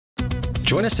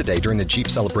Join us today during the Jeep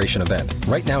Celebration event.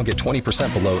 Right now, get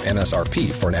 20% below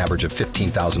MSRP for an average of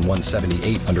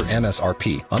 $15,178 under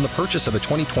MSRP on the purchase of a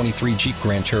 2023 Jeep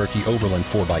Grand Cherokee Overland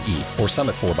 4xE or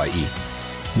Summit 4xE.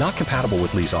 Not compatible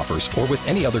with lease offers or with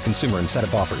any other consumer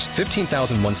incentive offers.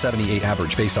 $15,178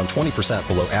 average based on 20%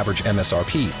 below average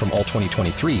MSRP from all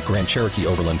 2023 Grand Cherokee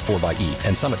Overland 4xE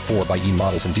and Summit 4xE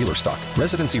models in dealer stock.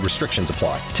 Residency restrictions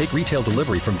apply. Take retail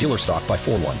delivery from dealer stock by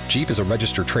 4/1. Jeep is a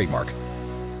registered trademark.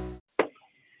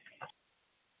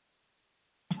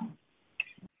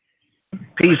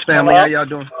 Peace, family. How y'all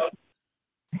doing?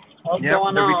 What's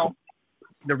going on?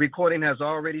 The recording has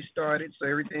already started, so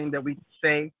everything that we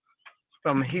say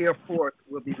from here forth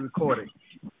will be recorded.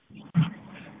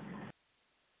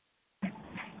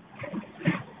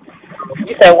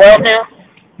 You said what now?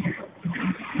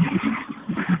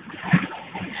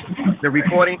 The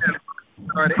recording has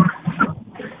started.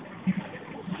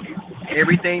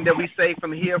 Everything that we say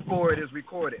from here forward is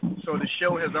recorded, so the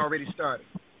show has already started.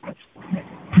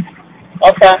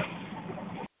 Okay.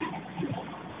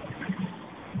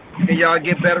 Can y'all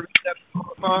get better reception on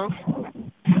the phone?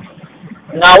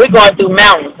 No, we're going through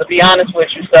mountains, to be honest with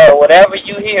you. So whatever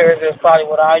you hear is probably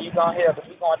what all you're going to hear, because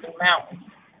we're going through mountains.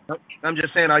 I'm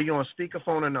just saying, are you on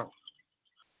speakerphone or no?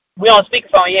 We're on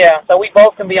speakerphone, yeah. So we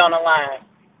both can be on the line.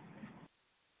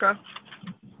 Okay.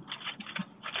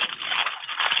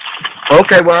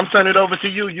 Okay, well, I'm turning it over to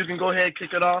you. You can go ahead and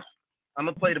kick it off. I'm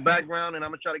going to play the background, and I'm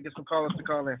going to try to get some callers to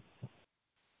call in.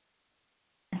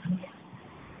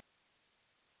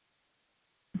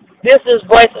 This is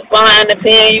Voices Behind the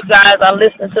Pen. You guys are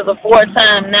listening to the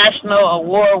 4-time National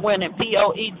Award-winning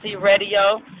P.O.E.T.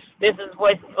 Radio. This is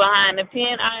Voices Behind the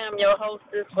Pen. I am your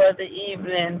hostess for the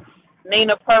evening,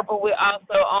 Nina Purple. We're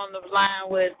also on the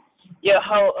line with your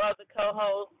other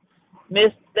co-host, Miss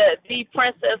the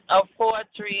Princess of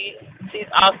Poetry.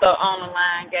 She's also on the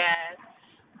line, guys.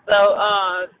 So,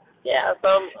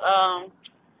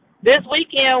 this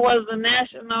weekend was the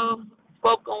National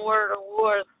Spoken Word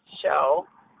Awards show.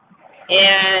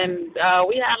 And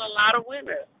we had a lot of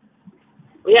winners.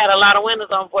 We had a lot of winners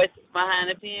on Voices Behind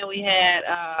the Pen. We had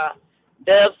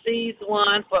Dub C's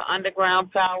won for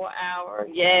Underground Power Hour.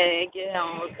 Yay, get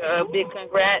on. Big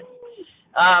congrats.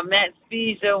 Matt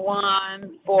Spezia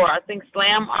won for, I think,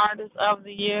 Slam Artist of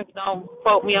the Year. Don't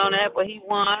quote me on that, but he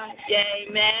won. Yay,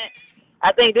 Matt.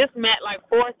 I think this Matt, like,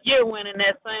 4th year winning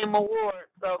that same award.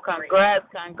 So congrats.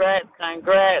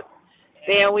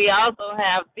 Then we also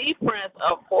have the Prince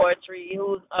of Poetry,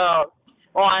 who's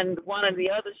on one of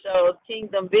the other shows,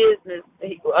 Kingdom Business,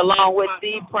 along with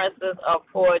the Princess of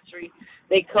Poetry.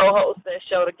 They co-host that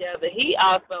show together. He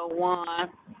also won.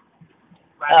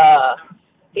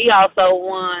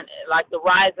 Like the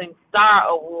Rising Star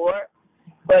Award.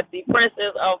 But the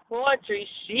Princess of Poetry,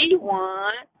 she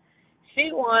won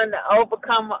the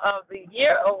Overcomer of the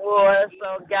Year award.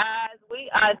 So, guys, we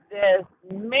are just,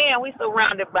 we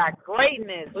surrounded by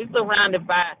greatness. We surrounded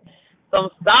by some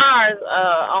stars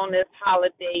on this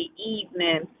holiday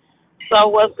evening. So,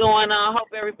 what's going on?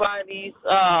 Hope everybody's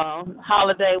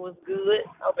holiday was good.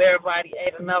 Hope everybody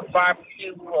ate enough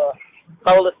barbecue or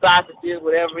cola sausages,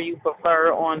 whatever you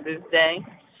prefer on this day.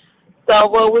 So,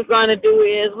 what we're going to do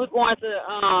is we're going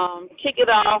to kick it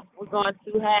off. We're going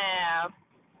to have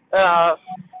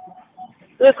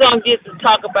we're going to get to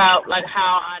talk about, like,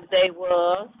 how our day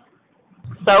was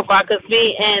so far, because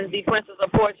me and the Princess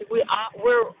of Poetry,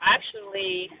 we're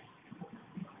actually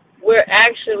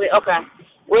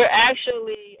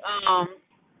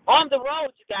on the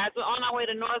road, you guys. We're on our way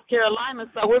to North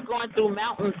Carolina, so we're going through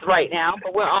mountains right now,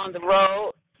 but we're on the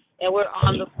road, and we're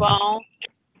on the phone.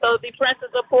 So, the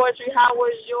Princess of Poetry, how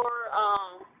was your,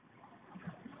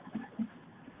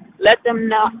 let them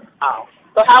know,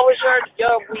 So how was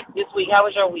your week this week? How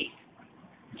was your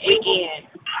weekend?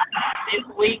 This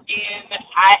weekend,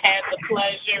 I had the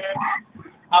pleasure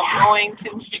of going to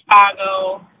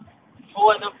Chicago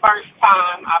for the first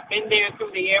time. I've been there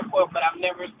through the airport, but I've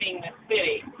never seen the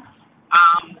city.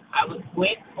 I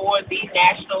went for the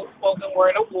National Spoken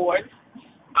Word Awards.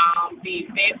 The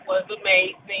event was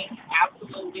amazing,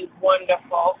 absolutely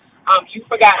wonderful. You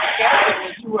forgot to tell them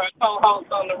that you were a co-host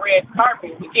on the red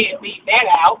carpet. We can't leave that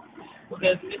out,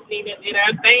 because Miss Nina did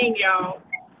her thing, y'all.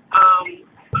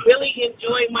 Really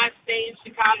enjoyed my stay in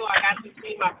Chicago. I got to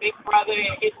see my big brother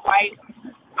and his wife,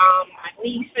 my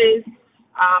nieces.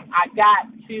 I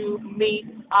got to meet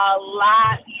a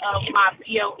lot of my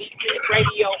P.O.E.T.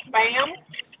 radio fam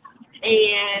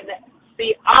and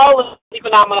see all of the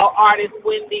phenomenal artists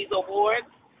win these awards.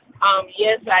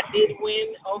 Yes, I did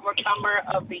win Overcomer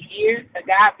of the Year. To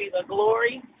God be the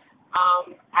glory.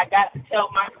 I got to tell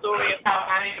my story of how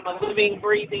I am a living,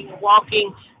 breathing,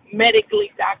 walking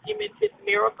medically documented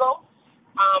miracle.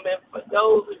 And for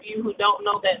those of you who don't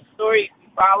know that story, if you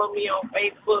follow me on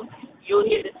Facebook, you'll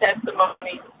hear the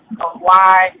testimony of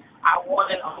why I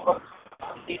won an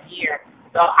overcome this year.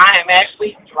 So I am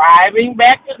actually driving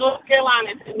back to North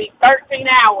Carolina. It took me 13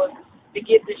 hours to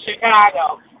get to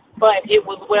Chicago, but it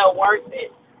was well worth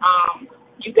it.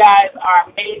 You guys are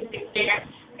amazing there,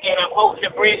 and I'm hoping to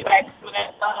bring back some of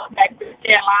that stuff back to the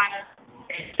Carolinas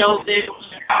and show them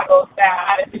Chicago style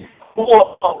how to do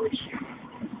more poetry.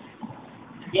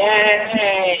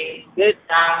 Yay! Good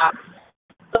job.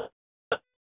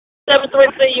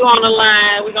 7-3, see you on the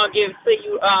line. We're gonna see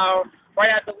you right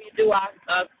after we do our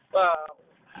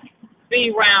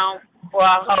speed round for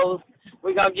our host.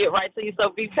 We're gonna get right to you. So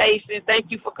be patient.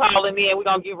 Thank you for calling in. We're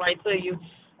gonna get right to you.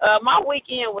 My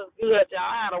weekend was good, y'all.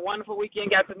 I had a wonderful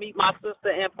weekend. Got to meet my sister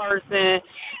in person.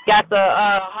 Got to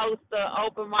host the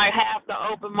open mic, half the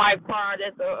open mic part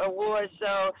at the award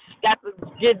show. Got to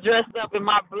get dressed up in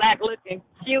my black looking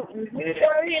cute and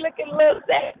looking a little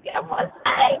sexy, I must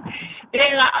say.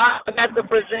 Then I got to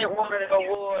present one of the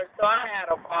awards. So I had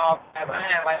a ball. I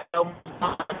had like so much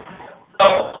fun.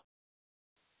 So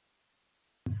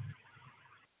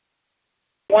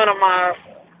one of my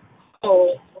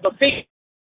the people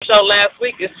show last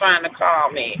week is trying to call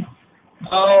me.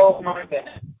 Oh my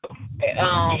goodness. Okay,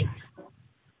 I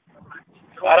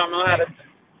don't know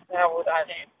how would I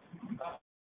name.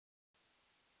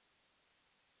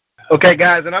 Okay,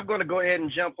 guys, and I'm going to go ahead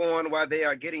and jump on while they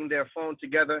are getting their phone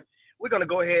together. We're going to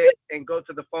go ahead and go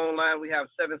to the phone line. We have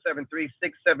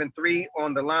 773-673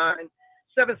 on the line.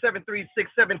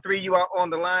 773-673, you are on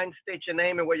the line. State your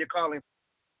name and where you're calling.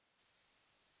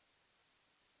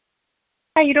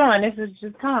 How you doing? This is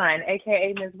Jaton,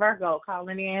 a.k.a. Miss Virgo,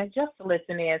 calling in just to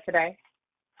listen in today.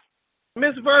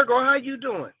 Miss Virgo, how you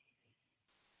doing?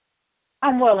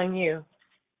 I'm well, and you?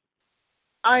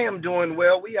 I am doing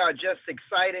well. We are just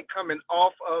excited coming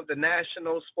off of the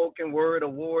National Spoken Word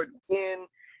Award win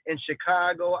in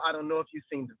Chicago. I don't know if you've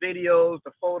seen the videos,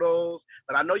 the photos,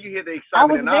 but I know you hear the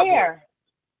excitement in our voice.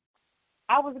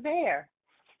 I was there.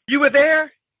 You were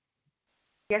there?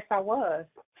 Yes, I was.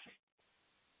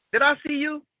 Did I see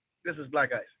you? This is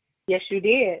Black Ice. Yes, you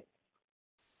did.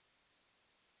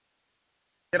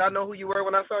 Did I know who you were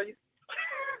when I saw you?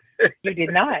 You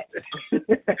did not.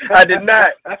 I did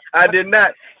not. I did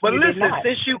not. But you listen, not.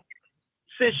 since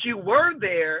you were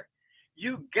there,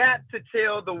 you got to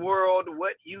tell the world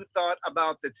what you thought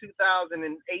about the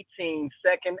 2018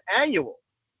 second annual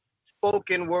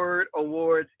Spoken Word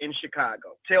Awards in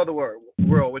Chicago. Tell the world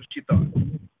what you thought.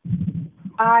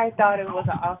 I thought it was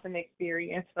an awesome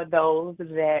experience for those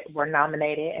that were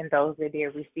nominated and those that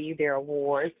did receive their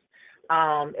awards.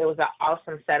 It was an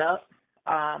awesome setup,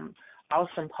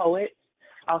 awesome poets,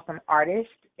 awesome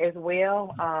artists as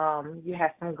well. You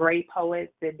had some great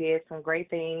poets that did some great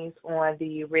things on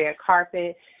the red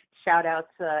carpet. Shout out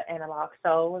to Analog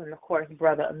Soul and, of course,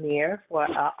 Brother Amir for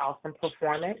an awesome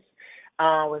performance,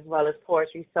 as well as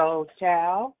Poetry Soul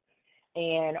Child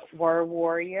and Word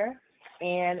Warrior.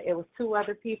 And it was two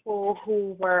other people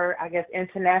who were, I guess,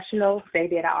 international. They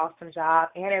did an awesome job,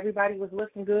 and everybody was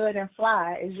looking good and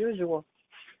fly as usual.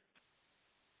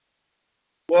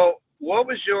 Well, what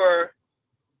was your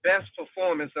best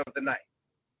performance of the night?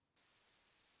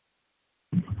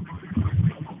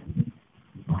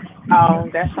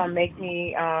 That's gonna make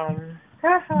me as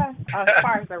far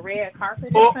as the red carpet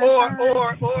is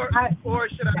or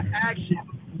should I ask you,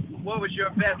 what was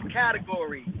your best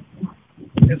category?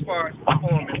 As far as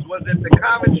performance, was it the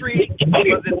commentary?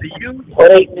 Was it the youth?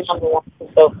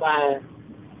 So fine.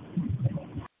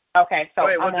 Okay, so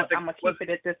I'm gonna keep it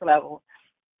at this level.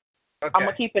 Okay. I'm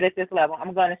gonna keep it at this level.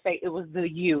 I'm gonna say it was the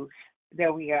youth.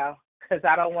 There we go. Because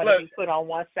I don't want to be put on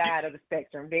one side of the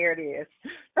spectrum. There it is.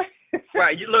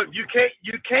 Right. You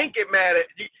can't get mad at.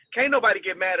 Can't nobody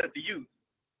get mad at the youth.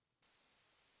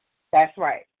 That's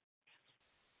right.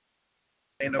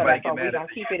 Ain't nobody get mad at. We're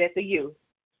gonna keep it at the youth.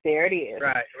 There it is.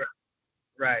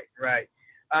 Right.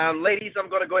 Ladies, I'm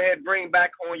going to go ahead and bring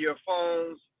back on your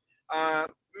phones.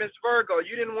 Miss Virgo,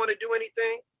 you didn't want to do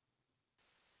anything?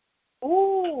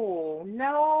 Ooh,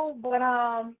 no, but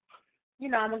I'm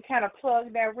going to kind of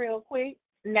plug that real quick.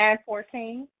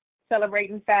 9/14,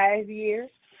 celebrating 5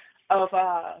 years of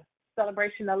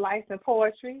celebration of life and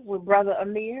poetry with Brother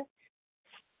Amir.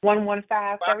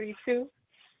 11532.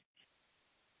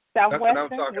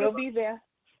 Southwestern, we'll be there.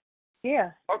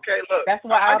 Yeah. Okay, look. That's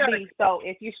where I'll be. So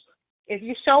if you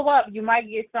show up, you might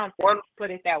get something. Put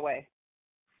it that way.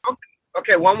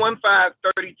 Okay,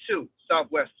 11532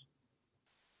 Southwest.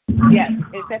 Yes,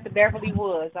 it's at the Beverly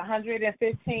Woods,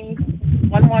 115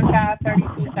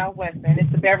 11532 Southwestern.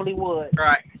 It's the Beverly Woods.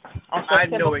 Right. on I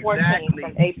September know 14th exactly.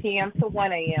 from 8 p.m. to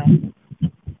 1 a.m.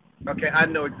 Okay, I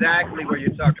know exactly what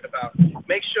you're talking about.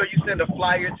 Make sure you send a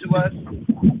flyer to us.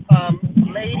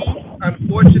 Ladies,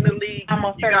 unfortunately, I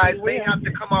most you guys certainly may will. have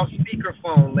to come off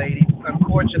speakerphone, ladies,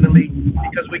 unfortunately,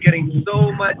 because we're getting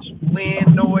so much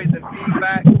wind, noise, and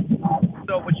feedback.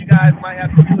 So what you guys might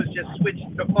have to do is just switch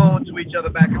the phone to each other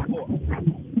back and forth.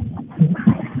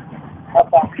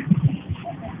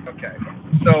 Okay.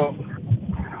 So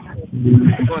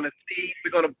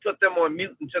we're gonna put them on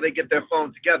mute until they get their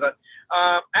phone together.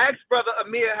 Ask Brother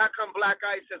Amir how come Black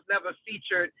Ice has never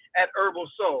featured at Herbal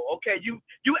Soul. Okay, you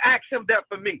ask him that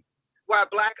for me. Why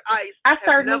Black Ice I has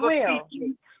certainly never will.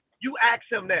 featured. You ask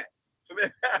him that.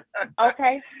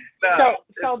 Okay. No.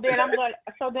 So then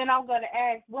I'm gonna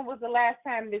ask, when was the last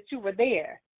time that you were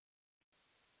there?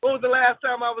 When was the last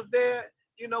time I was there?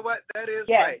 You know what? That is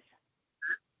Yes. right.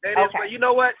 That is Okay. right. You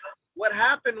know what? What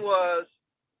happened was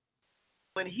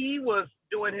when he was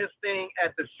doing his thing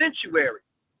at the Sanctuary,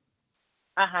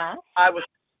 Uh-huh. I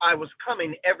was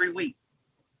coming every week,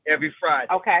 every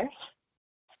Friday. Okay.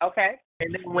 Okay.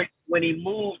 And then when he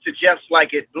moved to Just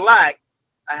Like It Black,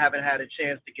 I haven't had a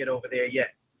chance to get over there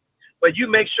yet. But you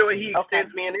make sure he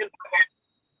extends me an invite.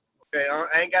 Okay,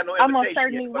 I ain't got no invitation. I most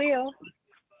certainly will.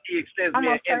 He extends I me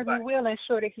an most certainly invite. will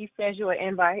ensure that he sends you an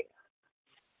invite.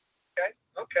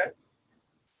 Okay.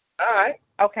 All right.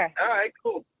 Okay. All right,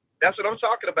 cool. That's what I'm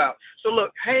talking about. So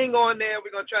look, hang on there.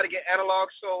 We're gonna try to get Analog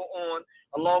Soul on,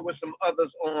 along with some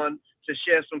others on to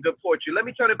share some good poetry. Let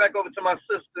me turn it back over to my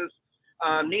sisters,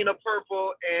 Nina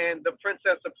Purple and the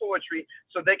Princess of Poetry,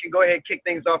 so they can go ahead and kick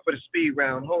things off for the speed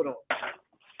round. Hold on.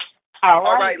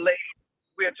 All right, ladies.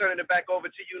 We are turning it back over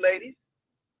to you, ladies.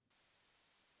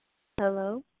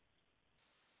 Hello.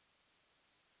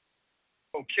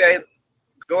 Okay.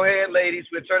 Go ahead, ladies.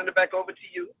 We're turning it back over to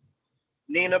you.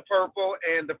 Nina Purple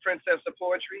and the Princess of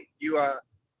Poetry, you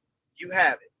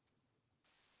have it.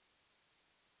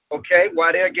 Okay,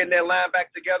 while they're getting their line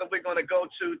back together, we're going to go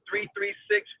to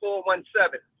 336-417.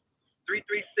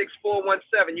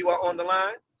 336-417, you are on the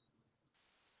line.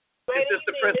 This is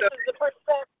the Princess.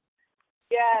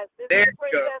 Yes, this is the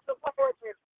Princess of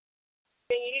Poetry.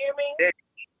 Can you hear me?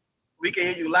 We can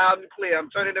hear you loud and clear. I'm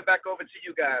turning it back over to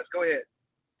you guys. Go ahead.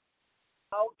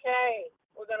 Okay.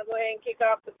 We're going to go ahead and kick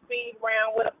off the speed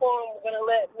round with a poem. We're going to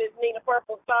let Miss Nina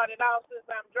Purple start it off since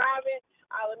I'm driving.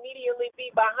 I'll immediately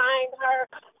be behind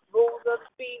her. Rules of the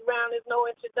speed round is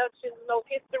no introductions, no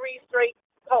history, straight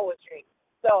poetry.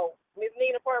 So, Miss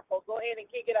Nina Purple, go ahead and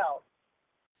kick it off.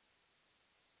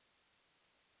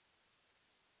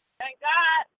 Thank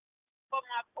God for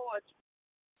my poetry,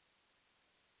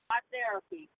 my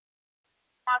therapy.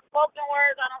 My spoken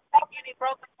words, I don't speak any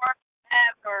broken words.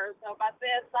 So if I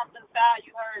said something foul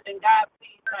you heard, then God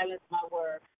please silence my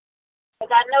words.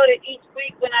 Because I know that each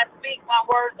week when I speak, my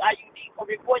words are unique. But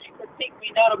before you critique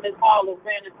me, know that Miss Hall has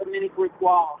ran into many brick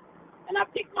walls. And I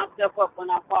pick myself up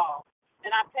when I fall.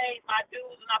 And I paid my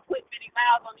dues and I put many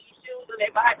miles on these shoes. And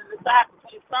if I had to decide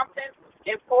between something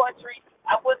and poetry,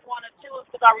 I wouldn't want to choose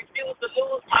because I refuse to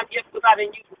lose my gift because I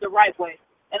didn't use it the right way.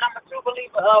 And I'm a true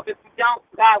believer of if you don't,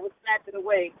 God will snatch it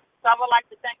away. So I would like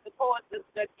to thank the poets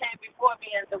that came before me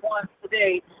and the ones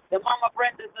today. The Mama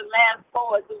Brenda's the last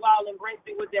poets who all embraced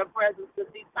me with their presence.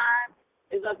 Because these times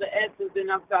is of the essence,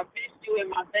 and I've fished you in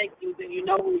my thank yous, and you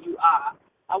know who you are.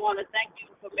 I want to thank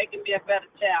you for making me a better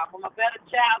child, from a better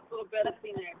child to a better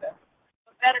teenager,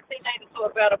 from a better teenager to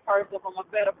a better person, from a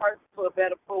better person to a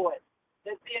better poet.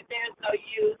 Let's see if there's no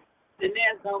you, then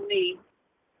there's no me.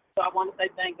 So I want to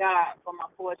say thank God for my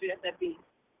poetry. That's that piece.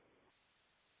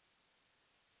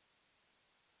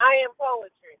 I am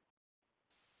poetry.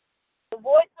 The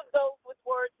voice of those with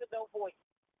words with no voice.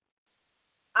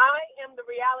 I am the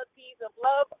realities of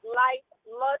love, life,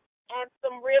 lust, and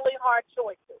some really hard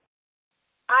choices.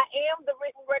 I am the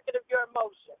written record of your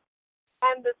emotions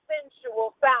and the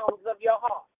sensual sounds of your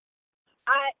heart.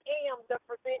 I am the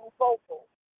forbidden vocal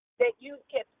that you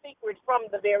kept secret from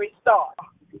the very start.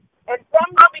 And from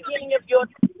the beginning of your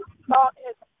thought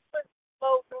has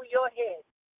flowed through your head.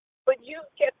 But you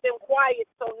kept them quiet,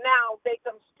 so now they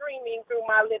come streaming through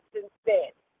my lips instead.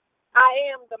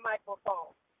 I am the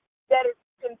microphone that is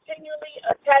continually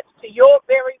attached to your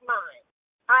very mind.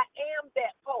 I am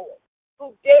that poet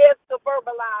who dares to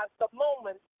verbalize the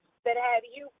moments that had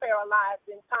you paralyzed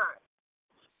in time.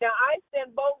 Now I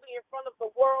stand boldly in front of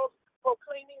the world,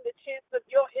 proclaiming the chants of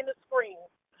your inner screams.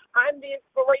 I'm the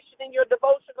inspiration in your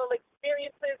devotional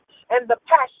experiences and the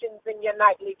passions in your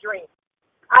nightly dreams.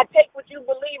 I take what you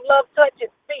believe love, touch,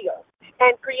 and feel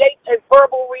and create a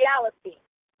verbal reality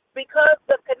because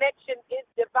the connection is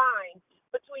divine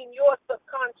between your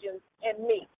subconscious and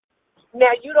me.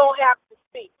 Now, you don't have to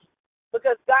speak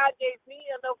because God gave me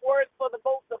enough words for the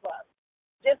both of us.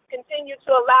 Just continue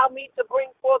to allow me to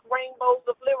bring forth rainbows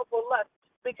of lyrical lust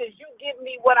because you give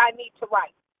me what I need to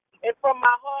write. And from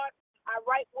my heart, I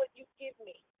write what you give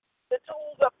me. The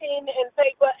tools are pen and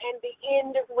paper, and the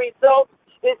end result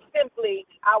is simply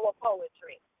our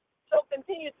poetry. So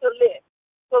continue to live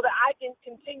so that I can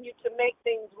continue to make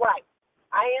things right.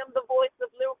 I am the voice of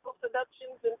lyrical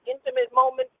seductions and intimate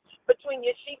moments between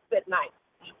your sheets at night.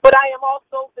 But I am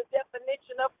also the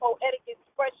definition of poetic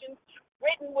expressions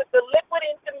written with the liquid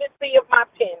intimacy of my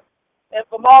pen. And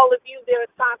from all of you, there is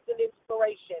constant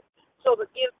inspiration. So the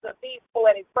gifts of these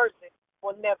poetic verses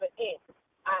will never end.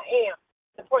 I am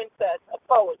the princess of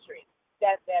poetry.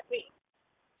 That's that piece.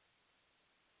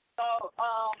 So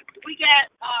we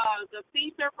got the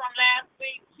feature from last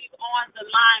week. She's on the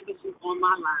line, but she's on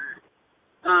my line.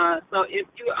 So if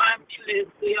you unmuted,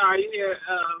 are you here?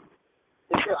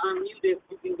 If you're unmuted,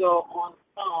 you can go on the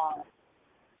phone.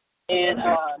 And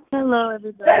hello,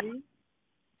 everybody.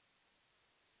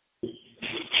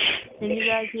 Can you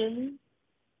guys hear me?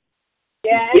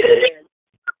 Yeah. Okay,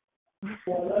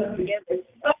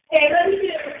 let's do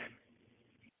it.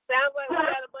 Sounds like we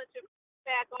got a bunch of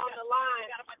back on the line.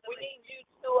 We need you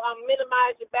to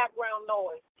minimize your background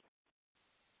noise.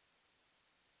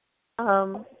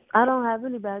 I don't have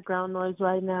any background noise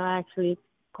right now. Actually, it's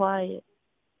quiet.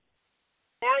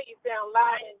 Now you sound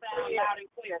loud and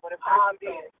clear, but it's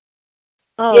obvious.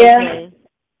 Oh, yeah.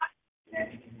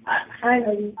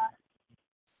 Okay.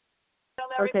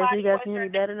 Okay, so you guys can hear me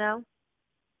better now?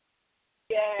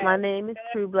 Yeah. My name is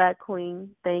True Black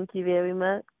Queen. Thank you very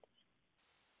much.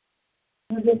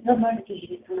 where are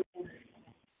you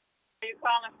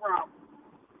calling from?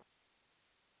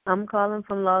 I'm calling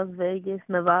from Las Vegas,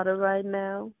 Nevada right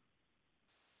now.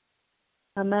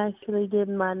 I'm actually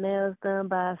getting my nails done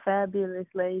by a fabulous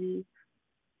lady.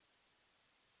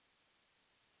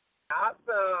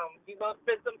 Awesome. You gonna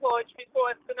spit some poetry for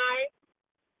us tonight?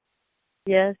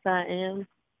 Yes, I am.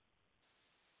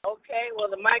 Okay, well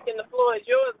the mic and the floor is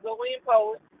yours. Go in,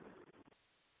 poet.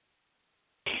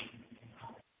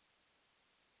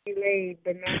 Delayed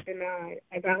but not denied.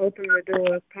 As I open the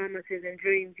door of promises and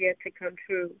dreams yet to come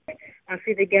true, I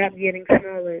see the gap getting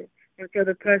smaller and feel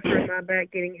the pressure on my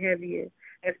back getting heavier.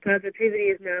 As positivity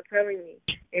is now telling me,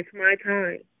 it's my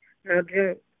time. Now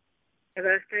jump. As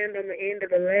I stand on the end of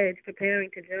the ledge preparing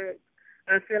to jump,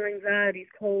 I feel anxiety's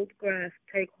cold grasp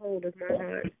take hold of my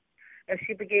heart. As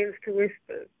she begins to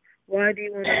whisper, why do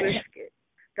you want to risk it?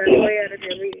 That's way out of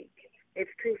your league.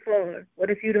 It's too far. What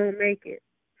if you don't make it?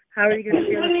 How are you going to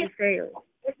feel if you fail?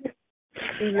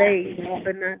 Delayed,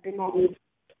 but not denied.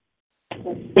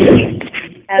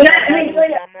 As I battle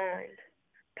with my mind,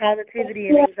 positivity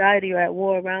and anxiety are at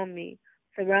war around me,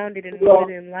 surrounded in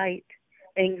northern light.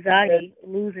 Anxiety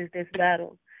loses this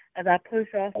battle as I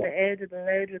push off the edge of the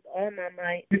ledge with all my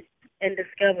might and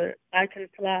discover I can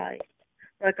fly.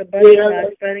 Like a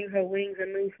butterfly spreading her wings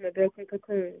anew from a broken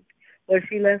cocoon, where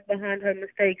she left behind her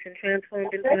mistakes and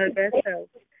transformed into her best self.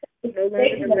 No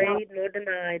longer delayed nor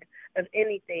denied of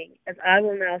anything, as I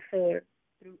will now soar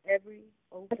through every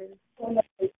open.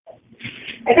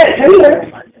 I got a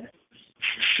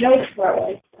no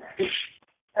problem.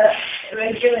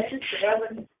 Right here, my sister, I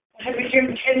have a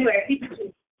dream anywhere.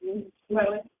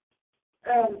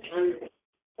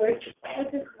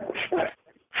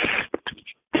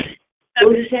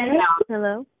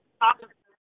 Hello?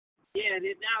 Yeah,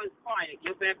 now it's quiet.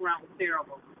 Your background was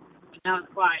terrible. Now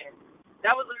it's quiet.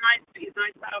 That was a nice piece,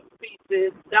 nice powerful piece.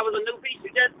 That was a new piece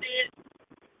you just did?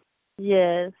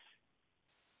 Yes.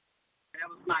 That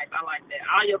was nice. I like that.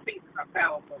 All your pieces are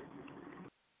powerful.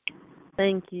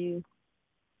 Thank you.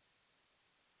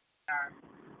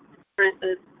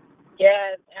 Princess?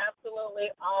 Yes,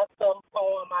 absolutely awesome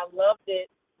poem. I loved it.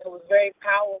 It was very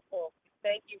powerful.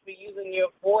 Thank you for using your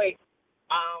voice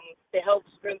to help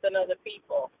strengthen other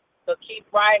people. So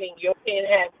keep writing. Your pen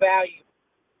has value.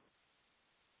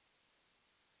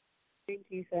 Thank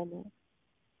you so much.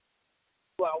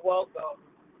 You are welcome.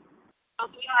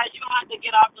 Sweetheart, you don't have to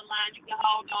get off the line. You can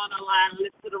hold on the line and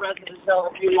listen to the rest of the show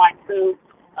if you like to.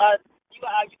 You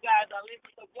guys are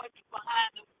listening to Voices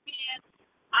Behind the Pen.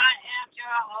 I am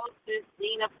your hostess,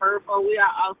 Nina Purple. We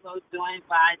are also joined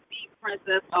by the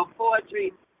Princess of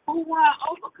Poetry, who won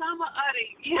Overcomer of the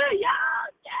Year, y'all.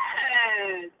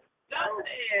 Yes. Go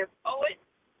ahead, poet.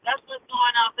 That's what's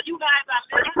going on. So you guys are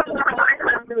listening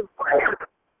to the Voices.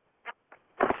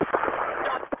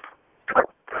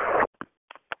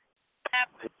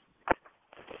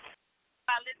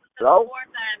 Hello?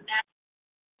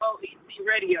 P.O.E.T.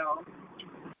 Radio.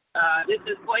 This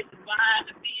is Voices Behind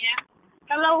the Pen.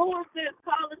 Hello, who is this?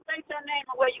 Call and state your name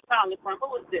and where you calling from.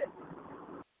 Who is this?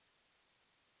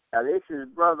 Now, this is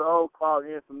Brother O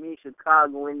calling in from me,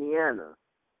 Chicago, Indiana.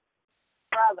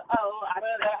 Brother O.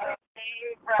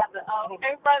 Hey, Brother O.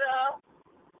 Hey, Brother O.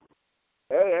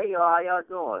 Hey, y'all. How y'all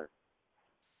doing?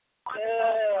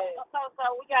 Good.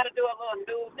 So we got to do a little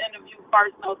news interview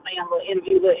first. No saying little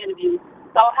interview.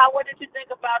 So what did you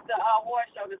think about the award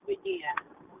show this weekend?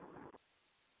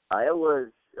 It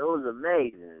was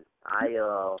amazing.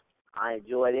 I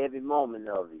enjoyed every moment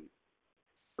of it.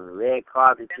 From the red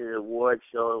carpet to the award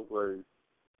show, it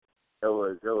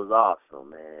was awesome,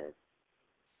 man.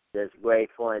 Just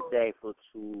grateful and thankful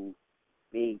to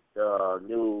meet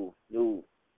new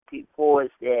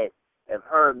poets that have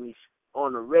heard me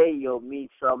on the radio,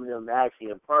 meet some of them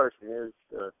actually in person.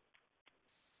 It's a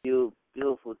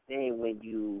beautiful thing when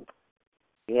you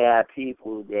have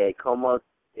people that come up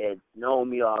that know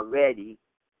me already,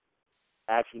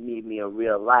 actually meet me in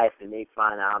real life, and they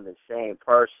find out I'm the same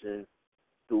person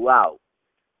throughout.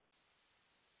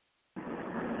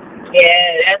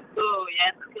 Yeah, that's cool.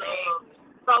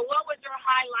 So what was your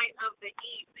highlight of the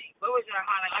evening? What was your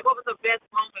highlight? Like, what was the best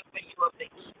moment for you of the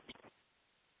evening?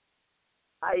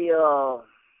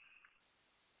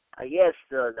 I guess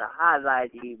the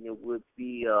highlight evening would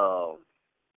be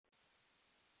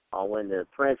when the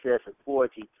Princess of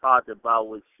Poetry talked about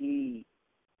what she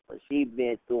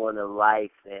been through in her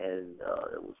life, and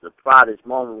it was the proudest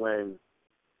moment when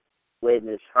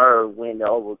witnessed her win the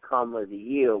Overcomer of the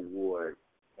Year award.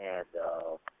 And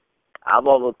I've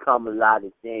overcome a lot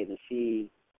of things, and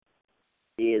she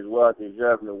is well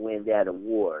deserving to win that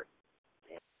award.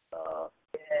 And,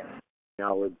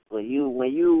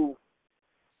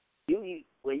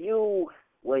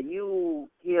 when you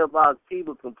hear about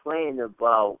people complaining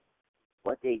about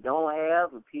what they don't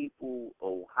have, or people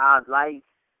or how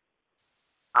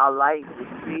life is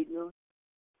treating them,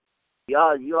 you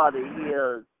ought to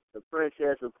hear the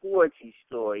Princess of Poetry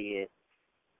story, and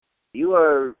you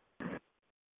heard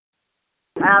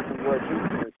half of what you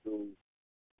went through.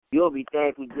 You'll be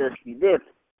thankful just to be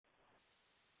living.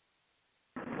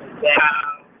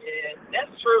 Wow, yeah,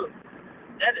 that's true.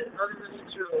 That is really, really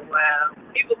true. Wow.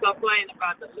 People complain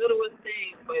about the littlest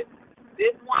things, but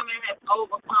this woman has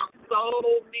overcome so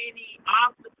many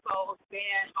obstacles,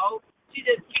 man. She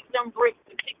just kicked them bricks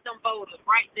and kicked them boulders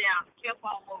right down, keep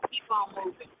on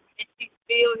moving. And she's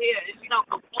still here, and she don't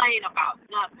complain about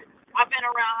nothing. I've been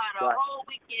around her the whole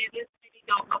weekend. This lady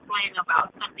don't complain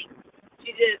about nothing.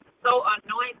 She just so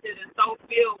anointed and so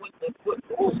filled with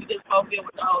she just so filled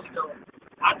with the Holy Ghost.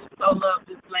 I just so love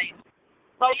this lady.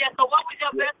 So what was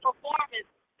your best performance?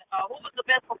 Who was the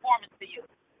best performance for you?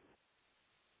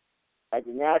 At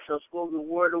the National Spoken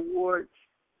Word Awards,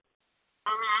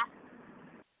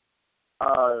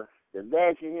 the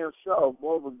legend himself,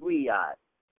 Mova Griot.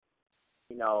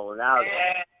 And I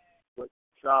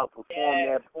saw perform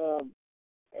that poem,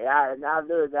 and I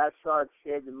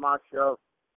said to myself,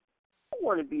 I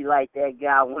want to be like that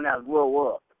guy when I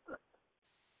grow up.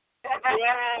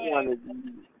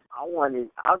 I'm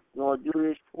gonna do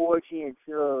this poetry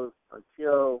until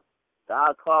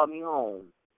God called me home.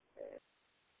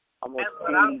 I'm gonna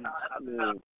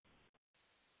see.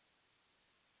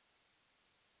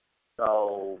 So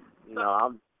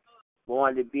I'm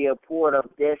going to be a poet. I'm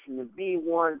destined to be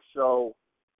one. So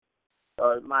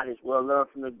might as well learn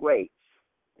from the greats,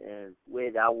 and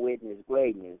I witness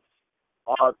greatness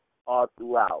all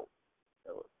throughout.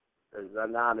 So it's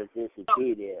an honor just to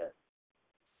be there.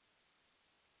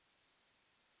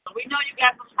 We know you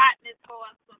got some hotness for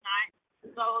us tonight,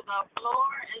 so the floor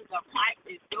and the mic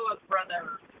is yours,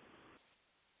 brother.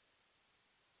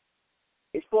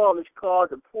 This poem is called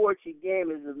 "The Poetry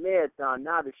Game is a Marathon,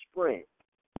 Not a Sprint."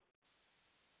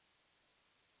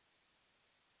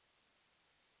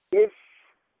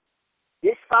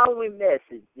 This following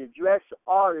message is addressed to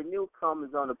all the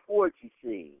newcomers on the poetry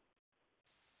scene,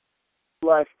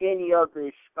 plus any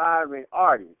other aspiring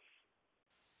artists.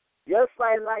 Just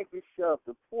like life itself,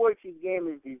 the poetry game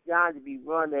is designed to be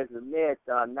run as a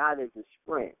marathon, not as a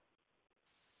sprint.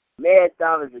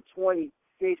 Marathon is a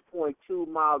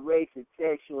 26.2-mile race that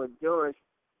tests your endurance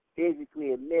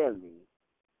physically and mentally.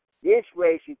 This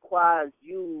race requires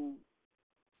you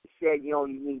to set your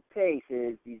own unique pace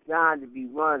and is designed to be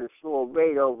run at a slow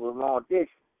rate over a long distance.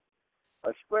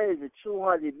 A sprint is a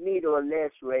 200-meter or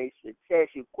less race that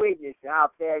tests your quickness and how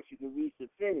fast you can reach the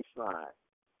finish line.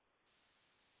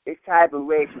 This type of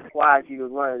race requires you to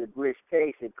run at a brisk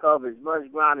pace and cover as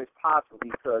much ground as possible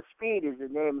because speed is the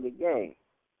name of the game.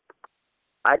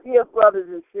 My dear brothers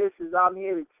and sisters, I'm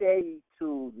here to tell you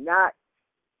to not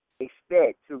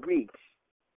expect to reach.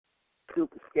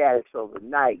 super status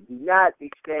overnight. Do not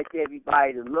expect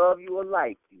everybody to love you or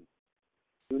like you.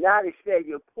 Do not expect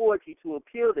your poetry to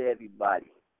appeal to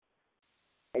everybody.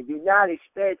 And do not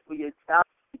expect for your talent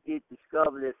to get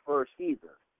discovered at first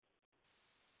either.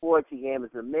 Poetry game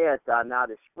is a marathon,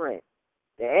 not a sprint.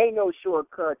 There ain't no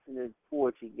shortcuts in the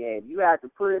poetry game. You have to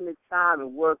put in the time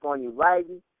and work on your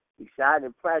writing, deciding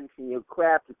and practicing your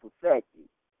craft to perfect it.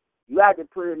 You have to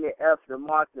put in the effort to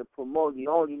market and promote the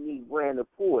only unique brand of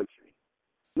poetry.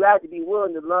 You have to be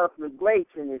willing to learn from the greats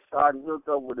in this art and hook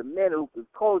up with the men who can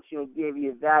coach you and give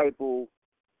you valuable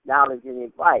knowledge and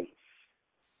advice.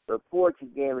 The poetry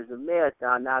game is a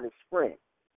marathon, not a sprint.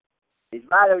 It's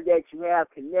vital that you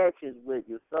have connections with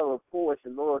your fellow poets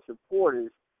and loyal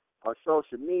supporters on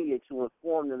social media to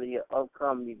inform them of your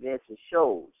upcoming events and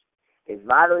shows. It's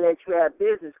vital that you have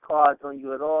business cards on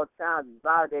you at all times. It's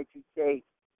vital that you take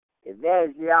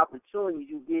advantage of the opportunities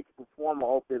you get to perform on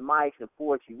open mics and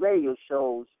poetry radio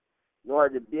shows in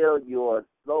order to build your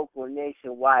local and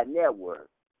nationwide network.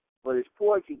 But this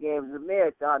poetry game is a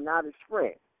marathon, not a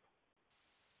sprint.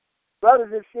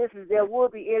 Brothers and sisters, there will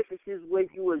be instances where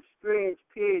you experience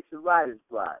periods of writer's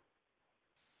block.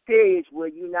 Periods where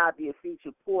you not be a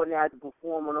featured poet and have to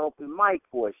perform an open mic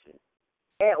portion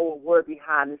and or work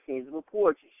behind the scenes of a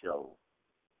poetry show.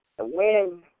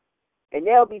 And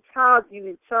there'll be times you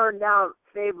can turn down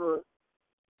favor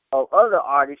of other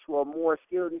artists who are more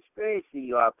skilled and experienced than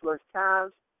you are, plus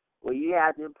times where you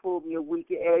have to improve in your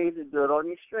weaker areas and build on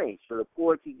your strengths. So the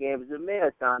poetry game is a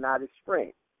marathon, not a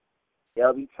sprint.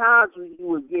 There'll be times when you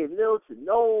will get little to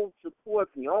no support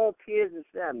from your own peers and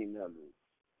family members.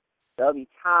 There'll be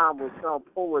times when some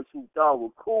poets who thought were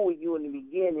cool with you in the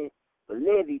beginning but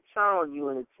literally turn on you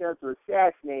and attempt to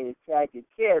assassinate and attack your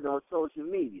character on social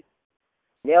media.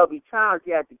 There'll be times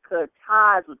you have to cut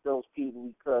ties with those people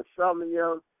because some of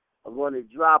them are going to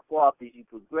drop off as you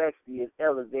progressively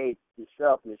elevate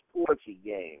yourself in this poetry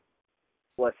game.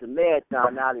 But it's a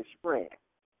marathon, not a sprint.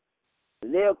 The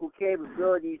lyrical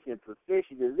capabilities and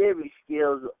proficient delivery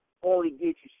skills only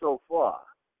get you so far.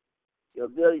 Your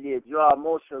ability to draw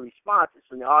emotional responses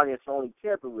from the audience is only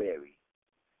temporary.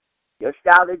 Your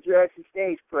style of dress and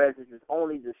stage presence is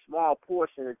only the small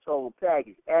portion of the total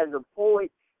package. As a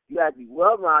poet, you have to be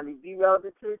well-rounded, be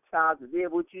relevant to the times, and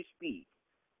live what you speak.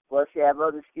 Plus, you have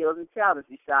other skills and talents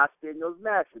besides spitting those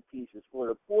masterpieces. For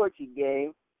the poetry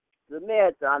game, the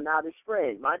marathon, not a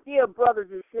sprint. My dear brothers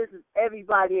and sisters,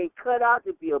 everybody ain't cut out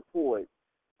to be a poet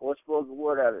or spoken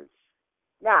word artist.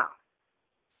 Now,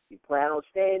 if you plan on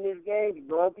staying in this game,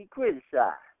 you're going to be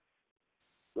criticized.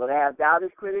 You're going to have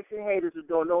doubters, critics, and haters who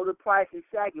don't know the price and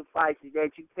sacrifices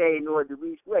that you pay in order to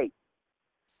reach greatness.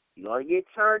 You're going to get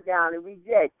turned down and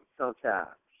rejected sometimes.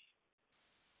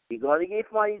 You're going to get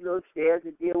funny little stares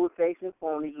and deal with facing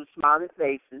phonies with smiling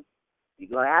faces. You're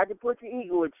going to have to put your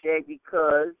ego in check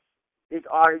because this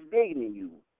art is bigger than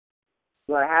you.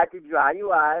 You're going to have to dry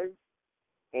your eyes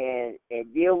and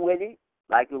deal with it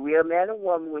like a real man or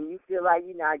woman when you feel like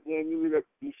you're not getting the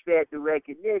respect or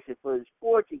recognition. For this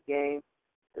poetry game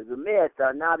is a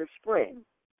marathon, not a sprint.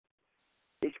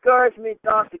 Discouragement,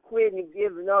 thoughts of quitting and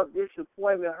giving up,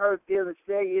 disappointment, hurt, feelings,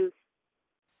 failures,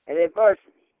 and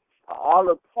adversity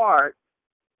are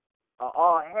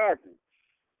all hazards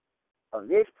of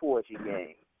this poetry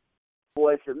game.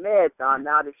 For it's a marathon,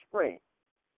 not a sprint.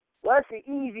 Well, it's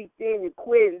an easy thing to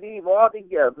quit and leave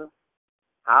altogether.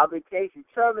 However, it takes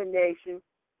determination,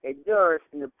 endurance,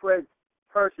 and the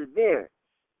perseverance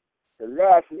to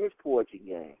last in this poetry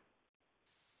game.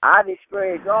 I've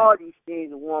experienced all these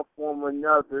things in one form or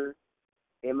another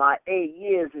in my 8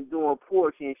 years of doing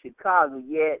poetry in Chicago,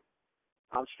 yet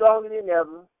I'm stronger than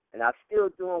ever, and I'm still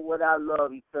doing what I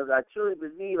love because I truly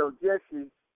believe I'm just as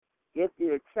gifted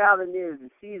and talented as the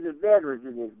seasoned veterans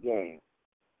in this game.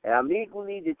 And I'm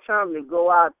equally determined to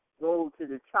go to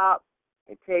the top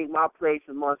and take my place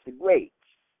amongst the greats.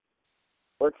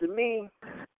 But to me,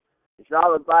 it's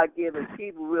all about giving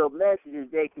people real messages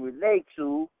they can relate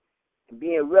to and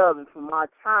being relevant for my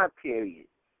time period.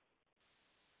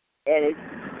 And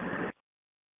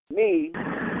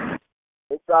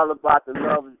it's all about the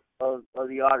love of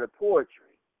the art of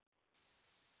poetry.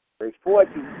 But it's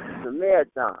poetry is a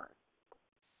marathon,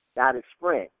 not a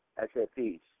sprint. That's that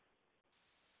piece.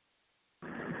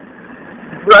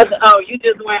 Brother, you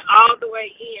just went all the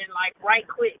way in, like right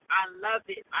quick. I love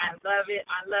it. I love it.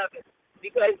 I love it.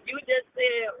 Because you just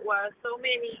said, well, so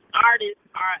many artists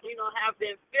are, have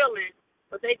been feeling,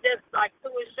 but they just like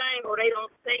too ashamed or they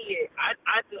don't say it.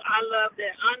 I love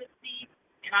that honesty,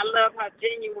 and I love how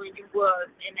genuine you was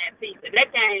in that piece. And that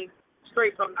came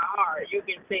straight from the heart. You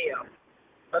can tell.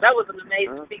 So that was an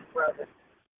amazing piece, brother.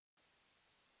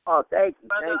 Oh, thank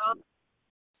you. Brother, thank you.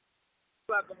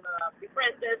 Welcome, the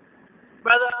princess.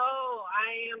 Brother O,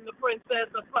 I am the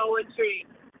princess of poetry.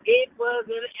 It was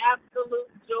an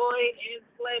absolute joy and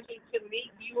pleasure to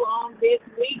meet you on this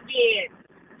weekend.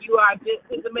 You are just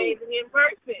as amazing in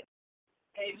person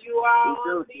as you are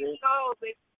on these shows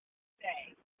this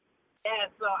day.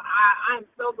 Yeah, so I'm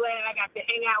so glad I got to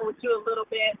hang out with you a little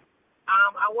bit.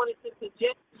 I wanted to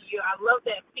suggest to you, I love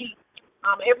that piece.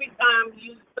 Every time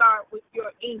you start with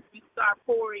your ink, you start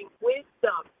pouring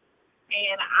wisdom.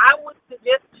 And I would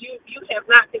suggest you, if you have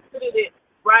not considered it,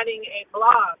 writing a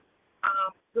blog,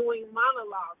 doing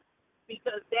monologues,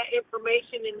 because that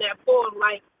information in that poem,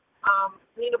 like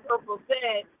Nina Purple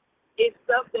said, is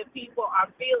stuff that people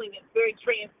are feeling. It's very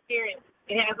transparent.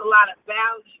 It has a lot of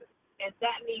value. And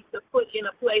that needs to put in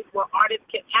a place where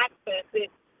artists can access it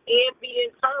and be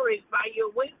encouraged by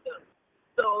your wisdom.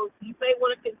 So you may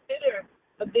want to consider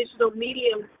additional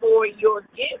mediums for your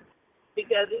gift,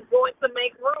 because it's going to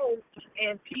make room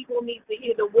and people need to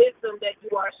hear the wisdom that you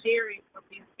are sharing from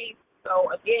these pieces. So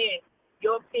again,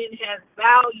 your pen has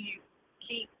value.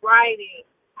 Keep writing.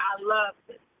 I love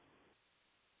it.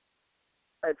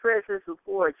 Hey, Princess of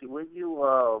Poetry, would you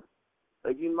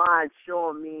mind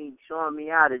showing me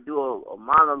how to do a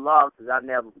monologue? Because I've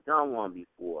never done one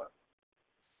before.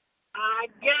 I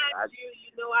got you.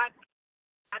 You know, I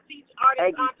teach artist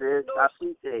Thank you, sis. I entrepreneurship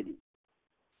appreciate it.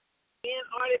 and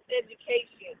artist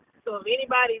education. So if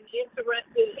anybody's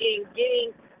interested in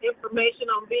getting information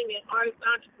on being an artist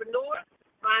entrepreneur,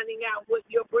 finding out what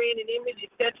your brand and image,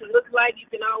 etc., looks like, you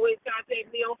can always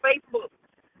contact me on Facebook,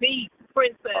 The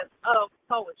Princess of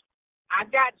Poetry. I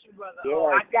got you, brother.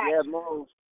 Yeah, I got you.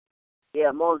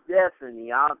 Most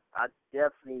definitely. I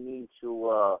definitely need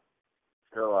to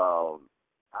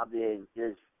I've been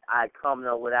coming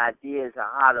up with ideas on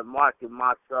how to market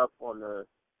myself on a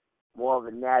more of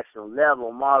a national level.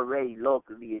 I'm already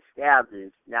locally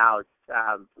established. Now it's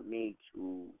time for me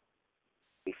to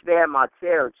expand my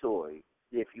territory,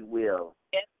 if you will.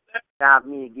 Yes, sir. Time for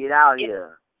me to get out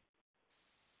here.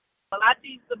 Well, I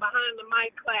teach the Behind the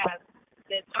Mic class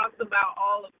that talks about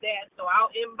all of that. So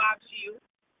I'll inbox you,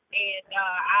 and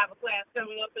I have a class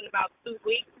coming up in about 2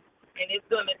 weeks, and it's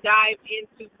going to dive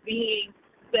into being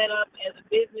set up as a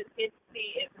business entity,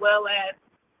 as well as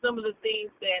some of the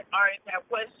things that artists have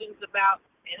questions about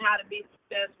and how to be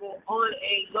successful on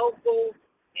a local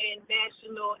and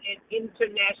national and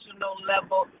international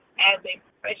level as a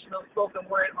professional spoken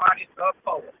word artist or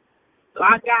poet. So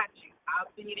I got you.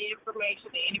 I'll send you the information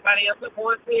to anybody else that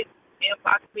wants it.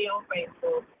 Inbox me on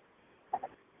Facebook.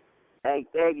 Hey,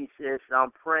 thank you, sis.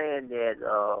 I'm praying that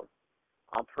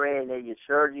your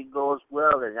surgery goes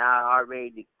well, and I already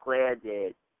declare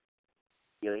that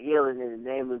you're healing in the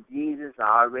name of Jesus.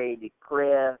 I already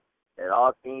declare that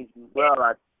all things be well.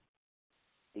 I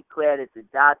declare that the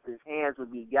doctor's hands will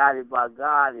be guided by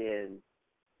God, and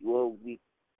you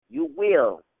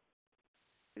will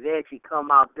eventually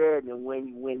come out better than when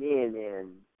you went in.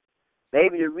 And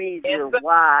maybe the reason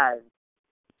why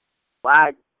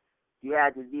you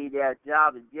had to leave that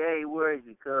job in January is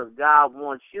because God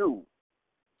wants you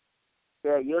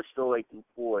to tell your story through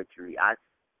poetry. I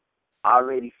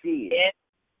already see it. Yes.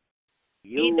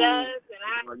 He does,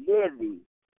 and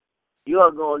you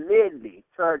are going to literally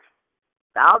touch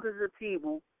thousands of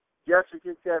people just with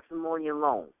your testimony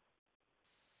alone.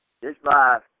 Just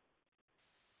by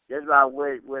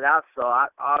what I saw, I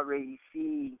already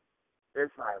see.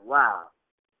 It's like, wow.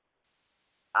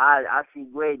 I see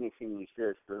greatness in you,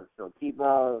 sister. So keep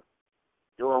on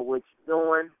doing what you're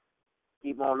doing.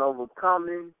 Keep on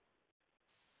overcoming.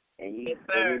 And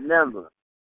remember,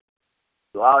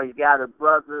 you always got a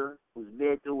brother who's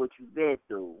been through what you've been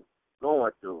through,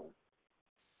 going through.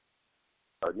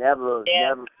 So never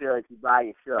feel like you're by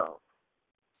yourself.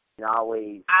 You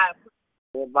always,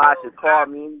 everybody should call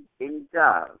me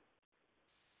anytime.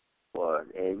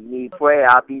 And you need prayer,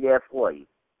 I'll be there for you.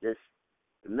 Just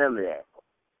remember that.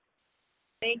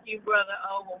 Thank you, Brother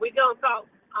O. Well, we're going to talk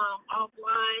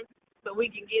offline so we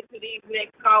can get to these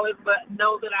next callers, but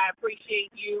know that I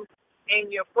appreciate you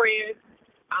and your prayers.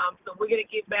 So we're going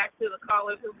to get back to the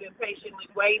callers who've been patiently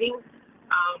waiting.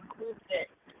 Who's that?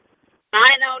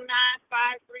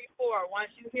 909-534. Once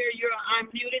you hear you're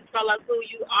unmuted, tell us who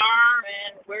you are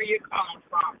and where you're calling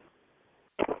from.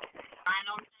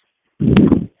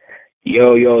 909.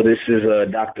 Yo, this is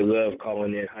Dr. Love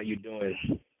calling in. How you doing?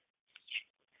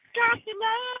 Dr.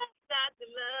 Love.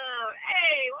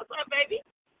 Hey, what's up, baby?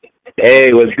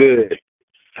 Hey, what's good?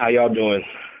 How y'all doing?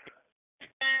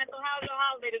 So how's your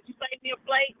holiday? Did you save me a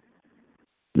plate?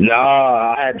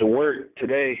 Nah, I had to work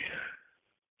today.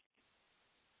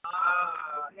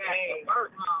 Hey.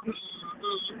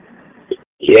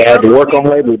 Yeah, I had to work on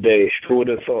Labor Day. Who would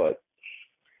have thought?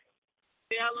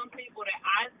 Tell them people that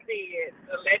I said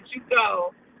to let you go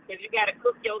because you got to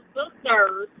cook your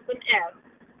sisters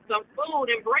some food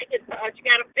and bring it to us. You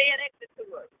got to FedEx it to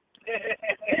us.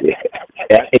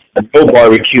 Yeah, I ain't got no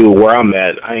barbecue where I'm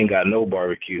at. I ain't got no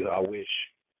barbecue. I wish.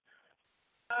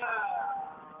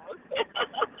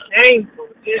 Shameful.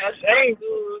 Yeah,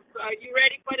 shameful. So are you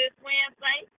ready for this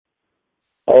Wednesday?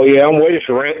 Oh, yeah, I'm waiting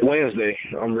for Wednesday.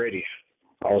 I'm ready.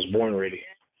 I was born ready.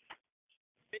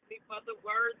 For the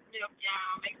wordsmith,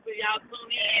 y'all. Make sure y'all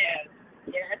tune in.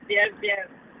 Yes.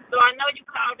 So I know you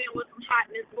called in with some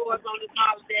hotness for us on this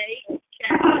holiday.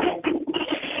 Okay.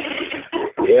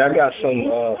 Yeah, I got some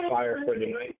fire for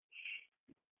tonight.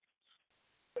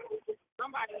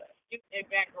 Somebody mute that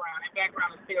background. That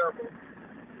background is terrible.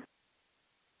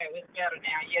 Okay, it's better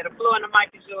now. Yeah, the floor and the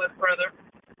mic is yours, brother.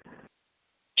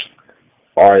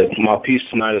 All right, my piece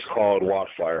tonight is called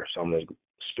Wildfire, so I'm going to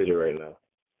spit it right now.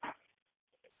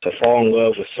 To fall in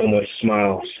love with someone's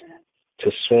smiles,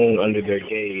 to swoon under their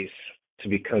gaze, to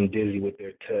become dizzy with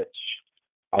their touch.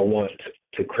 I want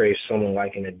to crave someone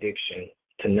like an addiction,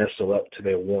 to nestle up to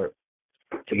their warmth,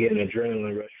 to get an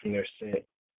adrenaline rush from their scent.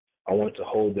 I want to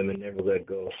hold them and never let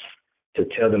go, to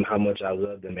tell them how much I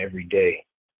love them every day,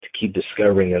 to keep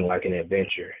discovering them like an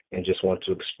adventure and just want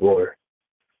to explore.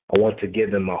 I want to give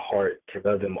them my heart, to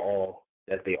love them all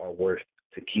that they are worth,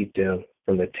 to keep them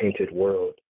from the tainted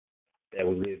world that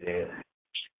we live in.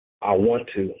 I want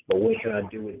to, but what can I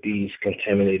do with these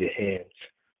contaminated hands?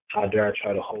 How dare I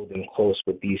try to hold them close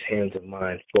with these hands of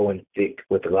mine flowing thick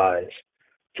with lies?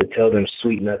 To tell them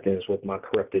sweet nothings with my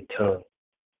corrupted tongue.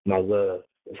 My love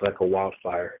is like a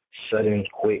wildfire, sudden,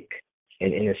 quick,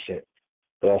 and innocent,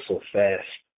 but also fast.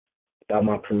 Without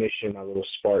my permission, my little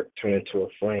spark turned into a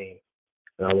flame,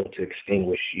 and I want to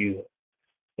extinguish you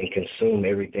and consume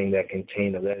everything that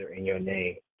contained a letter in your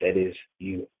name, that is,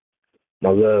 you.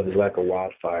 My love is like a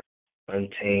wildfire,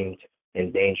 untamed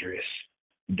and dangerous.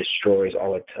 It destroys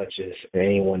all it touches, and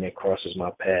anyone that crosses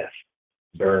my path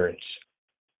burns.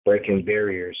 Breaking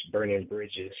barriers, burning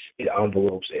bridges, it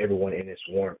envelopes everyone in its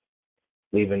warmth,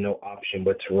 leaving no option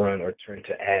but to run or turn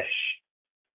to ash.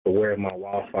 Beware of my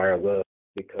wildfire love,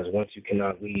 because once you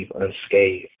cannot leave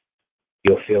unscathed,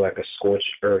 you'll feel like a scorched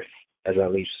earth as I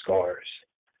leave scars.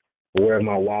 Beware of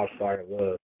my wildfire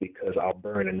love, because I'll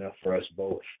burn enough for us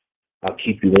both. I'll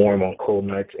keep you warm on cold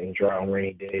nights and dry on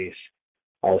rainy days.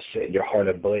 I'll set your heart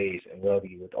ablaze and love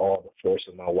you with all the force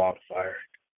of my wildfire.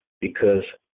 Because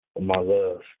of my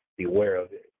love, beware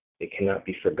of it. It cannot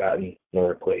be forgotten nor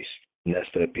replaced. And that's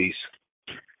the piece.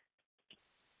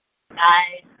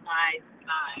 Nice.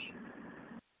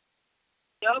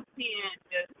 Your pen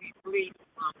just released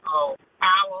some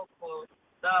powerful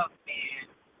stuff, man.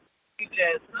 You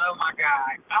just, oh my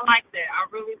God. I like that. I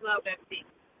really love that piece.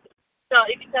 So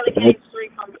if you tell the case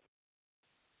street from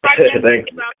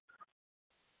Thank you.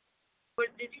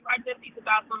 Did you write that piece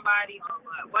about somebody or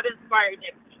what inspired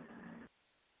that piece?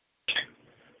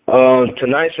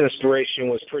 Tonight's inspiration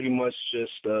was pretty much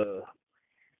just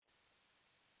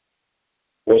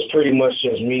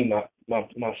me,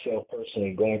 myself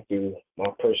personally going through my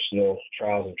personal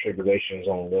trials and tribulations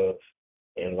on love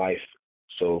and life.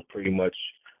 So pretty much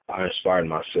I inspired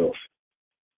myself.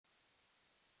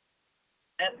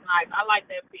 That's nice. I like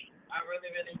that piece. I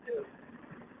really, really do.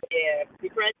 Yeah. The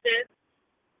princess.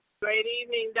 Great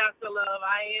evening, Dr. Love.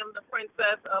 I am the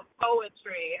princess of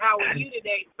poetry. How are you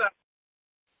today, sir?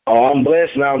 Oh, I'm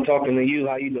blessed. Now I'm talking to you.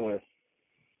 How you doing?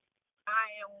 I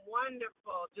am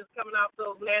wonderful. Just coming off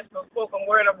those National Spoken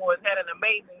Word Awards. Had an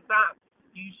amazing time.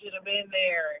 You should have been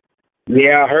there.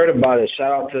 Yeah, I heard about it. Shout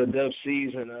out to Dub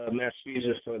C's and Matt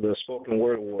Speeches for the Spoken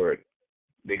Word Award.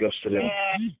 Big ups to them.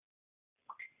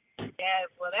 Yes,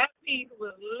 well, that piece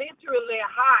was literally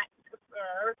hot,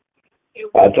 sir.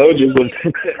 I told you it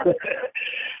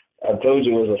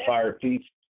was a fire piece.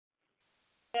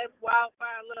 That's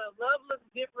wildfire love. Love looks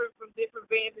different from different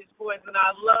vantage points, and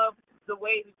I love the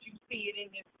way that you see it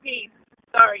in this piece.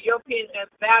 Sir, your pen has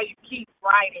value. Keep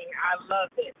writing. I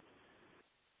love it.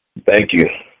 Thank you.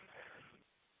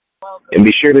 Welcome. And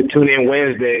be sure to tune in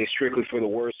Wednesday, strictly for the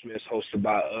Wordsmiths, hosted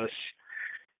by us.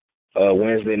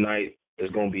 Wednesday night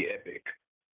is going to be epic.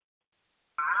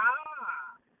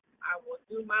 I will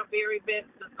do my very best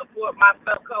to support my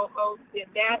fellow co-hosts in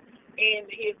that and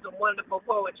to hear some wonderful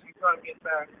poetry from you,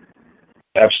 sir.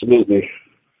 Absolutely.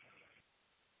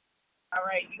 All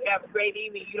right, you have a great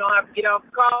evening. You don't have to get off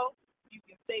the call. You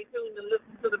can stay tuned and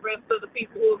listen to the rest of the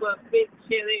people who are going to spit and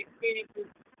share their experiences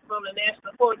from the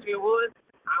National Poetry Awards.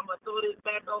 I'm going to throw this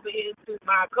back over here to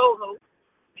my co-host,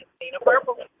 Miss Dana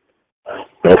Purple.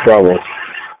 No problem.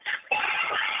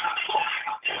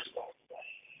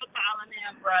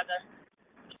 brother.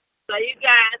 So you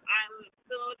guys, I'm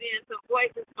tuned in to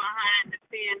Voices Behind the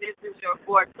Pen. This is your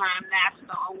 4-time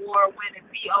National Award-winning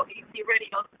P.O.E.T.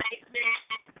 radio station.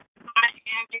 I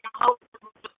am your host.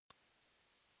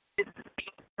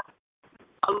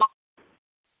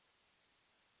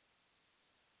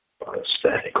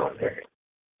 Static on there.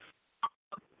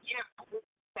 Yes.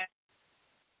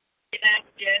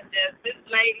 This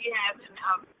lady has an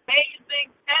amazing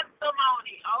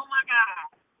testimony. Oh my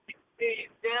God. She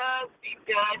does.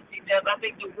 I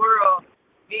think the world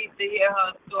needs to hear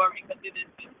her story because it is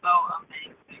just so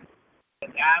amazing.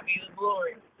 God be the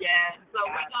glory. Yeah. So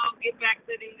we're going to get back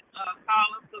to these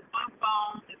callers because my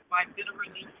phone is like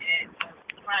literally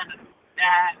trying to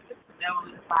die. The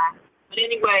devil is fine. But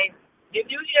anyway, if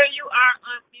you hear you are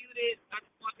unmuted, I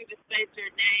just want you to state your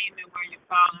name and where you're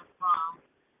calling from.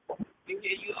 If you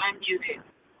hear you unmuted,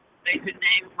 state your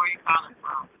name and where you're calling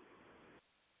from.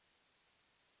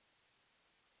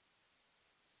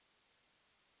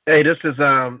 Hey, this is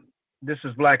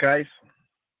Black Ice.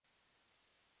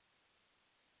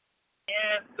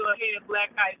 Yes, go ahead,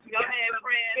 Black Ice. Go ahead,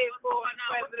 Fred. What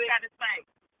you got to say?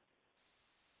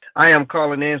 I am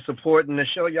calling in supporting the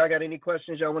show. Y'all got any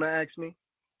questions y'all want to ask me?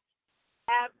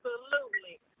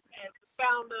 Absolutely. As the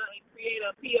founder and creator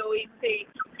of P.O.E.T.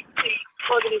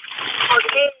 producer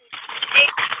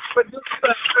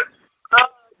of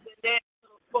the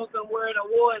National Spoken Word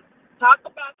Awards, talk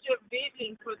about your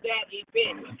vision for that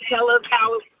event. Tell us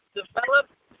how it was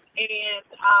developed and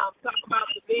talk about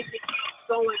the vision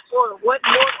going forward. What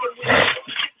more can we do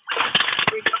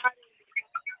regarding the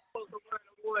Spoken Word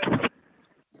Awards?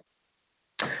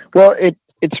 Well,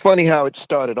 it's funny how it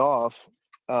started off.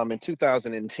 In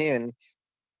 2010,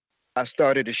 I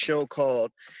started a show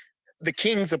called The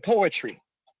Kings of Poetry.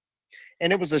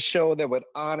 And it was a show that would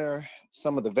honor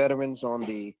some of the veterans on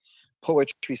the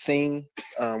poetry scene,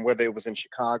 whether it was in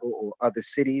Chicago or other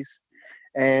cities.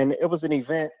 And it was an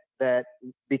event that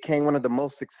became one of the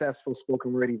most successful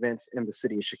spoken word events in the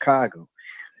city of Chicago.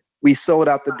 We sold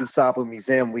out the DuSable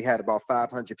Museum. We had about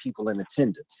 500 people in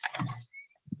attendance.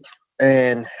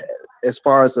 And as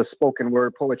far as a spoken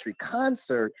word poetry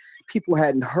concert, people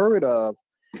hadn't heard of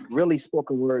really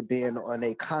spoken word being on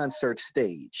a concert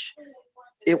stage.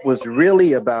 It was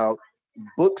really about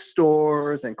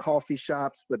bookstores and coffee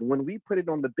shops, but when we put it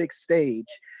on the big stage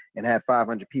and had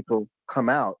 500 people come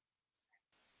out,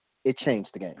 it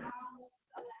changed the game.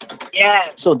 Yeah.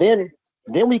 So then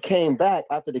we came back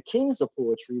after the Kings of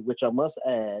Poetry, which I must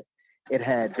add, it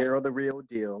had Daryl the Real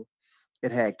Deal,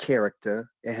 it had Character,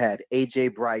 it had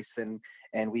AJ Bryson,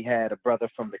 and we had a brother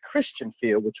from the Christian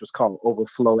field, which was called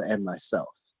Overflow, and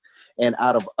myself. And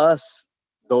out of us,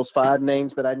 those 5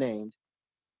 names that I named,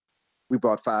 we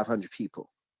brought 500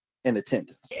 people in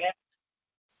attendance. Yeah.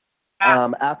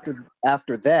 After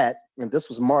that, and this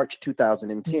was March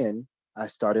 2010, I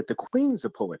started the Queens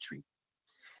of Poetry.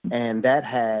 And that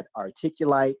had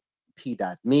Articulate,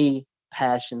 P.O.E.T,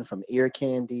 Passion from Ear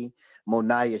Candy,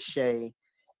 Monaya Shea,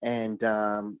 and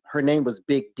her name was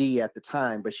Big D at the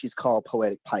time, but she's called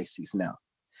Poetic Pisces now.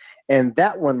 And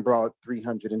that one brought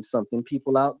 300 and something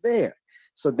people out there.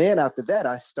 So then after that,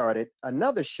 I started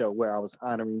another show where I was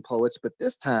honoring poets, but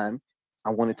this time I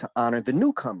wanted to honor the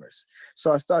newcomers.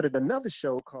 So I started another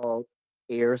show called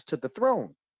Heirs to the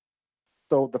Throne.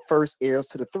 So the first Heirs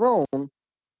to the Throne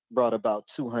brought about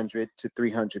 200 to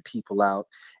 300 people out,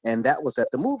 and that was at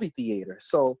the movie theater.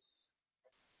 So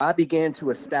I began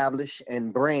to establish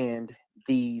and brand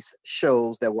these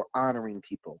shows that were honoring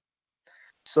people.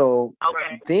 So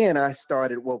then I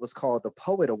started what was called the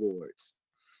P.O.E.T Awards.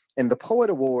 And the P.O.E.T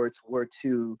Awards were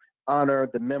to honor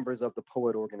the members of the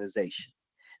P.O.E.T organization.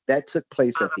 That took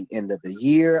place at the end of the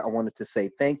year. I wanted to say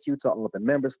thank you to all of the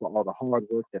members for all the hard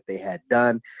work that they had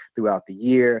done throughout the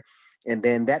year. And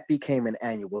then that became an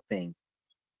annual thing.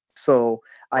 So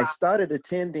I started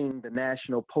attending the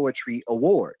National Poetry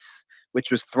Awards,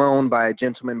 which was thrown by a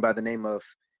gentleman by the name of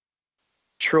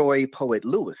Troy Poet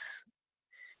Lewis.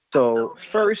 So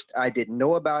first, I didn't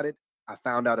know about it. I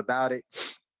found out about it.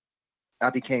 I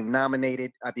became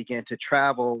nominated. I began to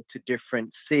travel to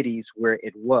different cities where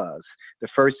it was. The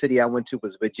first city I went to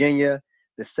was Virginia.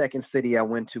 The second city I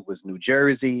went to was New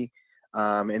Jersey.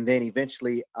 And then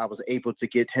eventually I was able to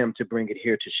get him to bring it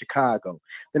here to Chicago.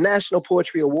 The National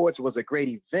Poetry Awards was a great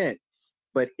event,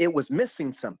 but it was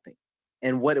missing something.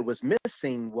 And what it was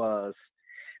missing was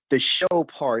the show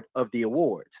part of the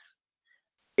awards.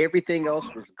 Everything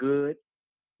else was good.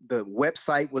 The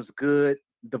website was good.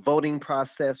 The voting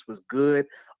process was good.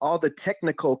 All the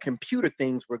technical computer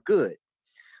things were good,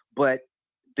 but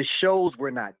the shows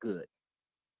were not good.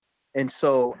 And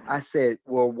so I said,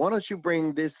 well, why don't you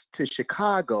bring this to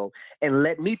Chicago and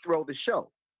let me throw the show?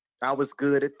 I was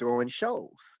good at throwing shows.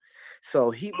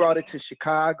 So he brought it to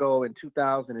Chicago in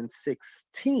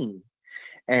 2016.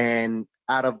 And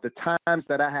out of the times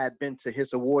that I had been to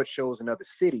his award shows in other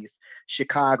cities,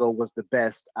 Chicago was the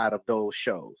best out of those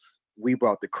shows. We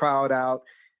brought the crowd out.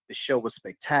 The show was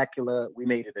spectacular. We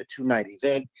made it a 2-night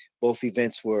event. Both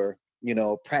events were,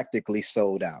 practically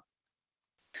sold out.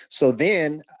 So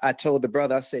then I told the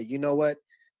brother, I said, you know what?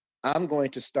 I'm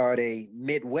going to start a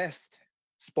Midwest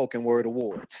Spoken Word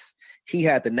Awards. He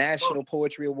had the National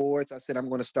Poetry Awards. I said, I'm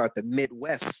going to start the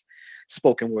Midwest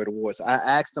Spoken Word Awards. I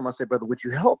asked him, I said, brother, would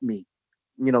you help me,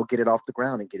 get it off the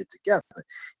ground and get it together?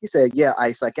 He said, yeah,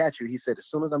 Ice, I got you. He said, as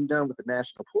soon as I'm done with the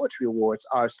National Poetry Awards,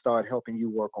 I'll start helping you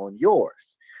work on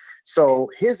yours. So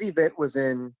his event was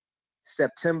in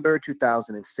September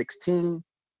 2016.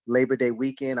 Labor Day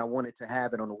weekend. I wanted to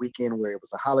have it on a weekend where it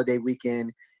was a holiday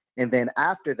weekend. And then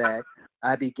after that,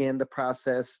 I began the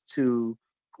process to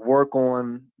work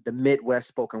on the Midwest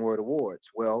Spoken Word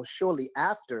Awards. Well, shortly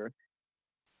after,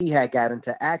 he had got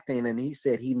into acting and he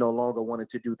said he no longer wanted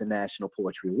to do the National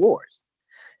Poetry Awards.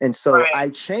 And so I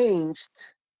changed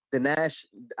the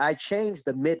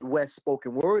Midwest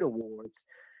Spoken Word Awards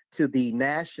to the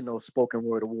National Spoken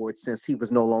Word Awards since he was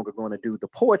no longer going to do the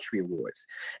Poetry Awards.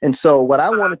 And so what I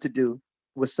wanted to do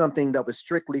was something that was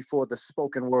strictly for the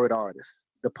spoken word artists,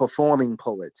 the performing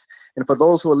poets. And for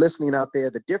those who are listening out there,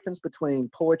 the difference between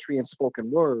poetry and spoken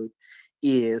word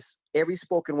is every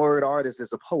spoken word artist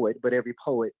is a poet, but every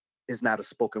poet is not a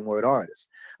spoken word artist.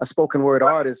 A spoken word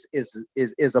artist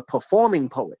is a performing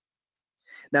poet.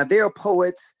 Now, there are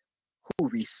poets who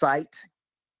recite,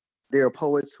 there are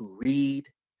poets who read,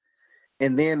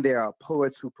 and then there are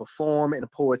poets who perform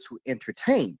and poets who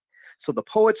entertain. So the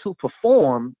poets who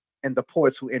perform and the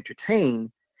poets who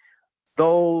entertain,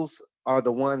 those are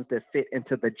the ones that fit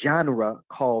into the genre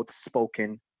called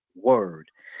spoken word.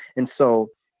 And so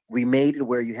we made it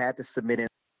where you had to submit in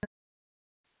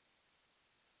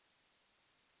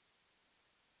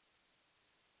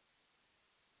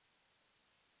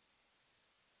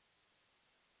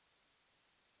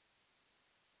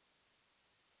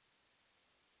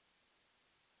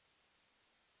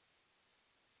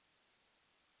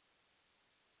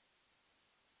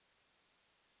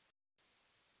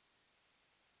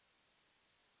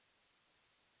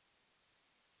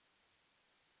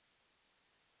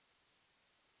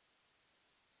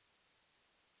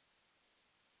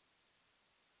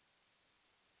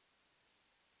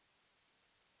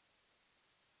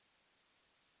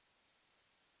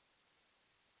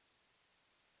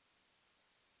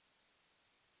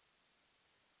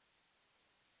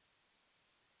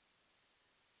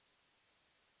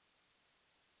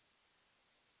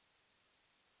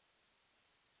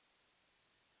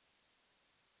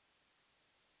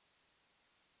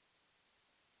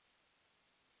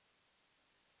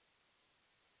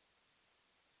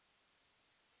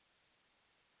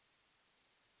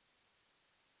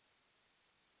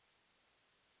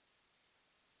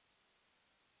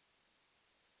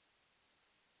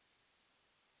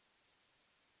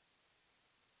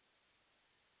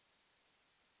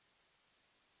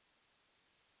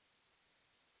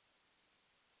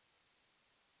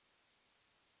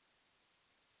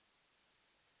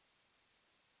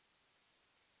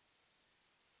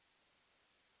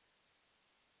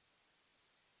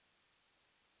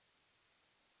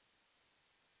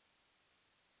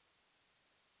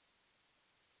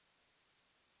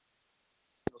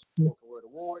spoken word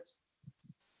awards.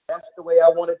 That's the way I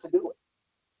wanted to do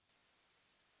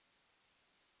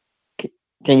it.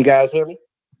 Can you guys hear me?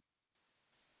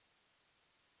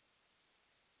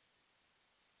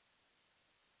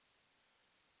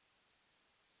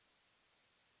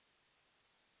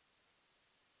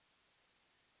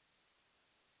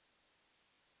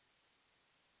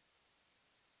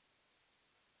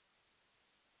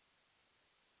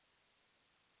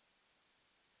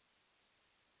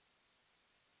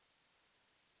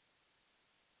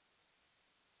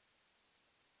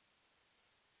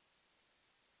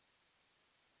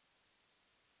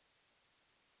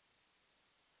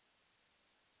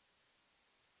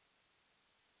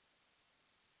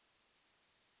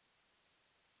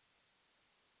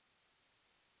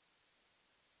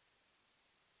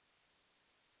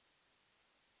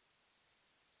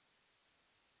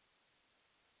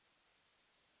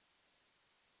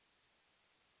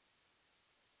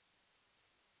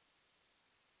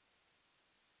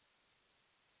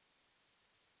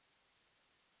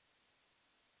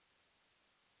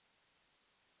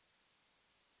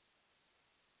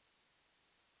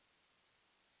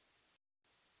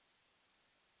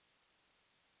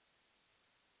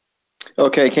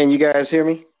 Okay, can you guys hear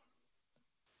me?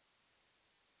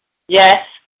 Yes.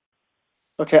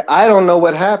 Okay, I don't know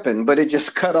what happened, but it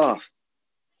just cut off.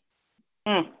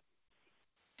 Hmm.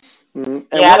 And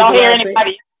Yeah, I what was don't the hear last thing?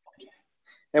 anybody.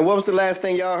 And what was the last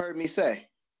thing y'all heard me say?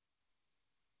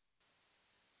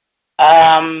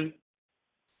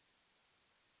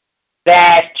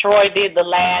 That Troy did the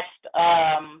last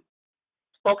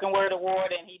spoken word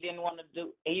award, and he didn't want to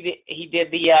do. He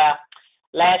did the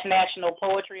last National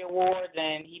Poetry Awards,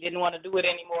 and he didn't want to do it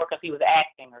anymore because he was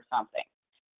acting or something,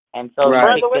 and so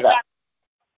Right. he picked it up.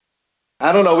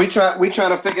 I don't know. We trying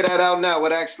to figure that out now.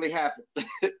 What actually happened? We're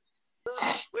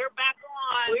back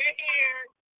on. We're here.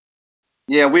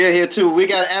 Yeah, we're here too. We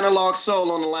got Analog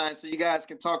Soul on the line, so you guys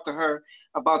can talk to her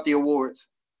about the awards.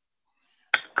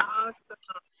 Awesome.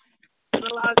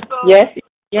 Analog Soul. Yes.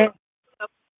 Yes.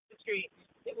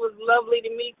 It was lovely to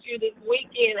meet you this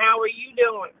weekend. How are you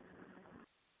doing?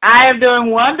 I am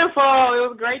doing wonderful. It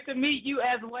was great to meet you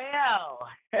as well.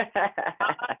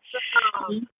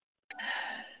 Awesome.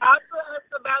 Talk to us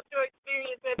about your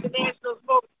experience at the National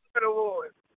Spoken Word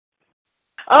Awards.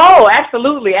 Oh,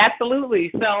 absolutely, absolutely.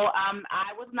 So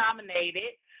I was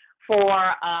nominated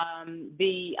for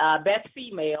the Best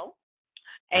Female,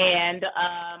 and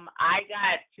I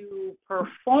got to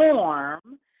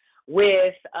perform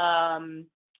with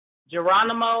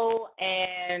Geronimo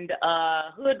and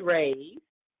Hood Rays.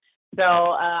 So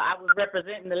I was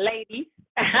representing the ladies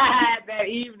that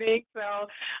evening. So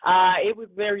it was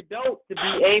very dope to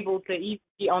be able to even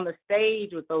be on the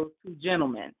stage with those two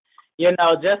gentlemen. You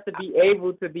know, just to be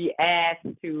able to be asked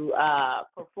to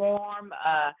perform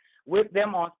with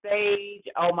them on stage.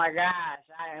 Oh my gosh,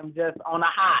 I am just on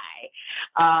a high.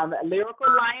 Lyrical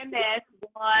Lioness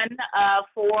won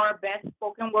for Best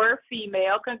Spoken Word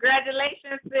Female.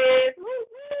 Congratulations, sis.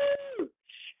 Woo-hoo.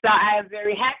 So I am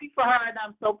very happy for her, and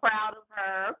I'm so proud of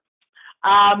her.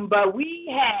 But we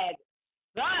had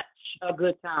such a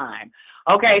good time.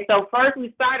 Okay, so first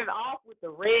we started off with the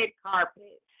red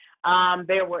carpet.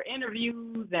 There were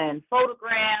interviews and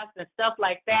photographs and stuff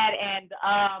like that, and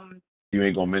you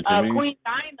ain't gonna mention me? Queen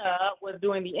Dinah was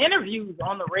doing the interviews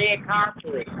on the red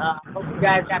carpet. Hope you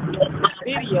guys got to look at the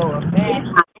video of that.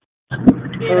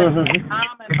 She did a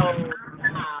phenomenal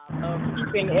job of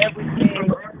keeping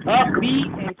everything upbeat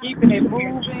and keeping it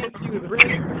moving. She was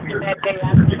really pushing that day. I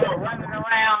was running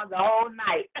around the whole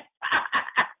night.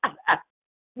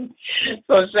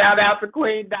 So shout out to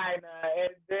Queen Dinah,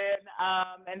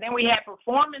 and then we had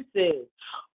performances.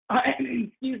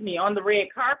 Excuse me, on the red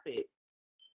carpet.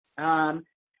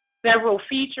 Several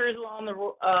features on the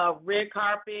red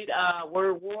carpet.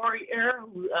 Word Warrior,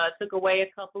 who took away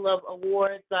a couple of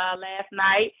awards last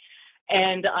night,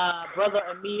 and Brother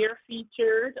Amir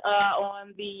featured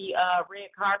on the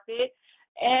red carpet.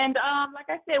 And like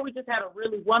I said, we just had a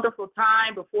really wonderful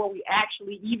time before we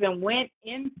actually even went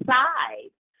inside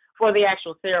for the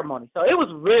actual ceremony. So it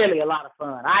was really a lot of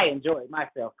fun. I enjoyed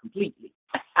myself completely.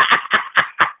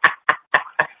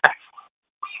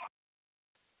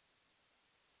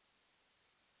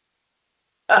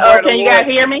 Can you guys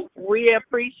hear me? We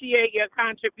appreciate your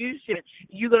contribution.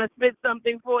 You gonna spit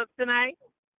something for us tonight?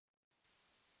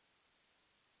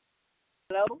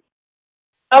 Hello?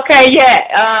 Okay,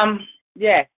 yeah.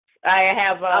 Yes, I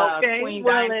have okay. Queen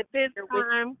Well, Dinah at this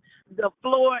time, the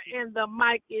floor and the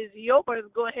mic is yours.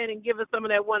 Go ahead and give us some of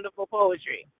that wonderful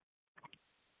poetry.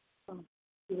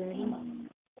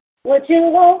 What you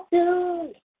won't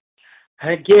do,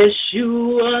 I guess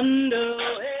you wonder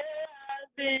where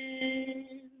I've been.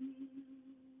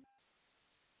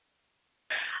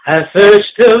 I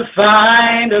searched to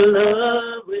find a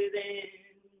love within.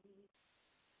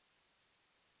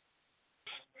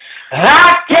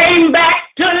 I came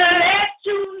back to let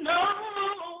you know.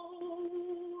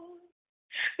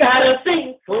 Got a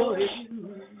thing for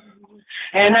you,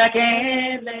 and I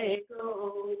can't let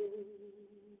go.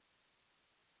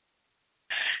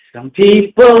 Some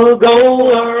people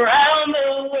go around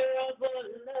the world for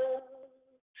love,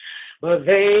 but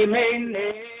they may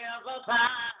never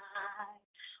find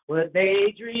what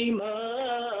they dream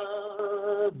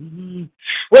of.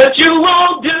 What you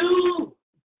won't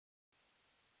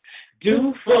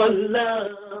do for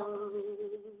love.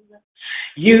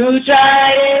 You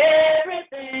try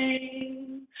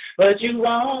everything, but you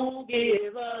won't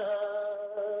give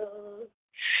up.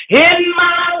 In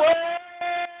my world,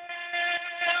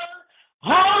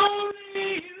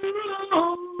 only you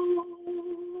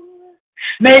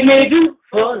make me do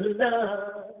for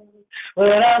love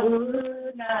what I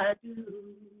would not do.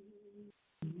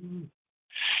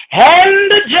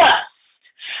 And just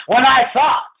when I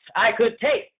thought I could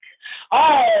take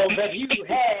all that you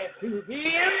had to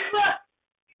give,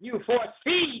 you force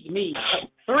feed me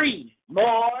 3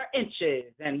 more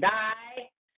inches and I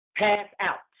pass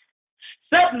out.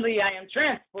 Suddenly I am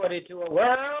transported to a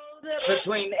world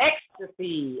between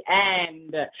ecstasy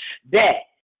and death.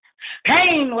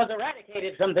 Pain was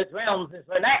eradicated from this realm's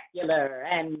vernacular,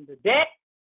 and debt,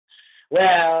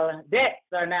 well,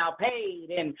 debts are now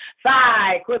paid in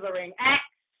thigh-quivering acts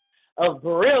of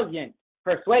brilliant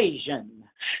persuasion.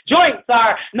 Joints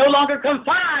are no longer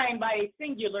confined by a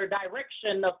singular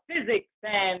direction of physics,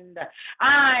 and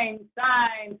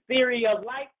Einstein's theory of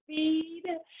light speed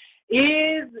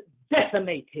is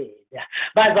decimated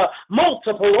by the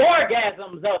multiple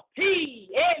orgasms of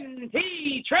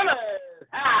TNT tremors.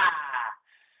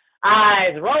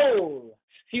 Eyes roll,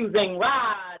 fusing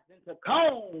rods into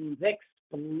cones,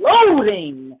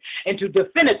 exploding into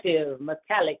definitive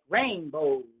metallic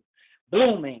rainbows,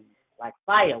 blooming like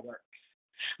fireworks.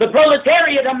 The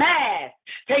proletariat amassed,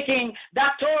 taking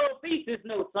doctoral thesis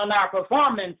notes on our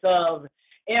performance of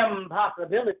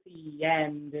impossibility,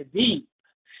 and deep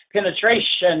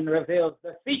penetration reveals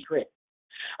the secret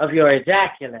of your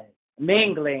ejaculate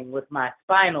mingling with my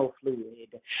spinal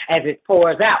fluid as it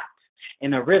pours out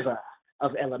in a river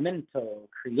of elemental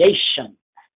creation.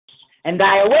 And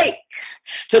I awake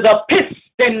to the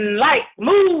piston-like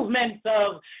movements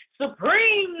of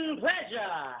supreme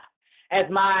pleasure as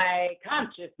my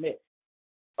consciousness,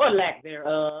 or lack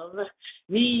thereof,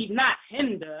 need not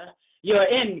hinder your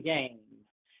endgame.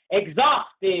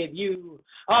 Exhausted, you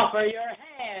offer your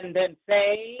hand and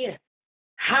say,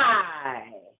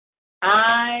 "Hi,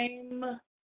 I'm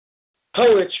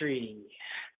poetry.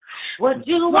 What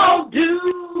you won't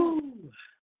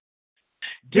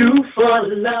do for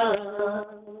love.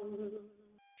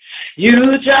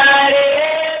 You tried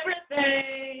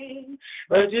everything,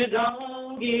 but you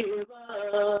don't give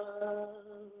up.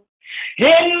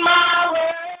 In my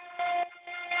world,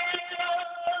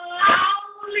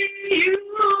 only you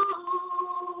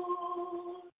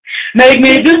make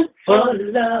me do for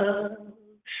love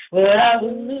what I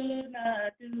would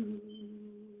not do.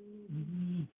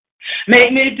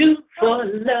 Make me do for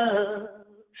love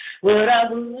what I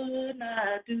would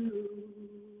not do.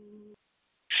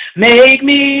 Make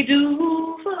me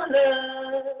do for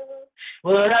love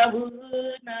what I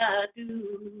would not do.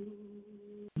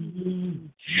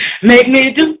 Make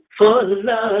me do for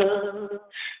love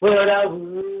what I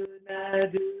would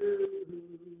not do.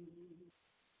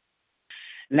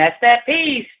 And that's that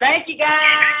piece. Thank you,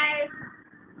 guys.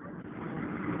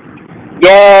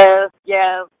 Yes.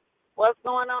 What's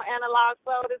going on, Analog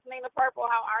Soul? This is Nina Purple.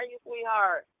 How are you,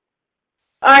 sweetheart?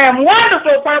 I am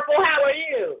wonderful, Purple. How are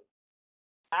you?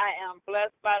 I am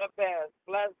blessed by the best.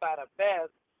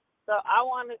 So I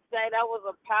want to say that was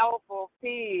a powerful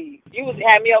piece. You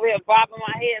had me over here bobbing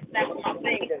my head, snapping my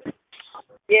fingers.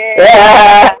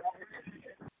 Yeah.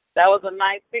 That was a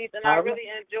nice piece, and I really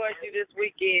enjoyed you this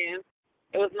weekend.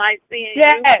 It was nice seeing you.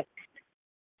 Yes.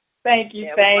 Thank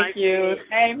you. Nice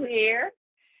Same here.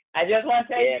 I just want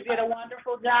to tell you did a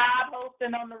wonderful job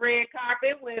hosting on the red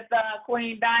carpet with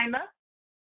Queen Dinah.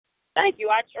 Thank you.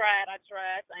 I tried.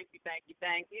 Thank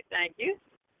you.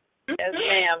 Yes,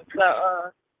 ma'am.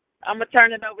 So I'm going to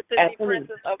turn it over to the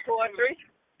Princess of Poetry.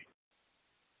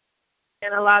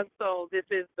 Analog Soul, this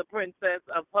is the Princess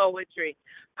of Poetry.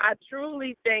 I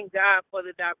truly thank God for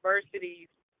the diversity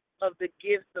of the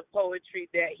gifts of poetry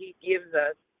that he gives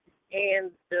us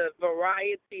and the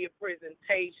variety of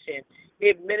presentation.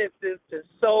 It ministers to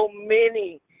so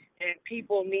many, and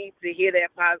people need to hear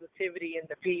that positivity in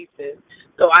the pieces.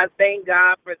 So I thank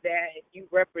God for that, and you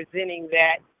representing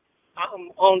that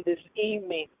on this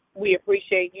evening. We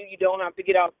appreciate you. You don't have to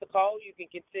get off the call. You can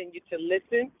continue to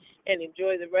listen and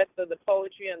enjoy the rest of the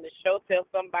poetry on the show. Tell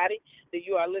somebody that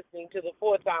you are listening to the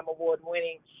 4-time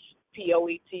award-winning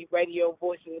P.O.E.T. Radio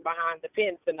Voices Behind the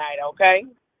Pen tonight, okay?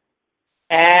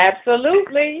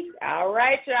 Absolutely. All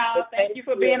right, y'all. Thank you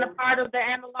for being a part of the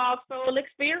Analog Soul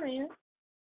experience.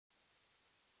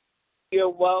 You're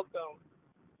welcome.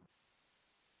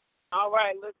 All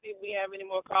right, let's see if we have any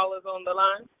more callers on the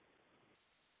line.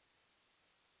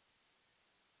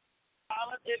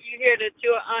 Callers, if you hear that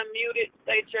you're unmuted,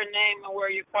 state your name and where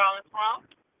you're calling from.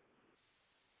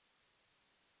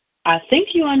 I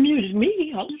think you unmuted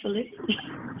me, hopefully.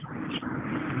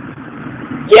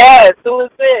 Yes, who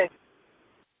is this?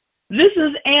 This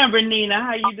is Amber, Nina.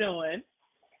 How you doing?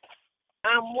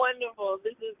 I'm wonderful.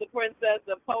 This is the Princess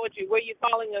of Poetry. Where are you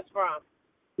calling us from?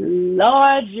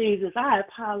 Lord Jesus, I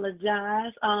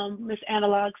apologize. Miss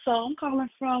Analog Soul, I'm calling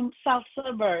from South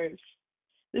Suburbs.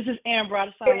 This is Amber out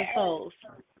of Silent Souls.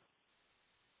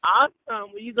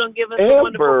 Awesome. Were you going to give us some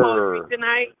wonderful poetry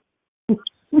tonight?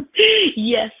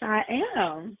 Yes, I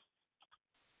am.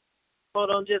 Hold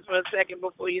on just for a second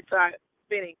before you start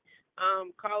spinning.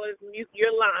 Callers, mute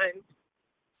your lines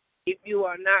if you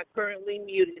are not currently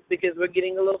muted because we're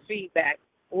getting a little feedback.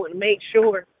 I want to make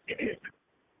sure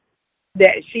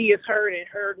that she is heard and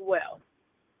heard well.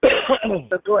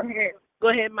 So go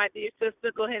ahead, my dear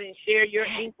sister. Go ahead and share your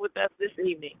ink with us this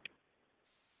evening.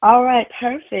 All right,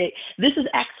 perfect. This is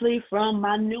actually from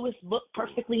my newest book,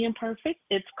 Perfectly Imperfect.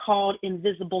 It's called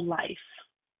Invisible Life.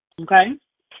 Okay?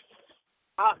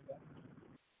 Awesome.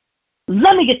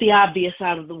 Let me get the obvious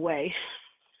out of the way.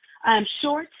 I am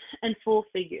short and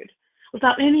full-figured,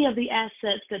 without any of the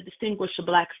assets that distinguish a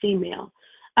Black female.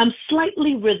 I'm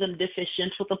slightly rhythm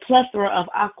deficient with a plethora of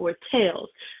awkward tales.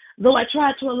 Though I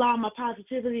try to allow my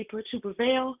positivity to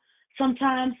prevail,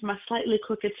 sometimes my slightly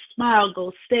crooked smile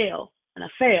goes stale, and I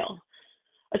fail.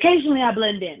 Occasionally I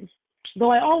blend in.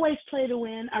 Though I always play to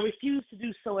win, I refuse to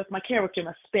do so if my character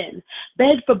must spin.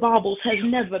 Beg for baubles has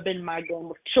never been my game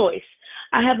of choice.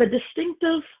 I have a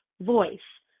distinctive voice.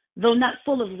 Though not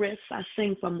full of riffs, I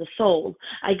sing from the soul.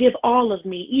 I give all of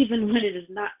me, even when it is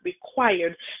not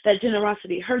required. That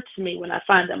generosity hurts me when I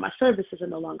find that my services are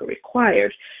no longer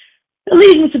required. It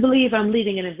leads me to believe I'm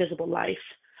leading an invisible life.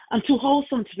 I'm too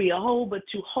wholesome to be a hoe, but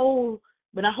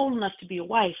not whole enough to be a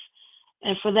wife.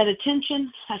 And for that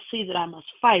attention, I see that I must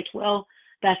fight. Well,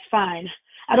 that's fine.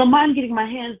 I don't mind getting my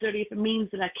hands dirty if it means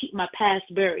that I keep my past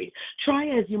buried. Try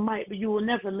as you might, but you will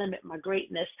never limit my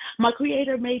greatness. My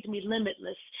Creator made me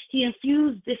limitless. He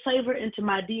infused this flavor into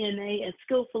my DNA and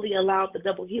skillfully allowed the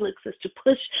double helixes to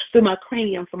push through my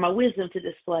cranium for my wisdom to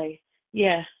display.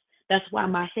 Yeah, that's why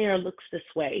my hair looks this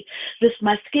way.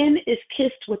 My skin is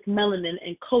kissed with melanin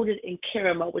and coated in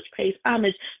caramel, which pays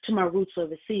homage to my roots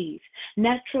overseas.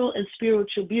 Natural and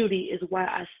spiritual beauty is why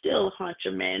I still haunt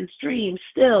your man's dreams.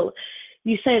 Still,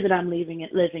 you say that I'm living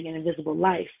an invisible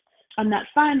life. I'm not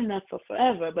fine enough for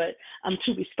forever, but I'm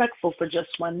too respectful for just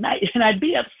one night, and I'd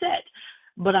be upset.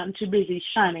 But I'm too busy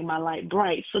shining my light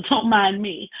bright, so don't mind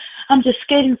me. I'm just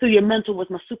skating through your mental with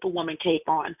my superwoman cape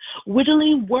on,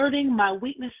 wittily wording my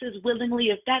weaknesses willingly.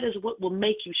 If that is what will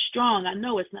make you strong, I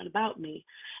know it's not about me.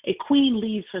 A queen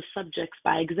leads her subjects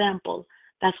by example.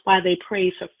 That's why they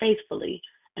praise her faithfully.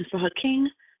 And for her king,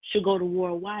 she'll go to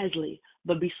war wisely,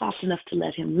 but be soft enough to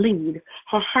let him lead.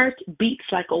 Her heart beats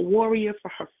like a warrior.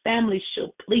 For her family,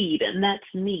 she'll plead, and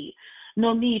that's me.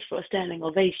 No need for a standing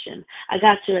ovation. I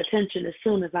got your attention as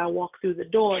soon as I walk through the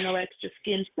door. No extra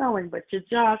skin showing, but your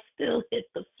jaw still hit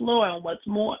the floor. And what's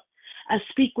more, I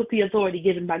speak with the authority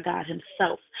given by God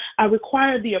himself. I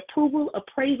require the approval,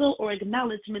 appraisal, or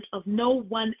acknowledgement of no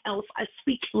one else. I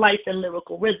speak life in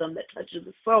lyrical rhythm that touches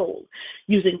the soul,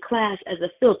 using class as a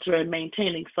filter and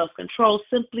maintaining self-control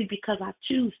simply because I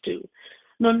choose to.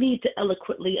 No need to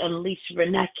eloquently unleash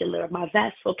vernacular. My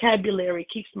vast vocabulary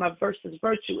keeps my verses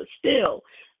virtuous still.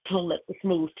 Don't let the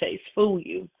smooth taste fool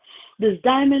you. This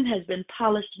diamond has been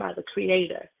polished by the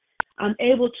Creator. I'm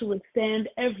able to withstand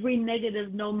every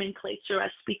negative nomenclature. I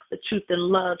speak the truth in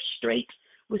love, straight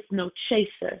with no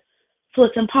chaser. So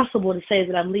it's impossible to say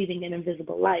that I'm leading an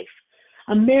invisible life.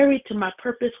 I'm married to my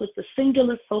purpose with the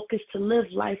singular focus to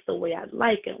live life the way I'd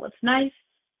like. And what's nice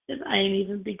is I ain't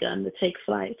even begun to take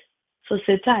flight. So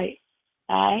sit tight,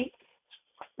 all right?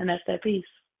 And that's that piece.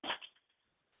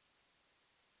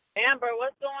 Amber,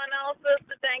 what's going on,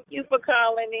 sister? Thank you for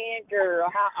calling in, girl.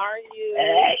 How are you?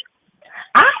 Hey,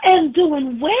 I am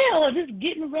doing well. Just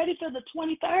getting ready for the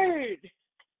 23rd.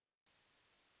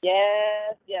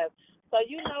 Yes. So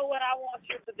you know what I want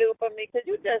you to do for me? Could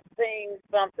you just sing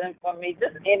something for me?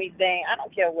 Just anything. I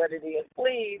don't care what it is.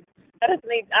 Please.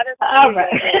 All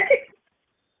right.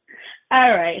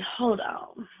 All right, hold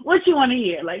on. What you want to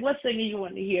hear? Like, what singing you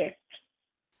want to hear?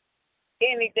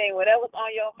 Anything, whatever's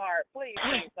on your heart. Please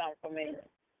sing something for me.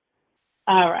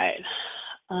 All right.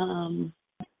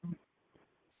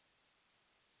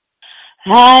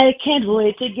 I can't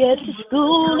wait to get to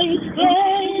school each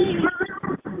day.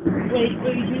 Wait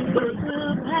for you to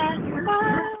pass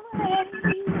my way.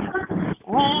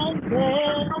 And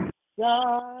bells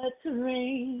start to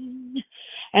ring.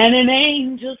 And an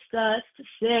angel starts to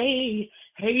say,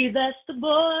 hey, that's the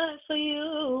boy for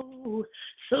you.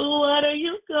 So what are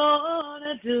you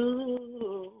gonna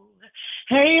do?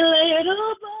 Hey,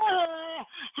 little boy,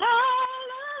 I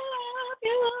love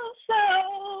you so.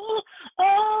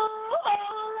 Oh,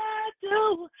 all I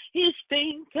do is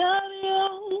think of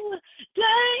you.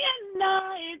 Day and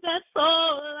night, that's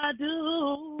all I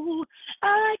do.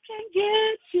 I can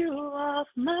get you off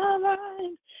my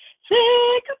mind.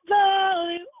 Think about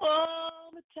you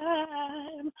all the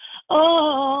time,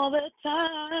 all the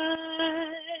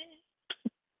time.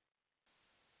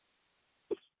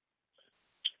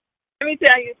 Let me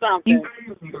tell you something.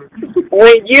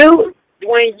 when you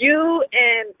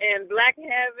and Black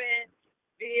Heaven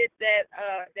did that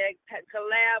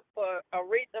collab for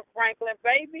Aretha Franklin,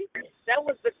 baby, that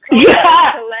was the coolest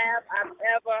collab I've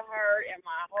ever heard in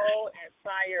my whole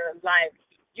entire life.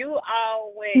 You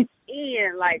all went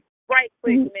in like right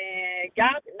quick, man.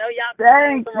 Y'all know y'all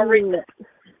Thank some Aretha.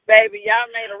 Baby, y'all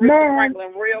made Aretha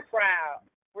Franklin real proud.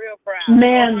 Real proud.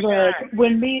 Man, look,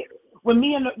 when me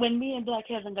and Black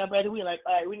Heaven got ready, we were like,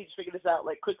 all right, we need to figure this out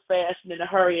like quick, fast, and in a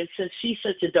hurry. And since she's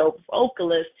such a dope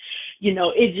vocalist,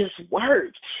 it just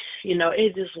worked.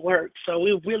 It just worked. So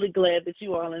we're really glad that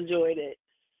you all enjoyed it.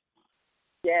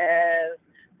 Yes.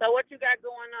 So what you got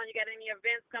going on? You got any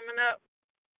events coming up?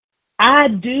 I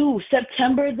do.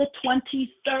 September the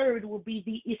 23rd will be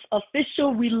the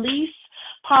official release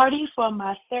party for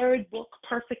my third book,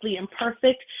 Perfectly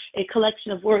Imperfect, a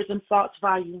collection of words and thoughts,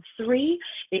 volume 3.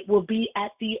 It will be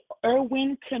at the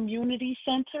Irwin Community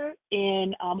Center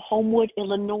in Homewood,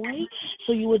 Illinois.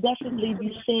 So you will definitely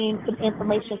be seeing some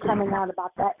information coming out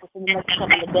about that within the next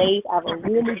couple of days. I have a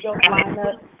really dope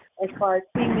lineup as far as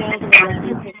females that are going to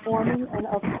be performing. And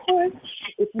of course,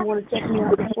 if you want to check me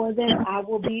out before then, I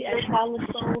will be at Solid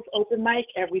Souls Open Mic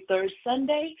every third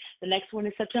Sunday. The next one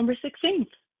is September 16th.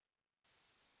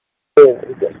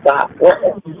 Stop.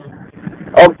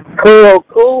 Oh,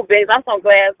 cool, babes. I'm so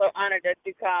glad, so honored that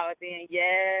you called in.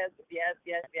 Yes.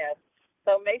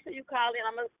 So make sure you call in.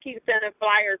 I'm going to keep sending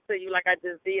flyers to you like I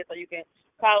just did so you can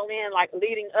call in like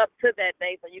leading up to that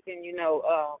day so you can,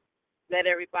 let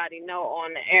everybody know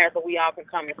on the air so we all can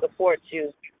come and support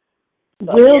you.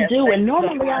 So, Will do. And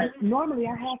normally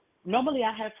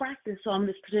I have practice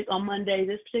on on Monday.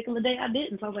 This particular day I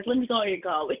didn't. So I was like, let me go ahead and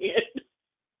call in.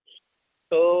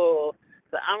 Cool.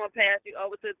 So I'm gonna pass you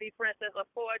over to the Princess of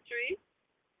Poetry.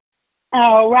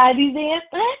 All righty then.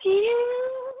 Thank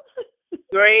you.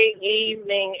 Great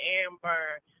evening,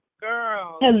 Amber.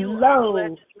 Girl, hello. You are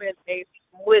blessed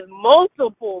with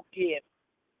multiple gifts.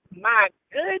 My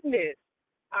goodness.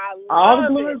 I love all the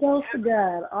glory it. goes to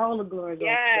God. All the glory goes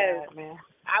to God, man.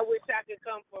 I wish I could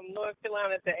come from North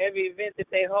Carolina to every event that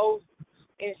they host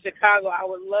in Chicago. I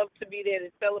would love to be there to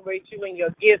celebrate you and your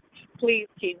gifts. Please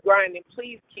keep grinding.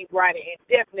 Please keep writing. And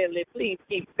definitely, please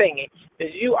keep singing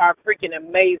because you are freaking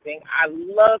amazing. I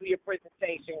love your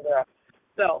presentation, girl.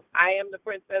 So I am the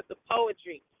Princess of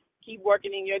Poetry. Keep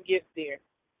working in your gifts, dear.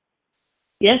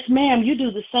 Yes, ma'am. You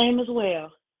do the same as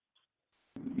well.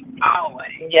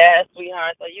 Always. Yes,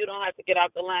 sweetheart. So you don't have to get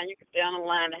off the line. You can stay on the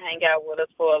line and hang out with us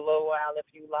for a little while if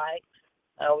you like.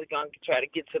 We're going to try to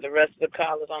get to the rest of the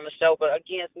callers on the show. But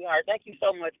again, sweetheart, thank you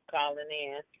so much for calling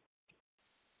in.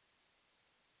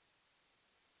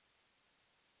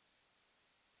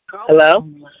 Hello?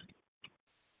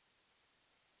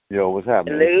 Yo, what's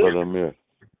happening? Hello? Brother Amir.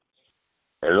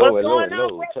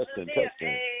 Hello. Testing.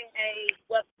 Hey,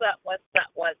 what's up?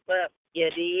 You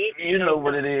did? You know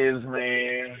what it is,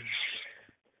 man.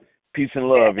 Peace and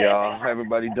love, y'all. How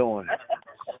everybody doing?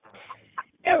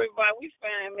 Everybody, we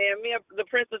fine, man. Me and the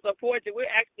Princess of Poetry, we're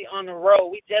actually on the road.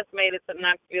 We just made it to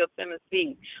Knoxville,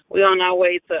 Tennessee. We're on our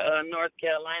way to North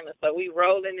Carolina, so we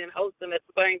rolling and hosting at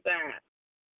the same time.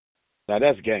 Now,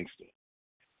 that's gangster.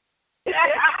 That's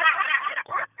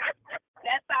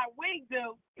how we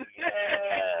do.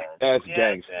 That's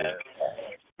gangster.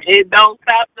 It don't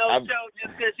stop no show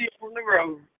just because you're on the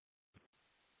road.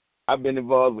 I've been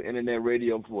involved with internet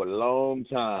radio for a long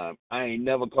time. I ain't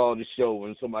never called a show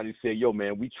when somebody said, yo,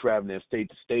 man, we traveling state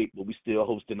to state, but we still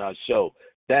hosting our show.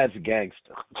 That's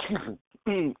gangster.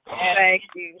 Thank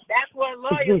you. That's what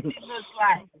loyalty looks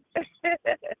like.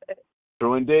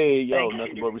 True indeed. Yo,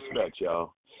 nothing but respect,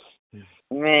 y'all.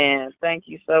 Man, thank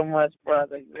you so much,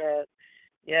 brother.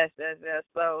 Yes.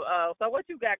 So what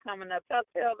you got coming up?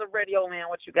 Tell the radio man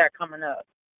what you got coming up.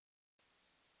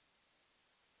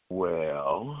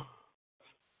 Well,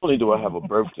 only do I have a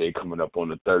birthday coming up on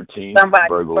the 13th. Somebody's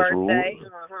Virgo's birthday. Rule.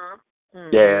 Uh-huh.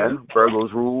 Mm-hmm. Yeah,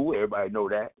 Virgo's Rule. Everybody know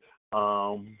that.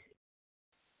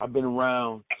 I've been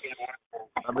around.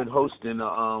 I've been hosting,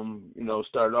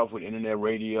 started off with internet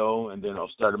radio, and then I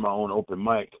started my own open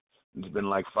mic. It's been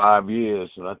like 5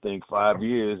 years, and I think 5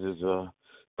 years is a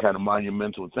kind of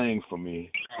monumental thing for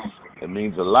me. It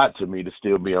means a lot to me to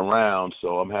still be around,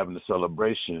 so I'm having a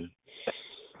celebration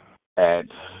at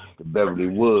the Beverly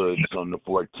Woods on the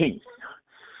 14th. It's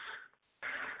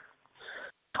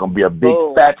going to be a big,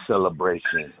 fat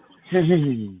celebration.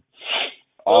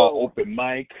 All open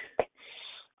mic.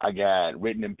 I got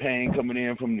Written in Pain coming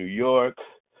in from New York.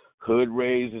 Hood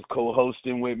Rays is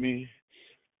co-hosting with me.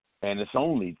 And it's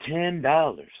only $10. I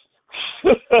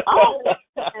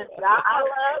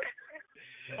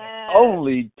love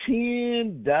Only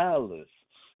 $10.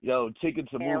 Yo, tickets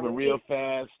are Yeah, moving real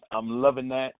fast. I'm loving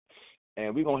that.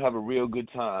 And we're going to have a real good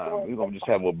time. We're going to just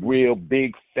have a real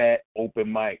big, fat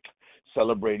open mic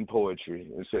celebrating poetry.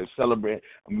 It says celebrate.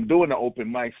 I'm doing the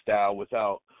open mic style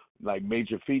without like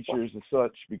major features and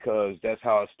such because that's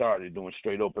how I started, doing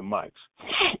straight open mics.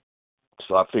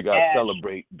 So I figure I'd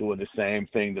celebrate doing the same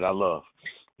thing that I love.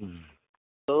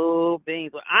 Oh,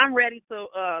 beans. Well, I'm ready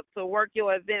to work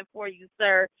your event for you,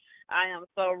 sir. I am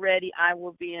so ready. I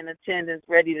will be in attendance,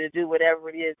 ready to do whatever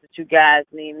it is that you guys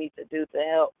need me to do to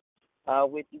help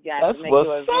with you guys That's to make what's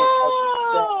your event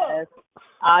a success.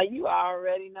 You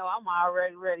already know. I'm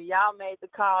already ready. Y'all made the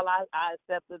call. I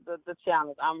accepted the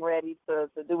challenge. I'm ready to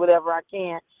do whatever I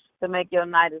can to make your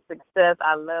night a success.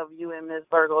 I love you and Miss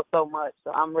Virgo so much,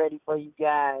 so I'm ready for you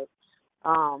guys.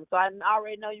 So I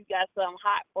already know you got something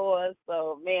hot for us.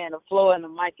 So, man, the floor and the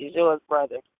mic is yours,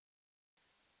 brother.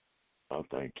 Oh,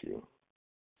 thank you.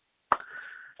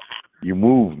 You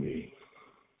move me.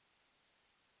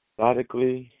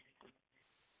 Methodically,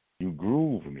 you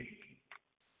groove me.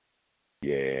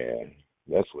 Yeah,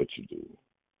 that's what you do.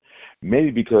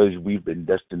 Maybe because we've been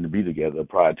destined to be together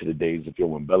prior to the days of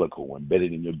your umbilical,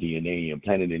 embedded in your DNA,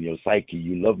 implanted in your psyche.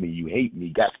 You love me, you hate me,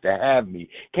 got to have me,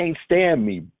 can't stand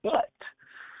me, but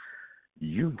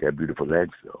you got beautiful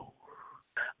legs, though.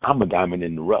 I'm a diamond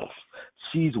in the rough.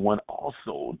 She's one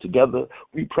also. Together,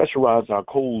 we pressurize our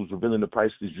coals, revealing the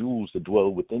priceless jewels that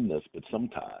dwell within us. But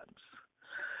sometimes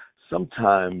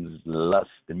lust,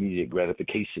 immediate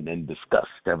gratification, and disgust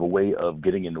have a way of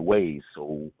getting in the way.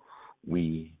 So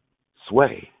we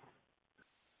sway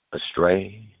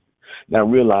astray. Now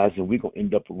realizing we're going to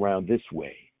end up around this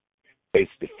way, face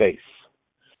to face,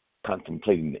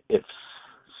 contemplating the ifs.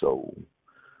 So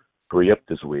hurry up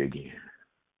this way again.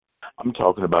 I'm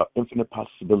talking about infinite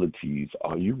possibilities.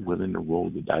 Are you willing to roll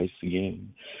the dice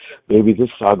again? Baby, this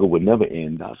saga will never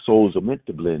end. Our souls are meant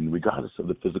to blend, regardless of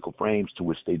the physical frames to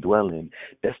which they dwell in,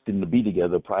 destined to be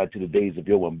together prior to the days of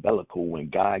your umbilical when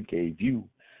God gave you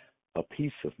a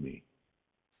piece of me.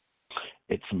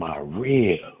 It's my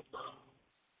rib.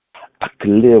 I could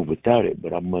live without it,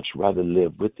 but I'd much rather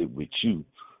live with it with you.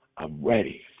 I'm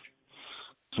ready.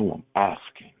 So I'm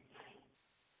asking.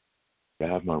 Can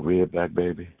I have my rib back,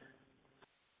 baby?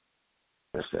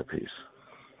 That's that piece.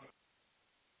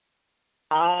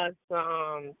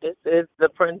 Awesome. This is the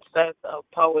Princess of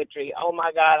Poetry. Oh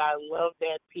my God, I love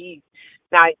that piece.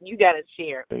 Now you got to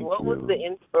share. What was the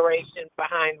inspiration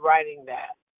behind writing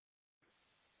that?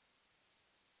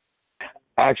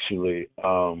 Actually,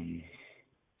 I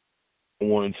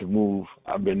wanted to move.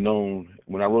 I've been known,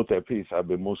 when I wrote that piece, I've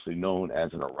been mostly known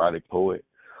as an erotic poet.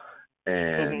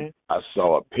 And I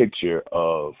saw a picture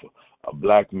of a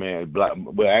black man,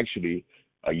 actually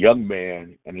a young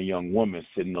man and a young woman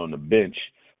sitting on the bench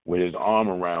with his arm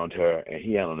around her, and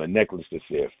he had on a necklace that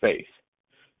said faith.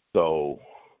 So,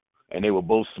 and they were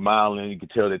both smiling. You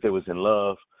could tell that they was in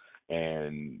love.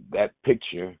 And that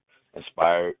picture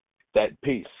inspired that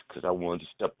piece because I wanted to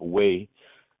step away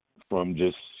from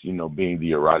just, being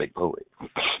the erotic poet.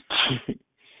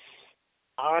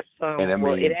 Awesome. And I mean,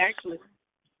 well, it actually...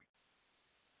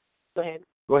 Go ahead.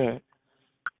 Go ahead.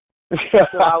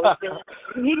 So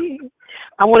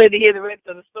I wanted to hear the rest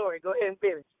of the story. Go ahead and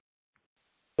finish.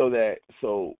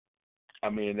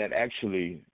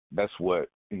 That's what,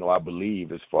 I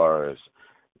believe as far as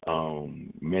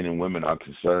men and women are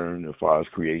concerned, as far as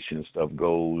creation and stuff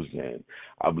goes. And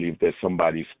I believe there's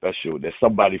somebody special. There's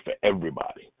somebody for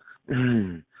everybody.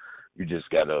 You just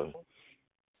got to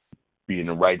be in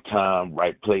the right time,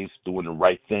 right place, doing the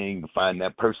right thing to find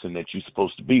that person that you're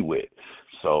supposed to be with.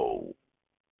 So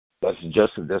that's the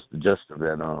gist of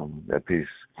that piece.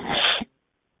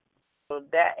 So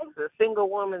that is a single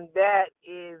woman. That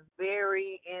is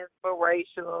very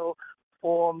inspirational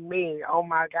for me. Oh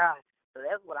my God. So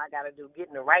that's what I got to do. Get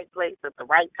in the right place at the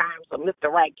right time so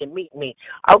Mr. Right can meet me.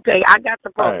 Okay, I got the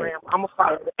program. Right. I'm going to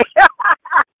follow it.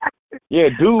 Yeah,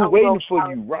 dude, waiting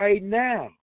for you right now.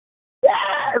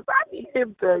 Yes, I need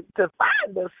him to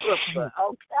find the sister.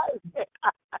 Okay.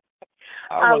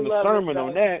 I run the sermon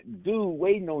on that. Dude,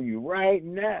 waiting on you right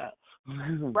now.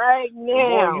 Right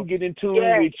now. Before you get into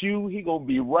it with you, he going to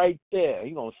be right there.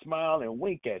 He going to smile and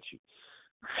wink at you.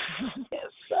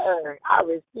 Yes, sir. I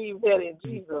received that in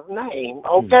Jesus' name.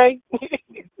 Okay?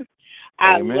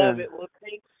 I love it. Well,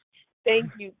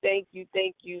 thank you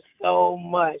so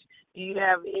much. Do you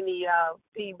have any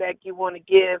feedback you want to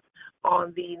give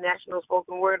on the National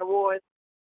Spoken Word Awards?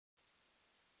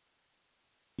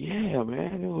 Yeah,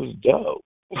 man, it was dope.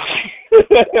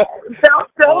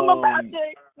 Tell them about your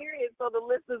experience so the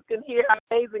listeners can hear how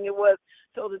amazing it was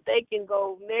so that they can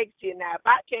go next year. Now, if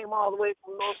I came all the way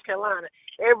from North Carolina,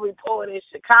 every poet in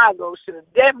Chicago should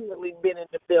have definitely been in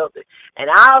the building. And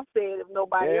I'll say it if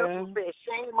nobody else will say,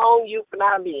 shame on you for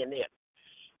not being there.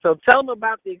 So tell them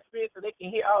about the experience so they can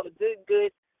hear all the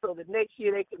good, so that next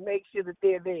year they can make sure that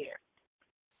they're there.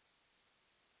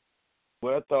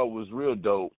 What I thought was real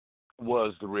dope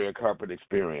was the red carpet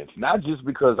experience. Not just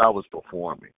because I was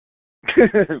performing,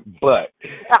 but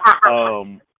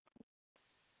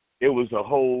it was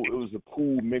a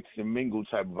cool mix and mingle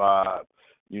type vibe.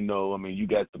 You know, I mean, you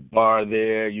got the bar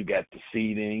there, you got the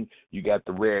seating, you got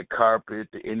the red carpet,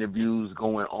 the interviews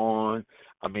going on.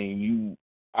 I mean,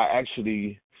 I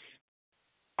actually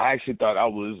thought I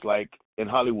was like in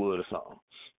Hollywood or something.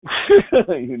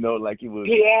 You know, like it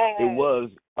was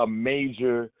a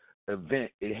major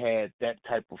event. It had that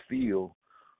type of feel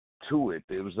to it.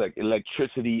 It was like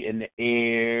electricity in the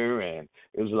air, and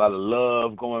it was a lot of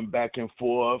love going back and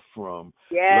forth from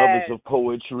lovers of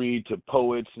poetry to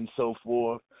poets and so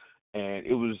forth. And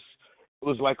it was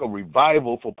like a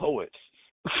revival for poets.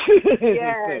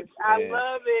 Yes, I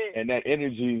love it. And that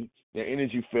energy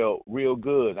felt real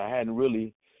good. I hadn't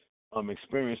really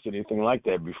experienced anything like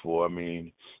that before. I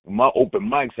mean, in my open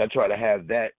mics, I try to have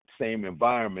that same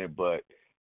environment, but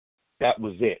that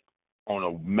was it on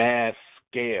a mass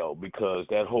scale because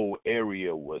that whole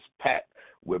area was packed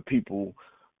with people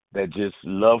that just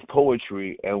love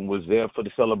poetry and was there for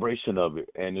the celebration of it,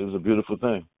 and it was a beautiful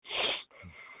thing.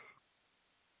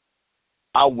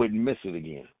 I wouldn't miss it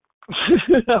again.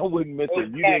 I wouldn't miss it.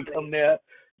 You didn't come there,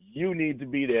 you need to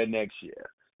be there next year.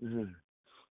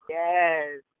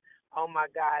 Yes. Oh, my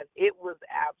God. It was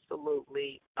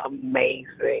absolutely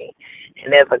amazing.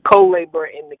 And as a co-laborer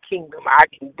in the kingdom, I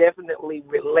can definitely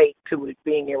relate to it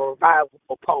being a revival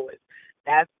for poets.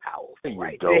 That's powerful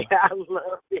right there. I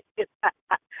love it.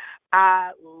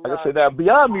 Like I said, now,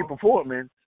 beyond me performing,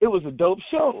 it was a dope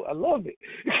show. I love it.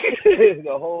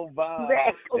 The whole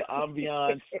vibe, the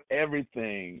ambiance,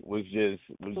 everything was just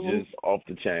off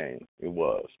the chain. It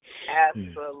was.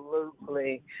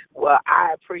 Absolutely. Well,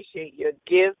 I appreciate your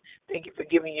gift. Thank you for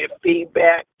giving your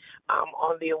feedback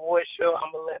on the award show.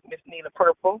 I'm going to let Miss Nina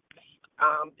Purple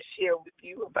share with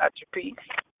you about your piece.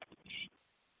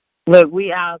 Look,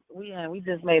 we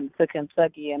just made it to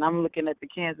Kentucky, and I'm looking at the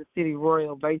Kansas City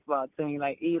Royal baseball team,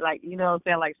 like you know what I'm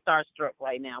saying, like starstruck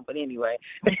right now. But anyway,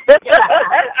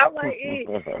 I'm like,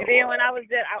 and then when I was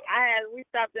there, we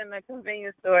stopped in the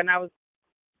convenience store, and I was.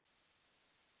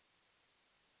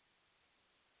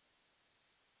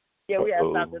 Yeah, we had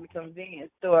stopped in the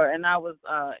convenience store, and I was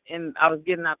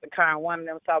getting out the car, and one of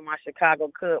them saw my Chicago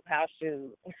Cub house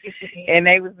shoes, and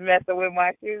they was messing with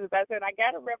my shoes. I said, I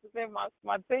gotta represent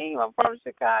my team. I'm from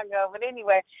Chicago. But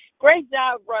anyway, great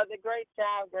job, brother. Great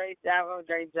job. Oh,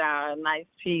 great job. Nice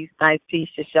piece.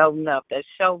 To show enough. That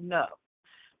show enough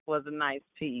was a nice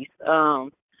piece.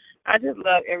 I just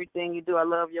love everything you do. I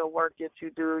love your work that you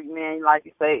do, man. Like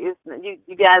you say,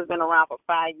 you guys been around for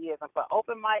 5 years, and for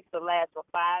open mics to last for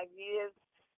 5 years,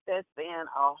 that's saying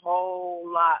a whole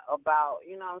lot about,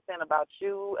 you know what I'm saying, about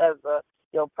you as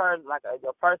your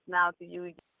personality,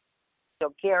 your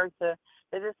character.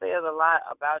 It just says a lot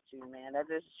about you, man. That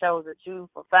just shows that you,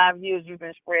 for 5 years, you've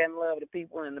been spreading love to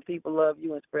people, and the people love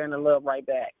you and spreading the love right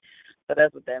back. So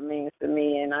that's what that means to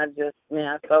me, and I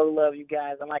so love you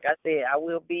guys. And like I said, I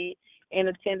will be in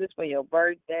attendance for your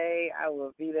birthday. I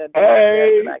will be there doing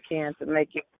the best that I can to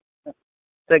make it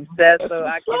successful.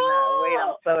 I cannot wait.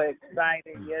 I'm so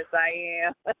excited. Yes, I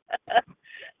am.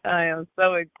 I am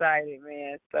so excited,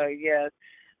 man. So, yes.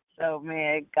 So,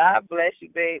 man, God bless you,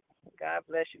 babe. God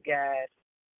bless you guys.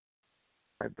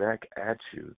 Right back at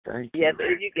you. Thank you.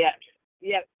 Yes,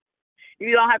 yep.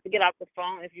 You don't have to get off the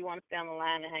phone. If you want to stay on the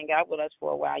line and hang out with us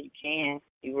for a while, you can.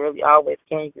 You really always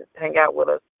can. Just hang out with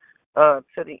us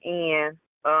to the end,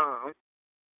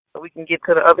 so we can get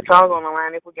to the other callers on the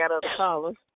line if we got other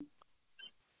callers.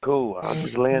 Cool. I'll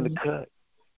just land the cut.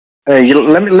 Hey,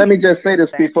 let me just say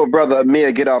this before Brother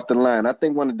Amir get off the line. I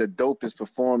think one of the dopest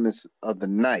performances of the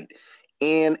night,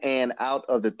 in and out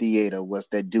of the theater, was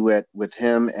that duet with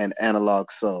him and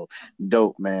Analog Soul.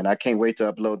 Dope, man. I can't wait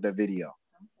to upload that video.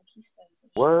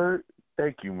 Word.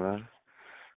 Thank you, man.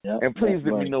 Yep, and please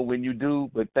let me know when you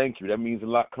do, but thank you. That means a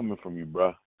lot coming from you,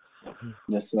 bro.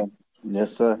 Yes, sir.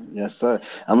 Yes, sir. Yes, sir.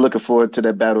 I'm looking forward to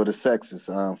that Battle of the Sexes,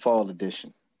 fall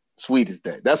edition. Sweetest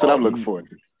Day. That's what I'm looking forward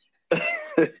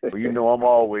to. Well, you know I'm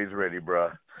always ready,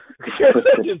 bro.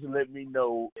 Just let me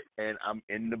know, and I'm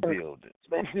in the building.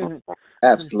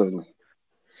 Absolutely.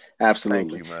 Absolutely.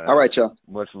 Thank you, man. All right, y'all.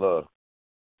 Much love.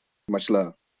 Much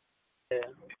love. Yeah,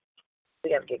 we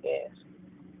gotta get gas.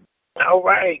 All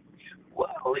right.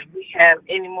 Well, if we have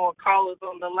any more callers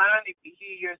on the line, if you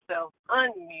hear yourself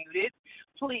unmuted,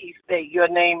 please state your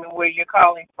name and where you're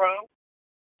calling from.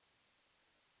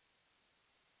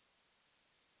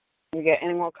 You got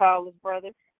any more callers,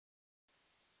 brother?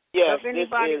 Yes, if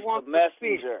anybody this is wants the to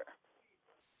speak. messenger.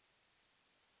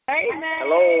 Hey, man.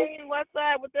 Hello. What's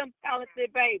up with them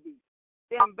talented babies?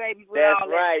 Them babies with That's all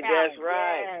right, that talent. that's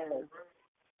right.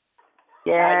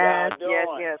 Yes. How y'all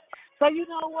doing? Yes. So you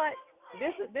know what?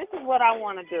 This is what I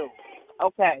want to do.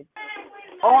 Okay.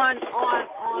 On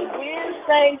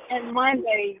Wednesdays and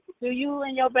Mondays, do you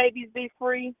and your babies be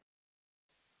free?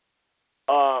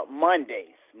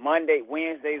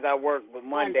 Wednesdays I work, but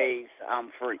Mondays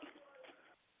I'm free.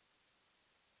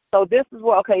 So this is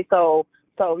what. Okay. So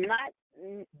not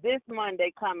this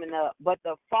Monday coming up, but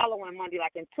the following Monday,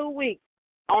 like in 2 weeks,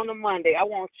 on a Monday, I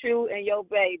want you and your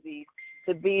babies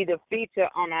to be the feature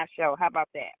on our show. How about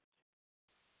that?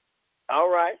 All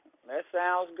right. That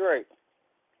sounds great.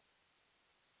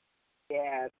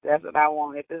 Yeah, that's what I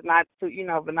want. If it's not too,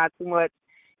 but not too much,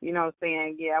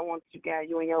 saying, yeah, I want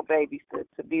you and your babies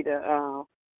to be the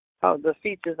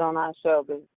features on our show.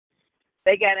 Cause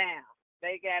they got down.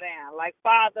 They got down. Like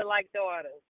father, like daughter.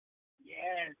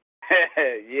 Yes.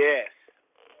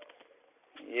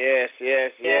 Yes.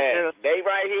 They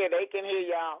right here. They can hear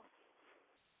y'all.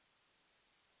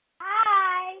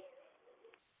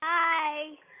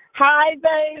 Hi,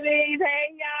 babies.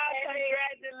 Hey, y'all.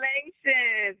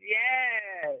 Congratulations.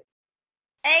 Yes.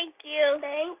 Thank you.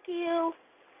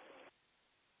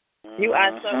 You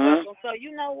are so welcome. So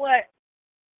you know what?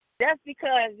 That's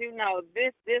because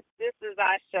this is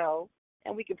our show,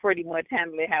 and we can pretty much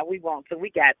handle it how we want to.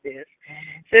 We got this.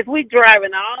 Since we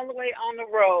driving all the way on the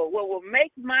road, what will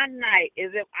make my night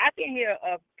is if I can hear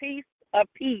a piece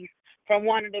from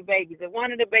one of the babies. If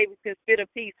one of the babies can spit a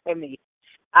piece for me,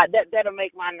 that'll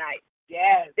make my night.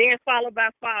 Yes. Then followed by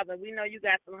father. We know you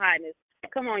got some hotness.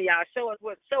 Come on, y'all. Show us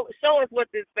what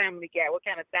this family got. What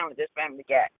kind of talent this family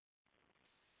got?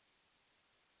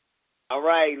 All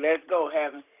right, let's go,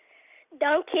 Heaven.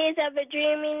 Don't kids ever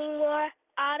dream anymore?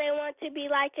 All they want to be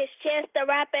like is Chance the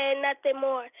Rapper and nothing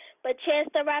more. But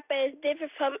Chance the Rapper is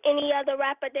different from any other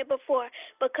rapper than before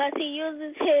because he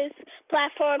uses his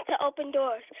platform to open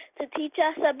doors, to teach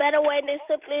us a better way than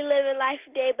simply living life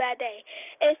day by day.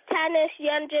 It's time this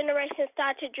young generation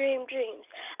start to dream dreams,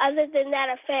 other than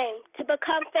that of fame, to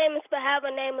become famous but have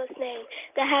a nameless name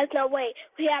that has no weight.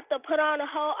 We have to put on the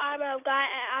whole armor of God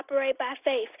and operate by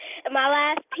faith. In my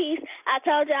last piece, I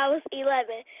told you I was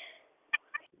 11.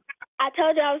 I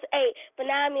told you I was 8, but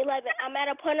now I'm 11. I'm at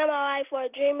a point in my life where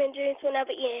dreaming dreams will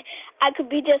never end. I could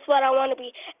be just what I want to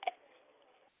be.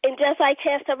 And just like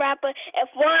Chance the Rapper, if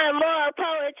one more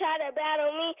poet try to battle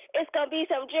me, it's going to be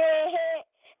some dreadhead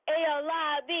in your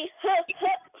lobby.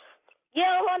 You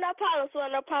don't want no problems with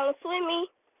me.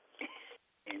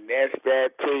 And that's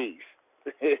that piece.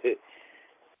 Hey!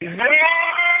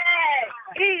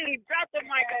 He dropped the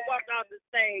mic and walked off the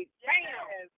stage.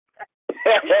 Damn!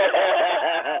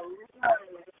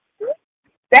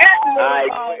 That little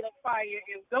ball of fire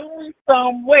is going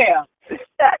somewhere.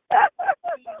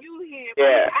 You hear me?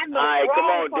 Yeah. I know. All right, come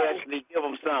on, Destiny. Give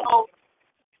them something. Oh.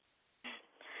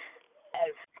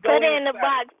 Put it in the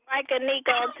box, like a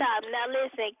Nico on top. Now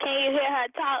listen, can you hear her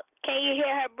talk? Can you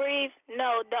hear her breathe?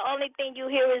 No, the only thing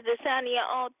you hear is the sound of your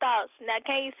own thoughts. Now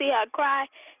can you see her cry?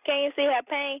 Can you see her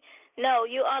pain? No,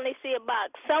 you only see a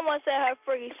box. Someone set her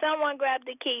free. Someone grabbed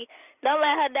the key. Don't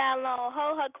let her down long.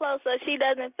 Hold her close so she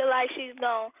doesn't feel like she's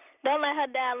gone. Don't let her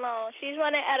down long. She's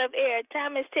running out of air.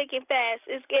 Time is ticking fast.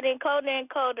 It's getting colder and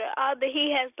colder. All the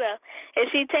heat has left.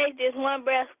 If she takes just one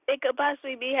breath, it could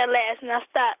possibly be her last. Now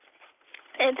stop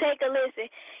and take a listen.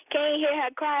 Can you hear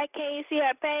her cry? Can you see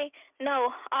her pain?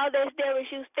 No, all that's there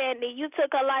is you standing. You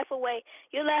took her life away.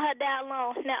 You let her down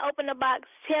long. Now open the box.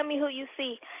 Tell me who you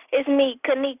see. It's me,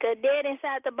 Kanika, dead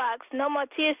inside the box. No more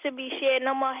tears to be shed.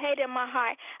 No more hate in my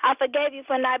heart. I forgave you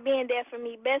for not being there for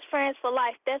me. Best friends for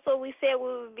life. That's what we said we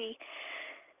would be.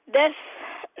 The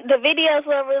videos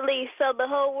were released so the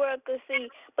whole world could see,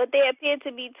 but they appear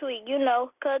to be tweaked.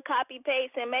 Cut, copy,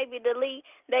 paste, and maybe delete.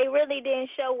 They really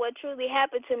didn't show what truly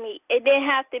happened to me. It didn't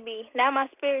have to be. Now my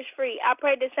spirit's free. I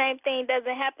pray the same thing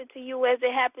doesn't happen to you as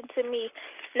it happened to me.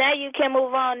 Now you can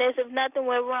move on as if nothing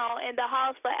went wrong. In the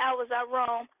halls for hours I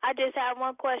roam. I just have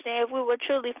one question. If we were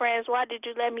truly friends, why did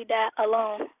you let me die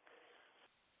alone?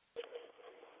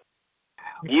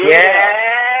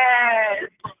 Yes!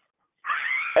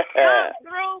 Come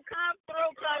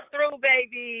through,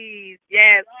 babies.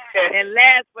 Yes. And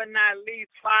last but not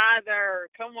least, Father.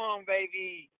 Come on,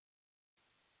 baby.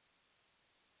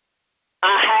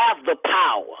 I have the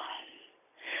power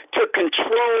to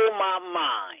control my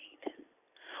mind.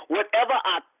 Whatever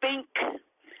I think,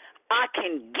 I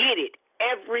can get it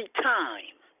every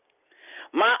time.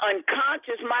 My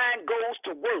unconscious mind goes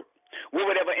to work with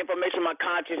whatever information my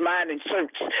conscious mind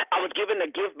inserts. I was given a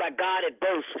gift by God at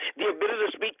birth, the ability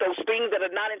to speak those things that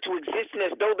are not into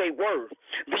existence as though they were.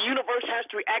 The universe has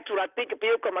to react to what I think and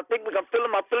feel, because I think I'm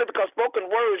feeling because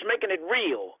spoken words making it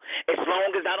real. As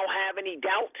long as I don't have any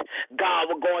doubt,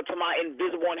 God will go into my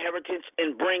invisible inheritance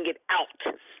and bring it out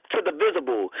to the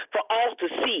visible for all to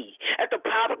see. At the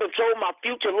power to control my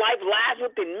future life lies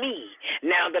within me.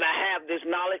 Now that I have this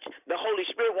knowledge, the Holy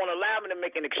Spirit won't allow me to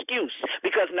make an excuse,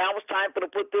 because now it's time for to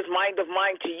put this mind of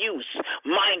mine to use.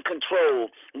 Mind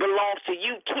control belongs to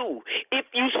you too, if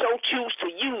you so choose to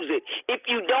use it. If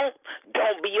you don't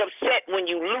be upset when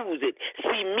you lose it.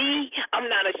 See, me, I'm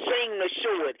not ashamed to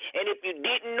show it. And if you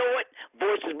didn't know it,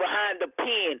 voices behind the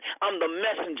pen, I'm the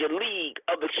messenger league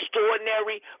of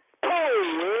extraordinary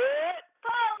P.O.E.T.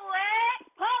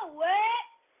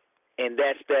 And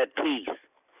that's that piece.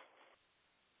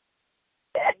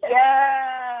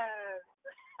 Yes.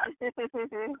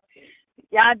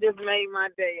 Y'all just made my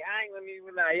day. I ain't gonna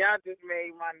even lie. Y'all just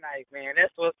made my night, man.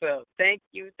 That's what's up. Thank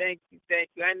you.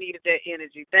 I needed that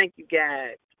energy. Thank you,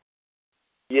 guys.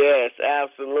 Yes,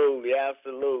 absolutely.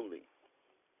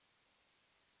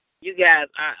 You guys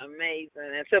are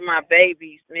amazing. And to my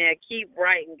babies, man, keep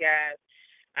writing, guys.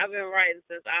 I've been writing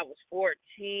since I was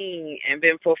 14 and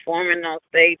been performing on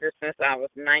stages since I was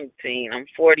 19. I'm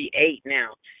 48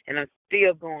 now, and I'm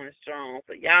still going strong.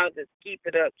 So y'all just keep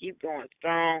it up. Keep going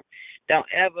strong. Don't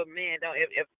ever, man,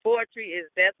 if poetry is,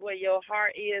 that's where your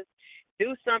heart is,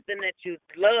 do something that you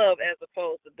love as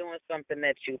opposed to doing something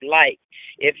that you like.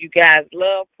 If you guys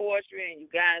love poetry and you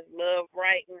guys love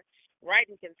writing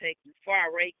can take you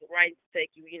far. Writing can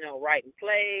take you, writing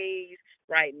plays,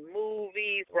 writing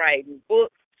movies, writing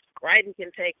books. Writing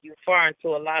can take you far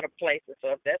into a lot of places. So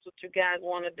if that's what you guys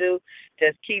want to do,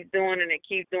 just keep doing it and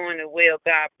keep doing it well.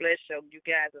 God bless you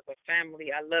guys as a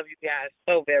family. I love you guys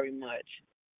so very much.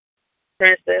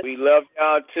 Princess? We love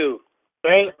y'all too.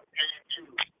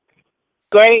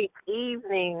 Great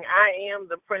evening. I am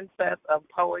the Princess of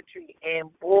Poetry, and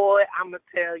boy, I'm going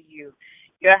to tell you,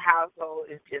 your household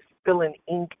is just spilling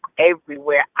ink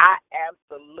everywhere. I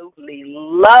absolutely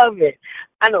love it.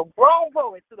 I know grown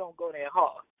poets who don't go that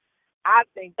hard. I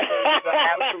think they are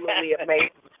absolutely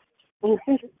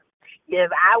amazing.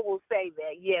 Yes, I will say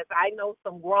that. Yes, I know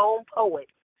some grown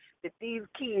poets that these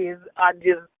kids are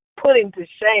just putting to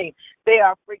shame. They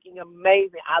are freaking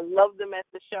amazing. I love them at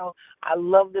the show. I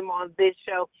love them on this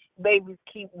show. Babies,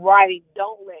 keep writing.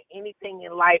 Don't let anything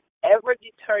in life ever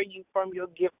deter you from your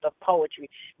gift of poetry,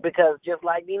 because just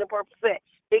like Nina Purple said,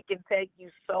 it can take you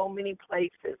so many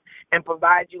places and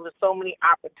provide you with so many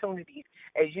opportunities.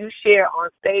 As you share on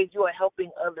stage, you are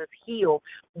helping others heal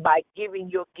by giving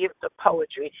your gift of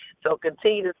poetry. So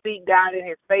continue to seek God in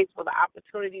his face for the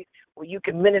opportunities where you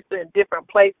can minister in different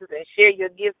places and share your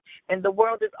gifts, and the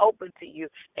world is open to you.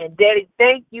 And Daddy,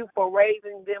 thank you for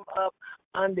raising them up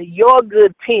under your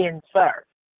good pen, sir.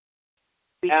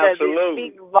 Because absolutely. It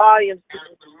speaks volumes to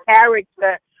the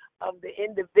character of the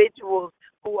individuals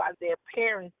who are their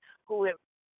parents, who have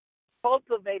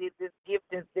cultivated this gift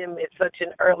in them at such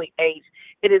an early age.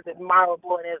 It is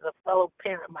admirable, and as a fellow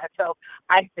parent myself,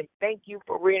 I say thank you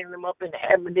for rearing them up in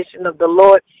the admonition of the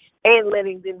Lord and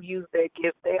letting them use their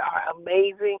gifts. They are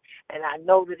amazing, and I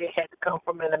know that it had to come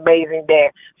from an amazing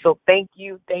dad. So thank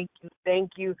you.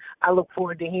 I look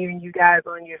forward to hearing you guys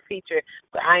on your feature.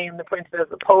 But I am the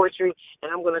Princess of Poetry,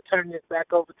 and I'm going to turn this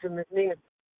back over to Miss Nina.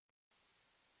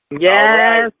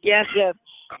 Yes.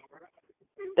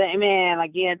 Man,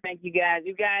 again, thank you guys.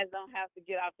 You guys don't have to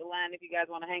get off the line if you guys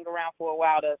want to hang around for a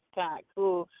while. That's kind of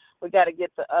cool. We got to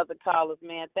get to other callers,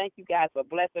 man. Thank you guys for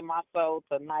blessing my soul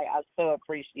tonight. I so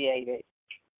appreciate it.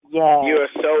 Yes. You're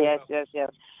so. Yes.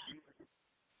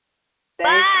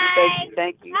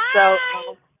 Thank you. So,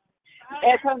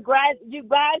 and you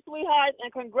guys, sweethearts,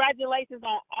 and congratulations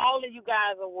on all of you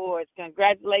guys' awards.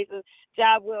 Congratulations.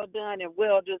 Job well done and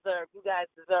well deserved. You guys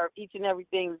deserve each and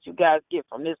everything that you guys get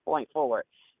from this point forward.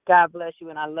 God bless you,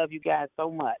 and I love you guys so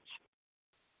much.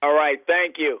 All right,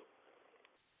 thank you.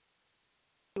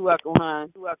 You're welcome,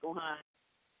 hon.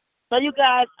 So you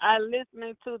guys are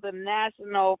listening to the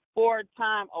National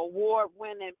 4-time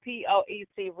award-winning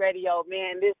P.O.E.T. radio.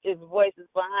 Man, this is Voices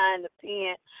Behind the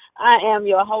Pen. I am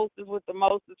your hostess with the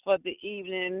mostest for the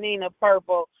evening, Nina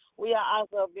Purple, We are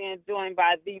also being joined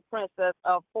by the Princess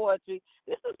of Poetry.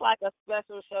 This is like a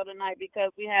special show tonight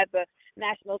because we had the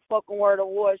National Spoken Word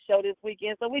Awards show this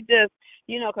weekend. So we just,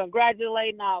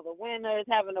 congratulating all the winners,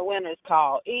 having the winners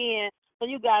call in so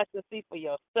you guys can see for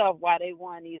yourself why they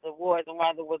won these awards and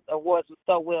why the awards were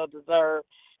so well deserved.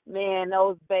 Man,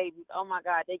 those babies, oh my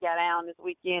God, they got out this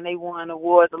weekend. They won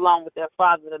awards along with their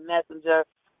father, the messenger,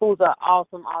 who's an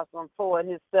awesome, awesome poet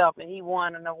himself, and he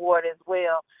won an award as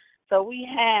well. So we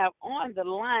have on the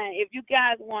line, if you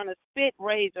guys want to spit,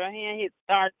 raise your hand, hit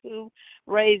 *2,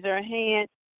 raise your hand.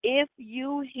 If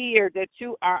you hear that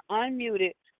you are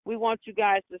unmuted, we want you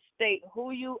guys to state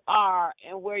who you are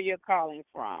and where you're calling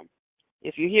from.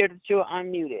 If you hear that you're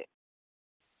unmuted.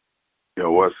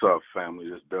 Yo, what's up, family?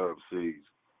 This Dub C's.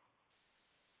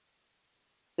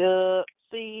 Dub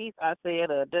C's. I said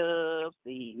Dub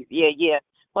C's. Yeah.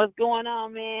 What's going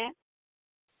on, man?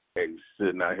 Hey,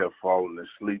 sitting out here falling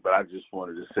asleep, but I just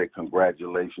wanted to say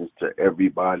congratulations to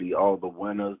everybody, all the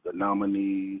winners, the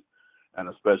nominees, and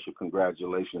a special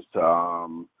congratulations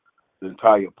to the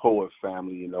entire P.O.E.T.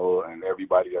 family, and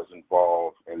everybody that's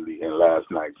involved in last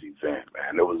night's event,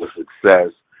 man. It was a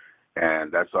success,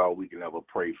 and that's all we can ever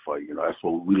pray for. That's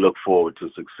what we look forward to,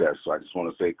 success. So I just want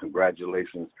to say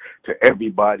congratulations to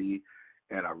everybody,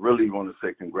 and I really want to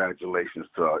say congratulations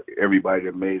to everybody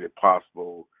that made it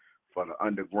possible for the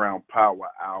Underground Power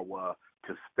Hour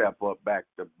to step up back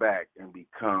to back and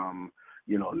become,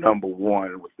 number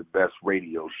one with the best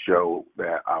radio show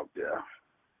that out there.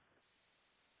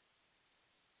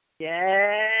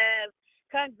 Yes.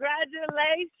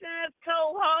 Congratulations,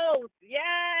 co-host.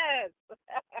 Yes.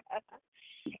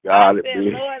 Got it, said,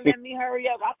 Lord, let me hurry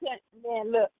up. I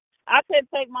couldn't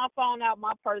take my phone out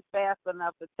my purse fast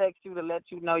enough to text you to let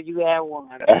you know you had won.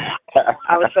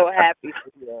 I was so happy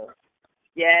for you.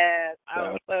 Yes, I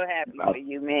was so happy for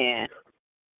you, man.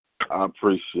 I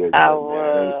appreciate that,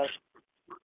 man.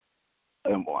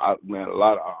 And, man, a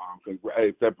lot of hey,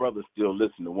 if that brother's still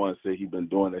listening, one say he's been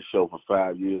doing that show for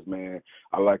 5 years, man.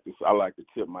 I like to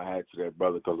tip my hat to that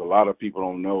brother because a lot of people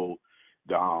don't know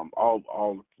the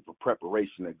all the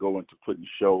preparation that go into putting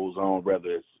shows on, whether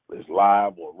it's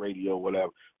live or radio,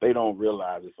 whatever. They don't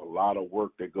realize it's a lot of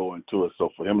work that go into it. So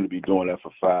for him to be doing that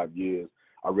for 5 years,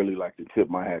 I really like to tip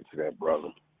my hat to that brother.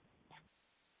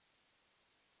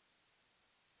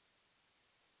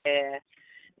 Yeah,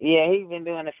 he's been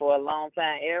doing it for a long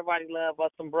time. Everybody loves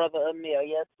us some Brother Emil.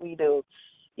 Yes, we do.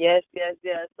 Yes.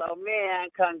 So, man,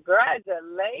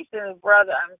 congratulations,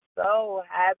 brother. I'm so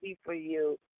happy for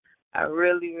you. I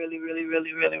really, really, really,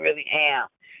 really, really, really am.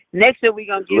 Next year, we're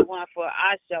going to get one for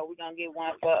our show. We're going to get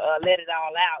one for Let It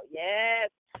All Out.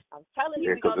 Yes. I'm telling you,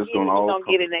 we're going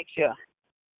to get it next year.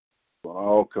 It's going to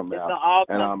all come out. It's going to all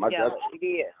come together. It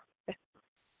is.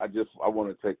 I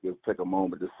want to take a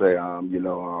moment to say,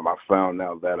 I found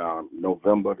out that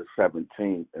November the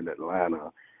 17th in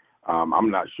Atlanta, I'm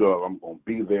not sure if I'm going to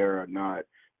be there or not,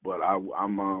 but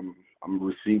I'm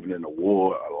receiving an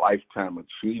award, a Lifetime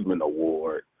Achievement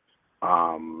Award,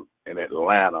 in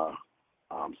Atlanta.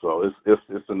 So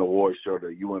it's an award show,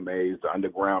 the UMAs, the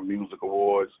Underground Music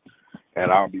Awards,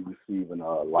 and I'll be receiving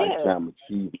a Lifetime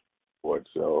Achievement Award.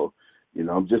 So,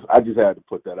 I just had to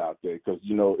put that out there because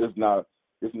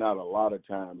it's not a lot of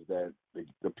times that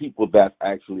the people that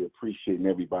actually appreciating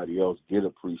everybody else get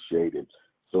appreciated.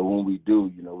 So when we do,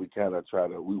 we kind of try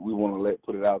to, we want to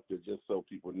put it out there just so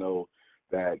people know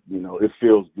that, it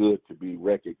feels good to be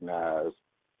recognized,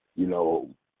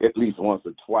 at least once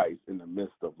or twice in the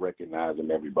midst of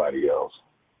recognizing everybody else.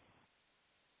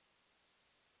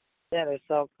 That is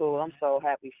so cool. I'm so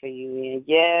happy for you, man.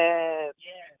 Yes.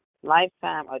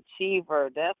 Lifetime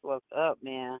Achiever. That's what's up,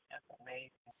 man. That's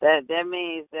amazing. That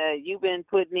means that you've been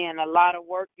putting in a lot of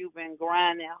work. You've been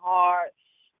grinding hard.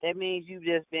 That means you've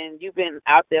been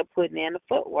out there putting in the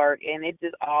footwork, and it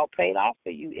just all paid off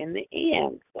for you in the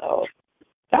end. So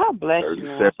God bless you,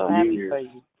 man. I'm so happy for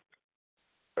you.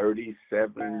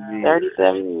 37 years.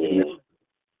 37 years.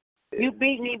 You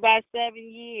beat me by 7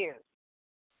 years.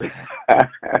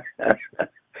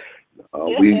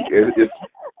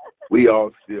 We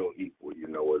all still equal, you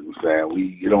know what I'm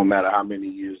saying? It don't matter how many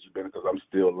years you've been, because I'm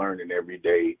still learning every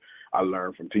day. I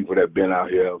learn from people that have been out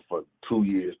here for 2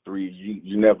 years, 3 years.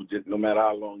 You never just, no matter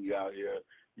how long you're out here,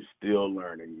 you're still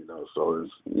learning, So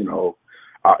it's,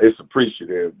 it's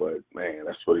appreciative, but man,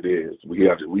 that's what it is. We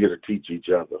here to teach each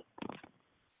other.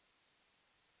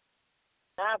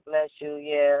 God bless you,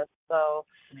 yeah. So,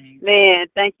 man,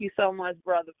 thank you so much,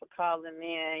 brother, for calling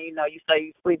in. You say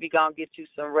you sleep, you're going to get you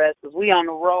some rest. Cause we on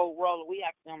the road rolling. We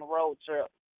actually on the road trip.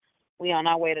 We on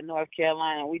our way to North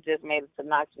Carolina. We just made it to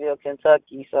Knoxville,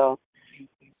 Kentucky. So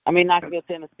I mean Knoxville,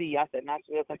 Tennessee. I said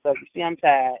Knoxville, Kentucky. See, I'm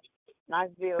tired.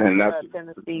 Knoxville,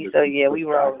 Tennessee. So yeah, we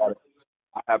roll.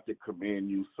 I have to commend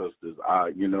you, sisters.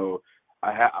 I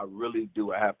really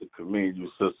do. I have to commend you,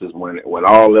 sisters. When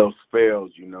all else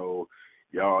fails, y'all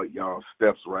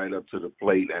steps right up to the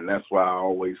plate, and that's why I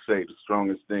always say the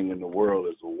strongest thing in the world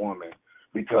is a woman,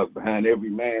 because behind every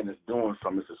man that's doing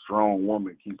something, it's a strong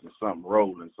woman keeping something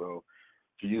rolling. So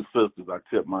to you, sisters, I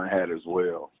tip my hat as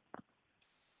well.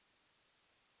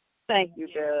 Thank you,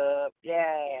 Dub.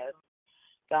 Yes,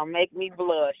 gonna make me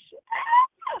blush.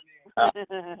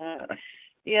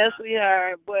 Yes, we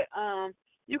are. But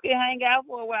you can hang out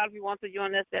for a while if you want to. You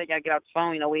don't necessarily gotta get off the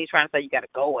phone. We ain't trying to say you gotta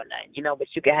go or nothing,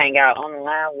 but you can hang out on the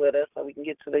line with us so we can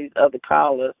get to these other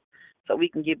callers, so we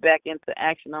can get back into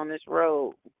action on this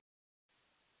road.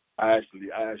 I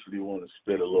actually want to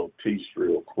spit a little piece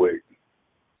real quick.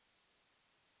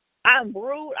 I'm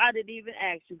rude. I didn't even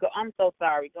ask you. I'm so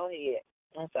sorry. Go ahead.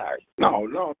 I'm sorry.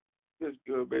 No, it's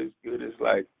good, but it's good. It's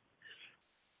like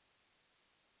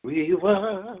we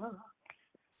were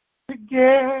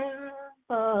together,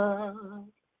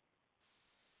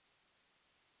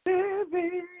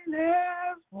 living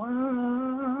as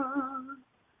one,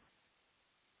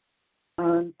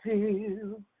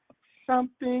 until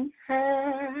something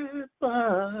happened.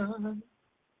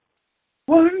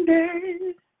 One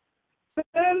day,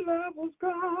 that love was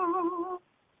gone.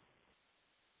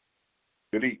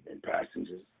 Good evening,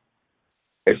 passengers.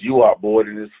 As you are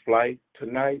boarding this flight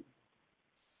tonight,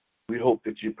 we hope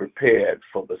that you're prepared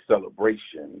for the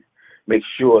celebration. Make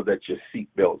sure that your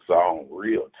seatbelts are on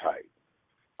real tight.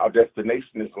 Our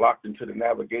destination is locked into the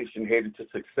navigation headed to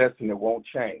success, and it won't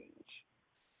change.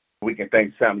 We can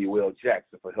thank Samuel L.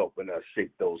 Jackson for helping us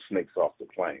shake those snakes off the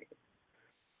plane.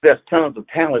 There's tons of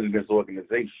talent in this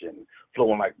organization,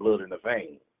 flowing like blood in the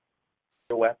veins.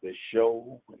 Show after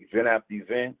show, event after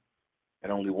event,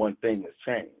 and only one thing has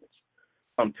changed.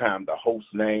 Sometimes the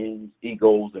host names,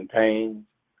 egos, and pains.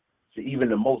 So even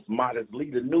the most modest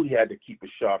leader knew he had to keep a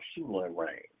sharp shooter in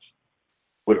range.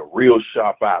 With a real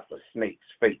sharp eye for snakes,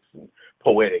 fakes, and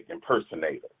poetic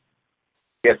impersonators.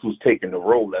 Guess who's taking the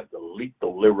role as the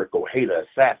lethal lyrical hater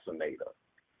assassinator?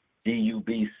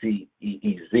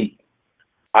 D-U-B-C-E-E-Z.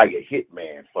 I a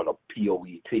hitman for the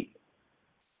P.O.E.T.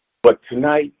 But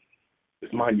tonight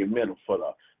is monumental for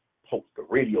the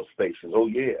radio stations. Oh,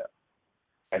 yeah.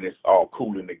 And it's all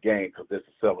cool in the game because there's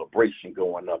a celebration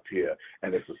going up here,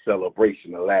 and it's a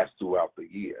celebration that lasts throughout the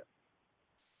year.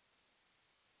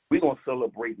 We're going to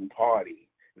celebrate and party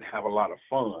and have a lot of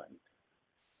fun.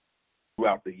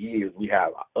 Throughout the years, we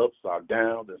have our ups, our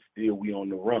downs, and still we on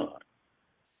the run.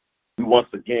 We once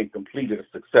again completed a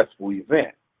successful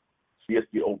event. See, it's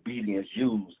the obedience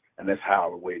used, and that's how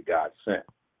the way God sent.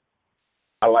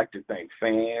 I like to thank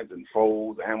fans and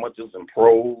foes, amateurs and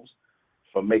pros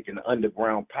for making the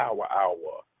Underground Power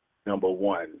Hour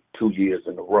 #1 2 years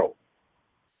in a row.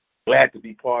 Glad to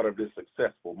be part of this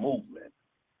successful movement.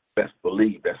 Best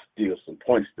believe there's still some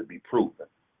points to be proven.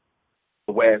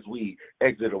 So as we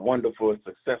exit a wonderful and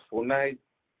successful night,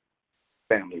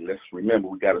 family, let's remember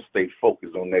we got to stay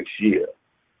focused on next year.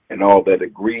 And all that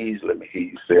agrees, let me hear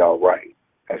you say, all right.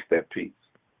 That's that piece.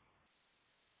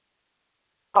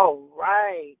 All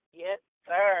right. Yes,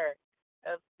 sir.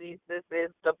 This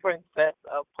is the Princess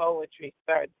of Poetry,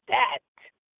 sir. That's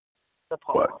the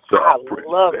poem. I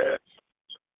love it.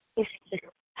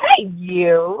 Hey,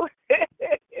 you.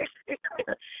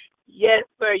 Yes,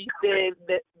 sir. You said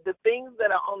that the things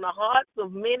that are on the hearts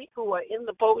of many who are in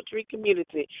the poetry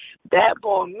community. That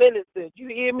poem ministered. You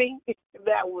hear me?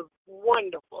 That was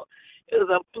wonderful. It was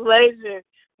a pleasure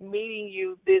meeting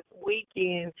you this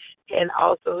weekend and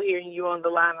also hearing you on the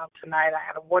lineup tonight. I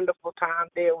had a wonderful time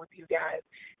there with you guys,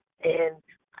 and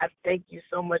I thank you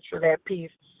so much for that piece,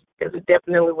 because it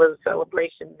definitely was a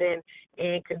celebration then,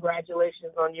 and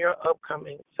congratulations on your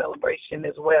upcoming celebration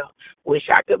as well. Wish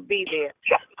I could be there.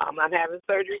 I'm having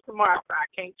surgery tomorrow, so I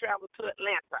can't travel to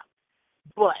Atlanta,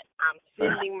 but I'm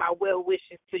sending my well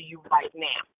wishes to you right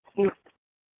now.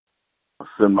 I'll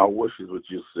send my wishes with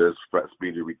you, sis, for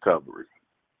speedy recovery.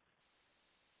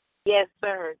 Yes,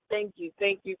 sir. Thank you,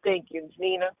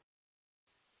 Nina.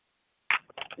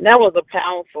 That was a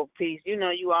powerful piece.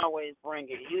 You always bring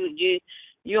it.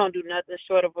 You don't do nothing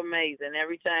short of amazing.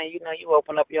 Every time, you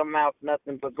open up your mouth,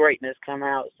 nothing but greatness come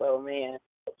out. So, man,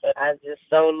 I just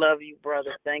so love you,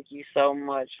 brother. Thank you so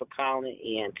much for calling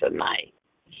in tonight.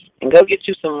 And go get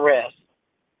you some rest.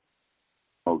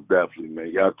 Oh, definitely,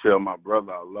 man. Y'all tell my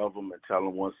brother I love him, and tell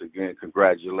him once again,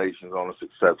 congratulations on a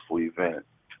successful event.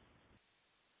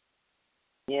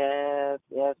 Yes.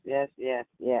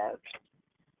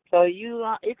 So you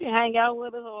can hang out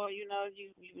with us, or you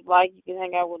can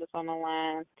hang out with us on the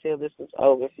line till this is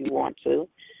over if you want to.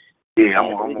 Yeah,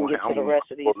 we can get to the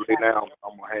rest of these. Lay down.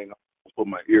 I'm gonna hang up, put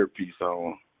my earpiece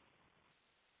on.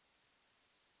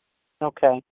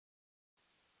 Okay.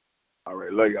 All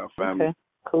right, love y'all, family. Okay.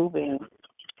 Cool, beans.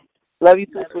 Love you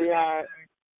too, sweetheart.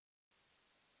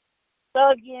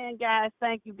 So again, guys,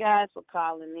 thank you guys for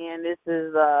calling in. This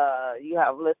is you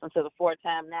have listened to the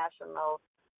 4-time national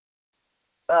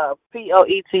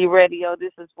P.O.E.T. radio.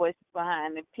 This is Voices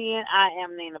Behind the Pen. I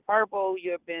am Nina Purple.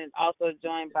 You've been also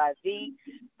joined by the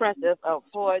Princess of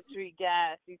Poetry,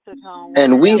 guys. She took home.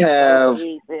 And we have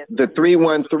the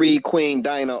 313 Queen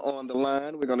Dinah on the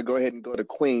line. We're going to go ahead and go to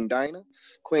Queen Dinah.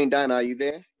 Queen Dinah, are you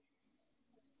there?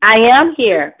 I am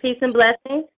here. Peace and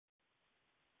blessings.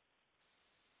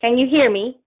 Can you hear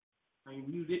me? Are you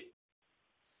muted?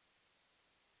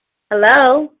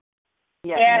 Hello?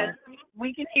 Yes,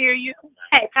 we can hear you.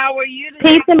 Hey. How are you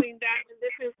today, Peace and Queen Diamond?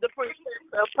 This is the Princess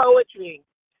of Poetry.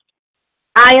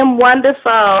 I am wonderful.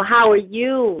 How are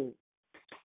you?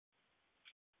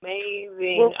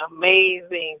 Amazing.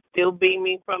 Still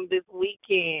beaming from this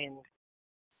weekend.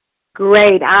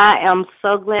 Great. I am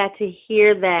so glad to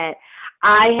hear that.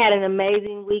 I had an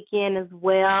amazing weekend as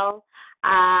well.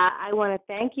 I want to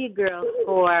thank you, girls,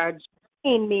 for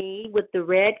joining me with the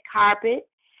red carpet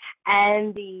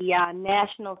and the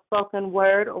National Spoken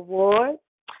Word Award.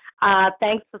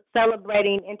 Thanks for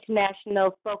celebrating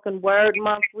International Spoken Word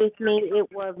Month with me. It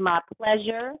was my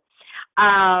pleasure.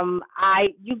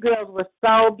 You girls were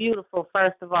so beautiful,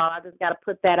 first of all. I just got to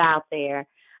put that out there.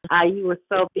 You were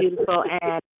so beautiful.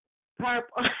 And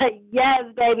purple, yes,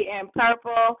 baby, and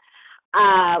purple.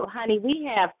 Honey, we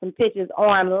have some pictures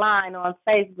online on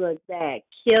Facebook that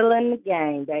killing the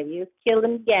game, baby. It's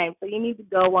killing the game. So you need to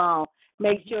go on.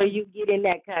 Make sure you get in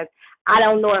that because I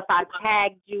don't know if I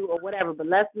tagged you or whatever, but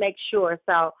let's make sure.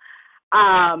 So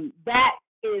that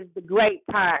is the great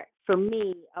part for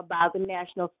me about the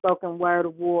National Spoken Word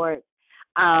Awards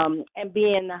and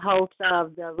being the host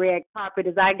of the red carpet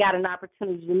is I got an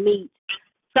opportunity to meet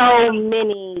so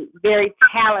many very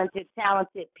talented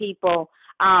people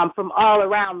from all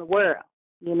around the world,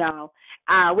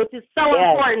 which is so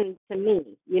important to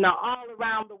me. All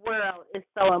around the world is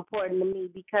so important to me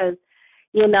because,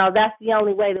 that's the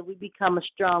only way that we become a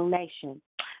strong nation.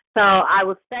 So I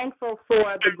was thankful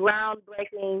for the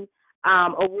groundbreaking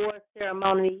award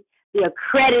ceremony, the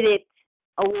accredited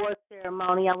award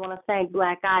ceremony. I want to thank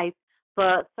Black Ice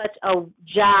for such a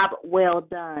job well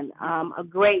done. A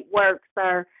great work,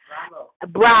 sir.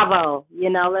 Bravo.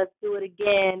 Let's do it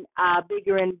again,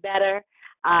 bigger and better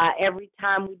every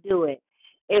time we do it.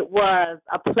 It was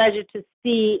a pleasure to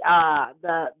see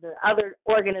the other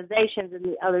organizations and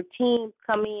the other teams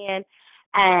come in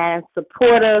and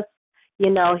support us,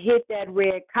 hit that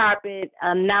red carpet,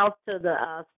 announce to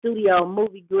the studio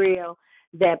movie grill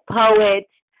that P.O.E.T.,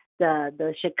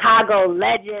 the Chicago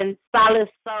Legends, Solid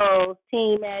Souls,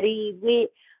 Team at Ease,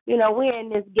 we're in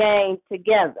this game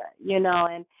together,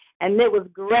 and it was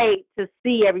great to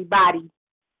see everybody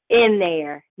in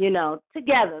there,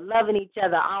 together, loving each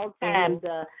other all the time.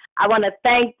 Mm-hmm. I want to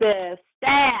thank the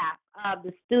staff of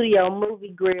the studio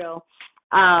movie grill.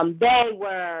 They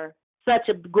were such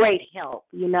a great help.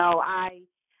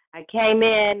 I came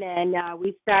in and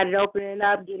we started opening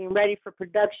up, getting ready for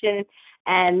production,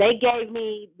 and they gave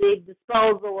me the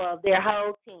disposal of their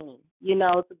whole team,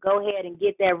 to go ahead and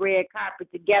get that red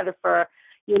carpet together for,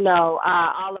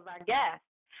 all of our guests.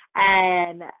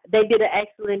 And they did an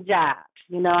excellent job.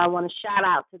 I want to shout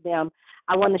out to them.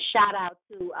 I want to shout out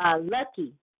to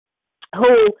Lucky,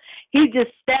 who he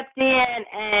just stepped in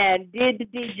and did the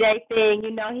DJ thing.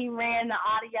 He ran the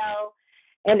audio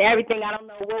and everything. I don't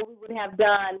know what we would have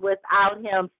done without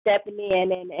him stepping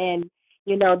in and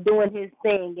doing his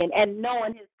thing and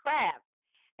knowing his craft.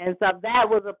 And so that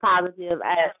was a positive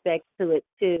aspect to it,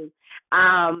 too.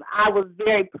 I was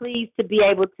very pleased to be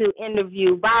able to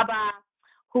interview Baba,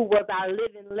 who was our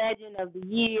living legend of the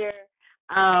year.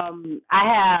 I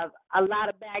have a lot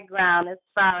of background as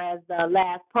far as the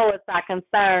last poets are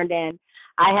concerned, and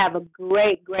I have a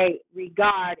great, great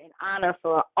regard and honor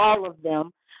for all of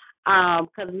them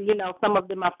because, some of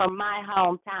them are from my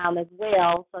hometown as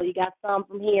well. So you got some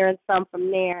from here and some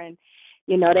from there, and,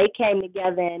 they came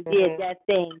together and did that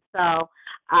thing. So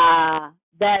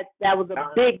that was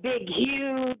a big, big,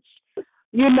 huge,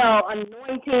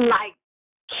 anointing, like,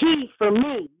 key for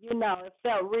me. It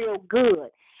felt real good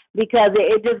because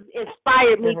it just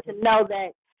inspired me to know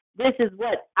that this is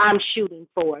what I'm shooting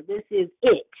for. This is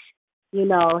it.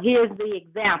 Here's the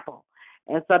example.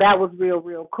 And so that was real,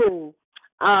 real cool.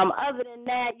 Other than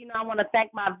that, I want to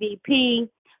thank my VP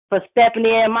for stepping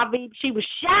in. My baby, she was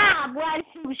shy, boy.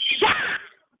 She was shy.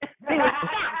 She was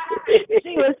shy.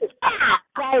 She was shy,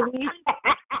 baby.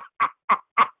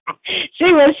 She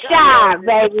was shy,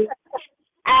 baby.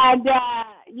 And,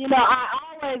 I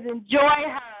always enjoy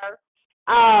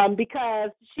her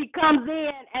because she comes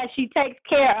in and she takes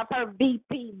care of her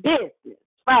VP business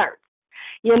first.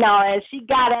 And she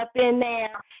got up in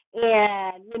there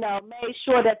and, made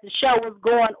sure that the show was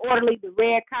going orderly, the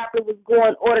red carpet was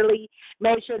going orderly,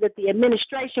 made sure that the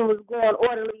administration was going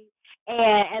orderly.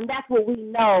 And that's what we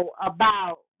know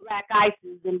about Black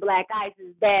Ices and Black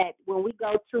Ices, that when we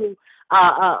go to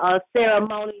a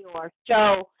ceremony or a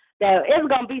show, that it's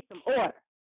going to be some order.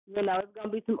 It's going to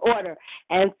be some order.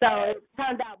 And so it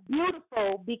turned out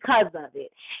beautiful because of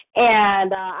it.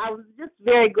 And I was just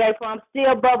very grateful. I'm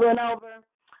still bubbling over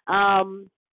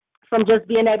from just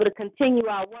being able to continue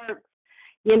our work,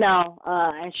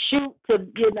 and shoot to,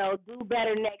 do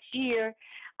better next year,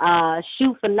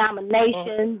 shoot for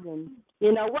nominations and,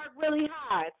 work really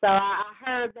hard. So I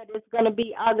heard that it's going to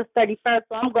be August 31st,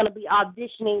 so I'm going to be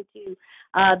auditioning to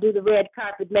do the red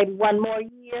carpet maybe one more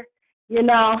year. And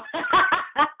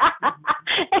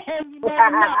you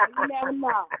never know. You never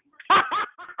know.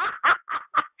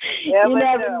 You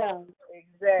never know.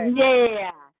 Exactly.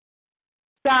 Yeah.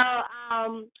 So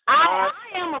I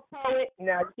am a poet. I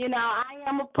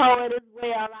am a poet as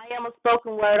well. I am a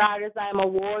spoken word artist. I am an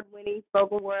award-winning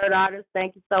spoken word artist.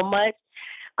 Thank you so much.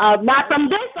 Not from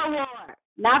this award.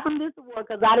 Not from this award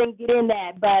because I didn't get in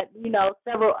that, but,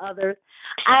 several others.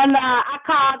 And I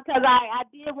called because I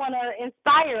did want to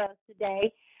inspire us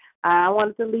today. I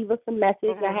wanted to leave us a message.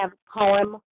 Mm-hmm. I have a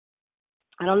poem.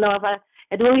 I don't know if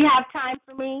do we have time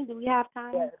for me? Do we have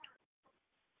time? Yes.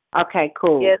 Okay,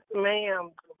 cool. Yes,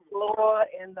 ma'am. The floor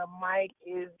and the mic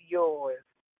is yours.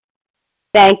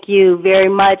 Thank you very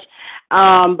much.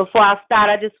 Before I start,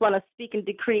 I just want to speak and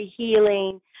decree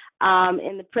healing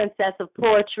in the Princess of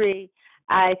Poetry.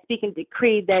 I speak and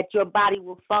decree that your body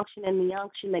will function in the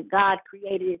unction that God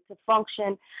created it to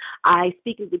function. I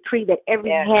speak and decree that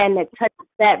every hand that touches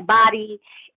that body,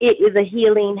 it is a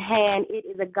healing hand. It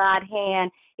is a God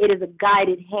hand. It is a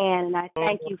guided hand. And I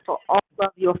thank you for all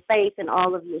of your faith and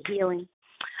all of your healing.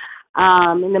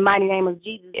 In the mighty name of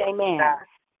Jesus, amen.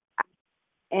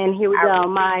 And here we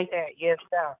go. Yes,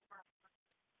 sir.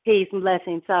 Peace and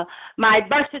blessings. So my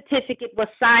birth certificate was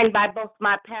signed by both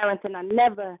my parents, and I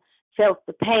never felt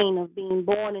the pain of being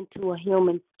born into a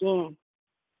human skin.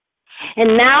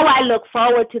 And now I look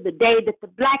forward to the day that the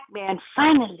black man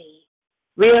finally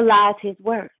realized his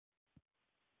worth.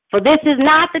 For this is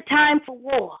not the time for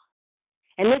war.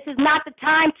 And this is not the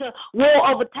time to war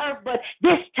over turf, but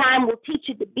this time will teach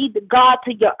you to be the God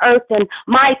to your earth and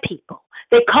my people.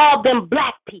 They call them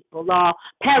black people,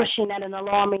 perishing at an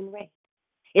alarming rate.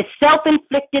 It's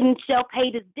self-inflicted and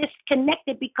self-hate is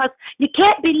disconnected because you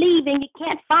can't believe and you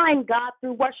can't find God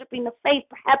through worshiping the faith.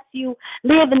 Perhaps you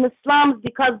live in the slums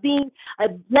because being a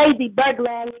lazy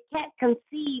burglar and you can't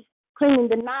conceive cleaning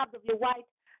the knobs of your white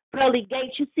pearly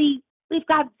gates. You see, we've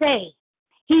got Zay.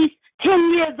 He's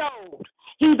 10 years old.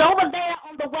 He's over there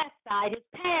on the west side. His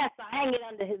pants are hanging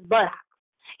under his buttocks.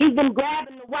 He's been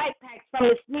grabbing the white packs from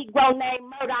this Negro named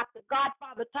Murdoch. The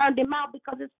Godfather turned him out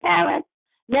because his parents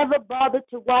never bothered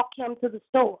to walk him to the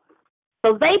store.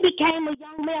 So they became a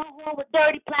young male whore with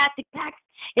dirty plastic packs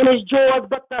in his drawers,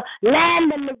 but the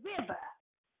land and the river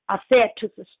are said to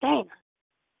sustain us.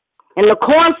 And the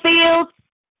cornfields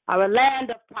are a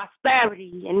land of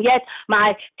prosperity, and yet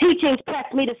my teachings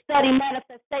press me to study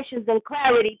manifestations and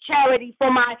clarity. Charity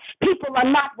for my people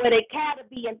are not where they care to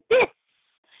be, and this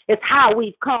is how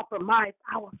we've compromised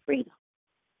our freedom.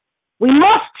 We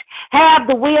must have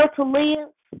the will to live,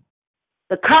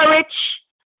 the courage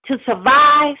to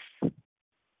survive,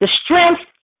 the strength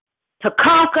to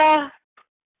conquer,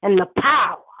 and the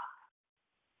power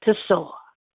to soar.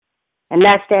 And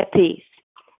that's that piece.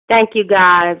 Thank you,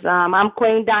 guys. I'm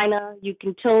Queen Dinah. You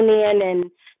can tune in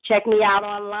and check me out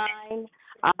online.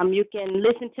 You can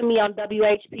listen to me on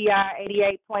WHPR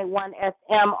 88.1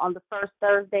 FM on the first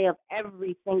Thursday of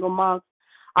every single month.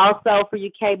 Also, for you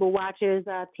cable watchers,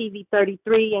 TV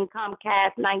 33 and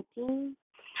Comcast 19.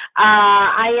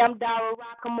 I am Dara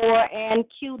Rockamore and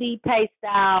Cutie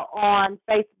Paystyle on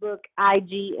Facebook,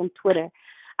 IG, and Twitter.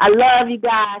 I love you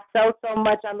guys so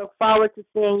much. I look forward to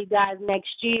seeing you guys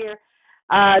next year.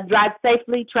 Drive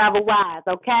safely, travel wise,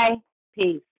 okay?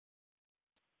 Peace.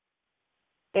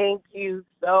 Thank you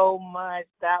so much.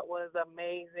 That was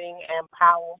amazing and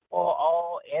powerful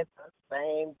all at the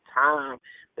same time.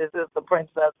 This is the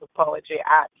Princess of Poetry.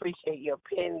 I appreciate your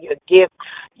pen, your gift,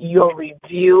 your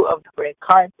review of the red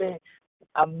carpet.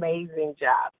 amazing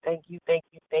job. Thank you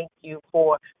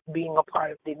for being a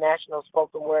part of the National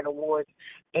Spoken Word Awards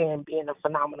and being a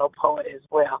phenomenal poet as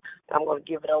well. I'm going to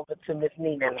give it over to Miss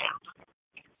Nina now.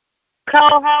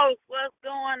 Co-host, what's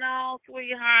going on,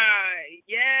 sweetheart?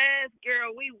 Yes,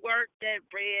 girl, we worked that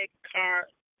red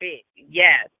carpet.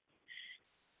 Yes.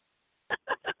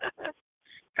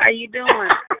 How you doing?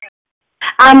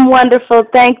 I'm wonderful,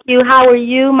 thank you. How are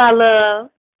you, my love?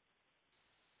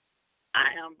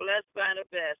 I am blessed by the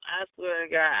best. I swear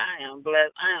to God, I am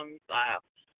blessed.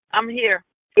 I'm here.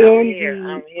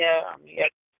 I'm here.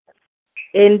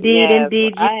 Indeed, yes,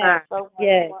 indeed, you are. So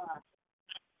yes. Fun.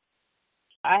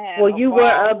 I had well, you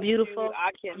were beautiful.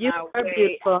 You were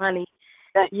beautiful, honey.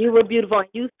 You were beautiful.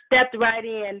 You stepped right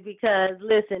in because,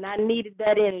 listen, I needed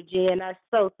that energy, and I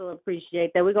so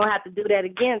appreciate that. We're going to have to do that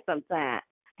again sometime.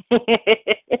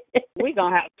 We're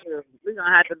going to have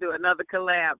to do another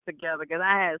collab together because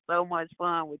I had so much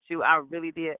fun with you. I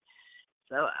really did.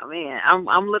 So, I mean,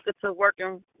 I'm looking to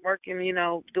working,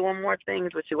 doing more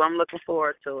things with you. I'm looking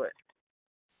forward to it.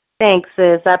 Thanks,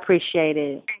 sis. I appreciate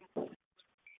it.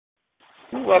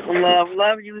 You're welcome, love.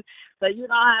 Love you. So you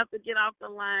don't have to get off the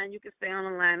line. You can stay on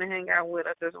the line and hang out with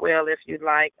us as well if you'd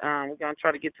like. We're going to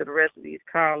try to get to the rest of these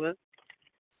callers.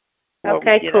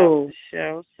 Okay, cool. The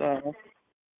show, so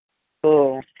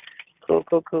cool.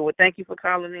 Well, thank you for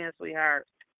calling in, sweetheart.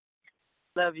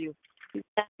 Love you.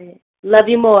 Love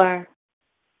you more.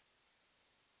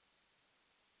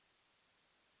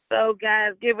 So,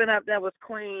 guys, give it up. That was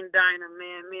Queen Dinah,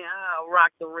 man. I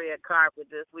rocked the red carpet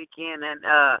this weekend and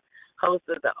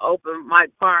hosted the open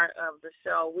mic part of the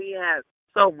show. We had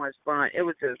so much fun. It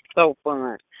was just so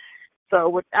fun. So,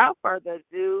 without further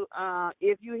ado,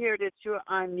 if you hear that you're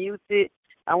unmuted,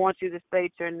 I want you to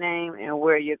state your name and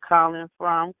where you're calling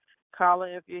from.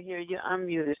 Caller, if you hear you're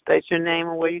unmuted, state your name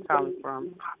and where you're calling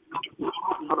from.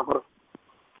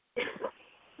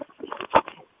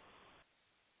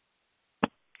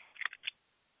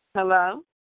 Hello?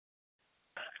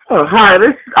 Oh, hi, this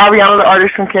is Ariana, the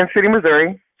artist from Kansas City,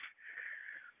 Missouri.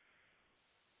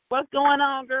 What's going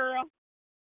on, girl?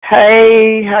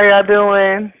 Hey, how y'all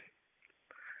doing?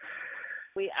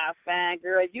 We are fine,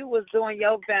 girl. You was doing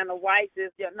your Vanna White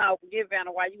forget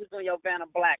Vanna White. You was doing your Vanna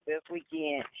Black this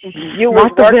weekend. You was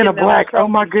Not the Vanna Black. Oh,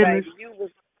 my goodness.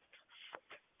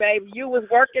 Baby, you was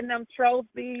working them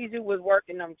trophies. You was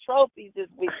working them trophies this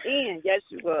weekend. Yes,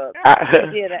 you was.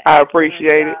 I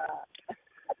appreciate it.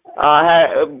 I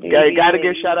got to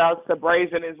give shout outs to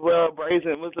Brazen as well.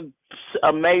 Brazen was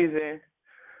amazing.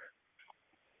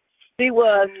 She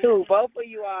was too. Both of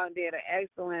you all did an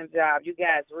excellent job. You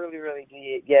guys really, really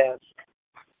did. Yes.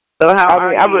 So how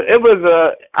are you?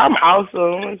 I'm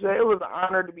awesome. It was an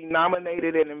honor to be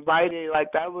nominated and invited.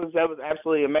 Like that was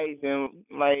absolutely amazing.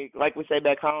 Like we say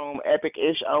back home,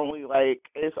 epic-ish only. Like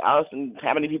it's awesome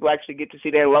how many people actually get to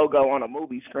see their logo on a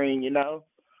movie screen.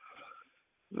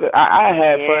 I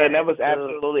had fun. That was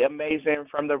absolutely amazing.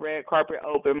 From the red carpet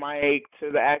open mic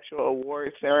to the actual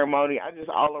award ceremony, I just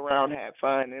all around had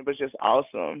fun. It was just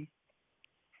awesome.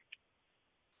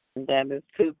 That is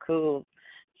too cool.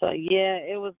 So yeah,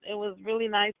 it was really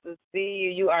nice to see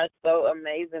you. You are so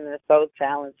amazing and so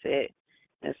talented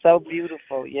and so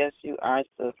beautiful. Yes, you are,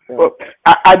 sister. Well,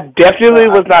 I definitely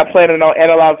was not planning on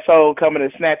Analog Soul coming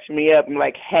and snatching me up and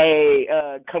like, hey,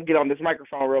 come get on this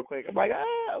microphone real quick. I'm like,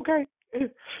 okay.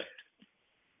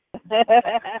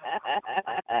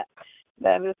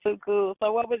 That is too cool.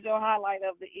 So what was your highlight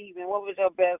of the evening? What was your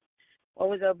best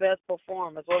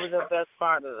performance? What was your best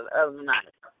part of the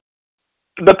night?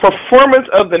 The performance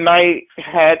of the night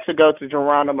had to go to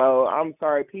Geronimo. I'm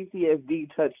sorry, PTSD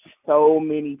touched so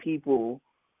many people.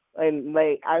 And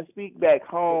like I speak back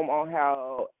home on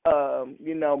how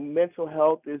mental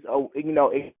health is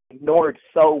ignored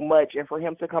so much, and for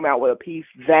him to come out with a piece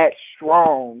that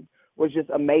strong was just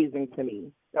amazing to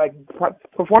me. Like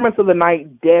performance of the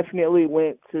night definitely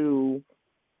went to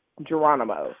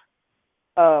Geronimo.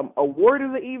 Award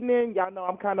of the evening, y'all know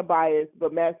I'm kind of biased,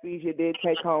 but Massapequa did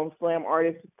take home Slam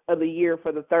Artist of the Year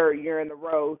for the third year in a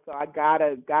row, so I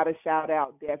gotta shout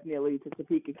out definitely to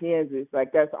Topeka, Kansas.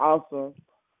 Like that's awesome.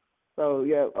 So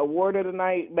yeah, award of the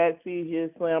night, Massapequa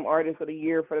Slam Artist of the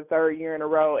Year for the third year in a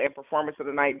row, and performance of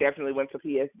the night definitely went to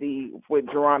PSD with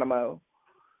Geronimo.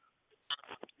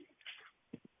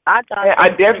 I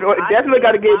definitely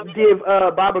got to give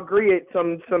Baba Griot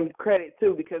some credit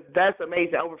too, because that's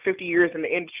amazing. Over 50 years in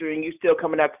the industry and you still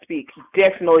coming out to speak.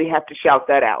 Definitely have to shout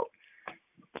that out.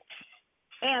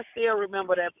 And still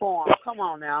remember that poem. Come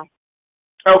on now.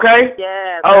 Okay.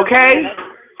 Yeah. Okay.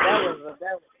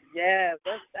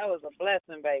 That was a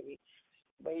blessing, baby.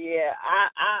 But yeah,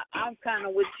 I'm kind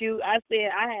of with you. I said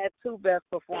I had two best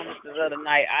performances of the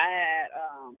night.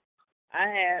 I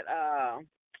had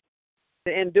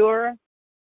the Endura,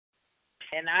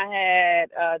 and I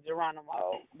had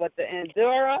Geronimo. But the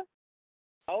Endura,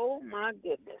 oh my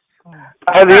goodness.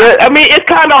 I mean, it's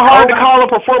kind of hard to call a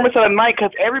performance of the night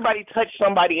because everybody touched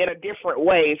somebody in a different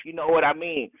way, if you know what I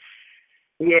mean.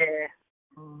 Yeah.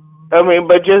 I mean,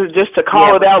 but just to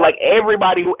call it out, like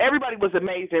everybody was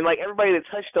amazing. Like everybody that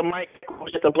touched the mic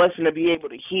was just a blessing to be able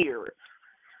to hear.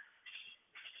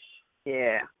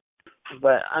 Yeah,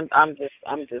 but I'm just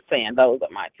saying those are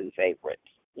my two favorites.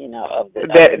 You know, of the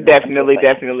definitely.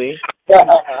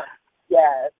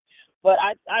 Yes, but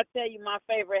I tell you, my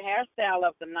favorite hairstyle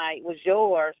of the night was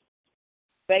yours,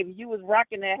 baby. You was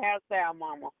rocking that hairstyle,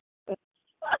 Mama.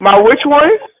 My which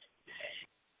one?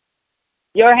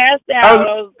 Your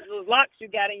hairstyle, those locks you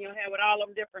got in your hair with all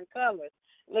them different colors.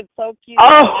 Looks so cute. Oh,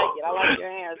 I like it. I like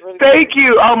your hair. It's really thank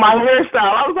cute. you. Oh, my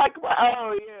hairstyle. I was like,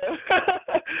 oh, yeah.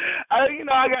 I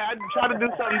try to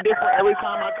do something different every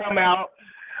time I come out.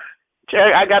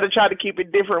 I got to try to keep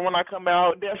it different when I come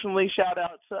out. Definitely shout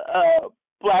out to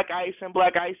Black Ice and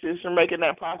Black Isis for making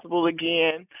that possible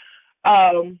again.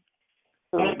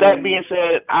 With that being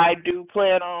said, I do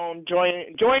plan on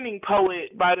joining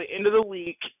P.O.E.T by the end of the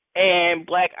week. And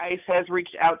Black Ice has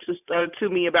reached out to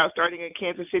me about starting a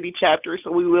Kansas City chapter, so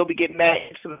we will be getting that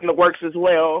in the works as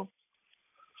well.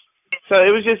 So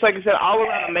it was just, like I said, all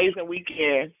around amazing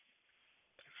weekend.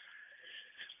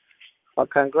 Well,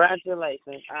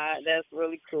 congratulations. That's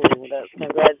really cool.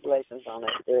 Congratulations on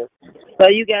that, sis. So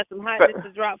you got some hotness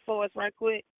to drop for us right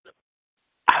quick?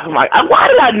 Why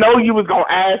did I know you was going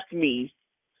to ask me?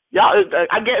 Y'all,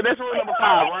 I get that's rule number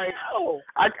 5, right?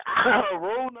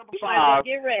 Rule number 5.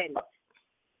 Get ready.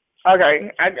 Okay,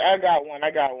 I got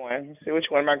one. Let's see, which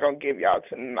one am I gonna give y'all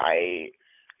tonight?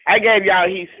 I gave y'all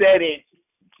He Said It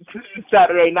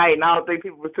Saturday night, and I don't think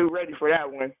people were too ready for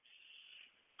that one.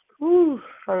 Whew.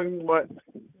 What?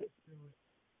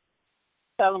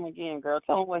 Tell him again, girl.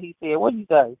 Tell him what he said. What did he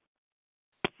say?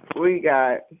 We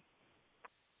got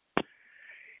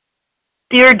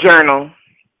Dear Journal.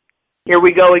 Here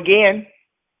we go again.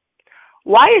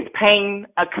 Why is pain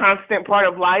a constant part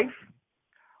of life?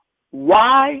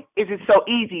 Why is it so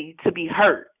easy to be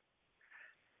hurt?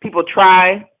 People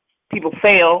try, people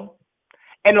fail,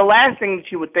 and the last thing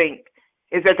that you would think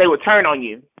is that they would turn on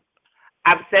you.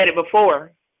 I've said it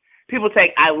before. People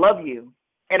take I love you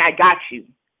and I got you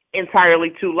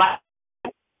entirely too loud.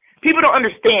 People don't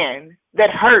understand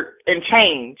that hurt and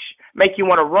change make you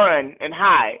want to run and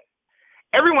hide.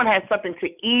 Everyone has something to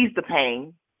ease the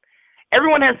pain.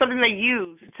 Everyone has something they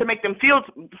use to make them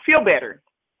feel better.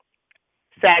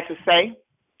 Sad to say,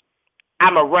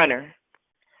 I'm a runner.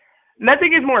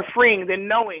 Nothing is more freeing than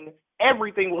knowing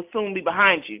everything will soon be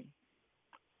behind you.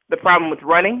 The problem with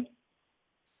running?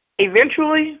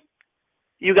 Eventually,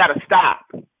 you got to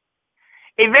stop.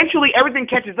 Eventually, everything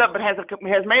catches up but has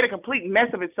made a complete mess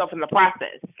of itself in the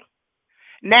process.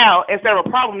 Now, instead of a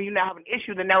problem, you now have an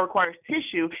issue that now requires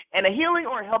tissue and a healing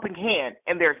or a helping hand,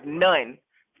 and there's none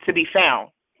to be found.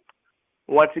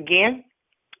 Once again,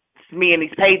 it's me in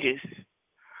these pages.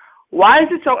 Why is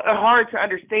it so hard to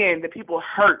understand that people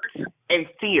hurt and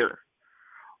fear?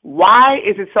 Why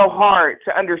is it so hard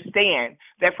to understand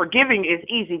that forgiving is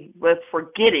easy, but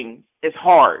forgetting is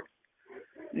hard?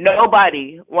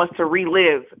 Nobody wants to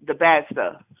relive the bad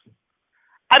stuff.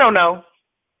 I don't know.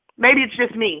 Maybe it's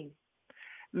just me.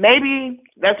 Maybe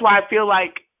that's why I feel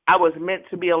like I was meant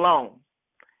to be alone.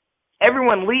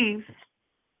 Everyone leaves,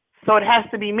 so it has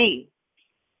to be me.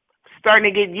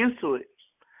 Starting to get used to it.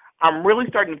 I'm really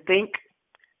starting to think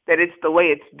that it's the way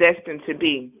it's destined to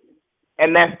be.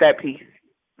 And that's that piece.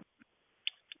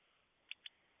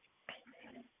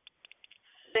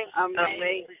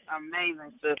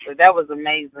 Amazing, sister. That was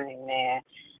amazing, man.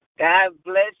 God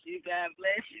bless you. God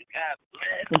bless you. God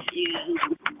bless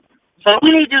you. So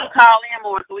we need you to call in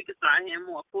more so we can start hearing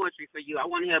more poetry for you. I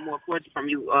want to hear more poetry from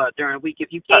you during the week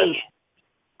if you can.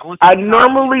 I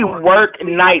normally work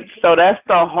nights, so that's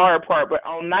the hard part. But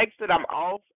on nights that I'm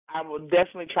off, I will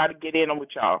definitely try to get in with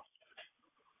y'all.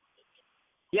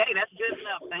 Yeah, that's good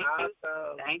enough. Thank you.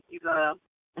 Thank you, love.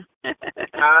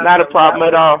 Not a problem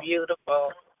at all.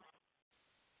 Beautiful.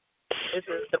 This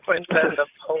is the princess of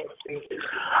poetry.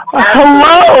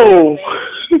 Hello.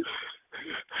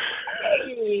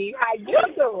 Hey, how you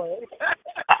doing?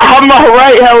 I'm all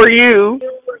right. How are you?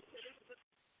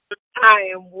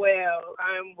 I am well.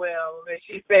 As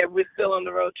she said, we're still on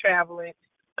the road traveling.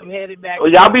 I'm headed back.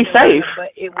 Well, y'all be safe.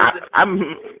 But it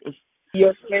was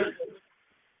your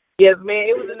Yes, man.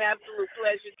 It was an absolute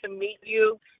pleasure to meet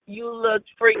you. You looked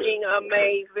freaking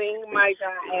amazing, my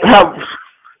God.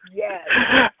 Yes.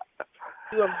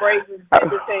 You embraced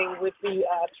everything with the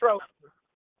trophy.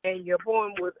 And your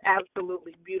poem was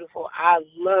absolutely beautiful. I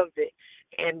loved it.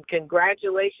 And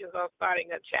congratulations on starting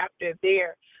a chapter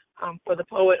there for the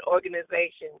Poet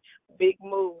organization. Big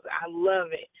moves. I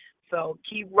love it. So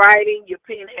keep writing. Your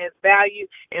pen has value.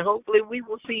 And hopefully we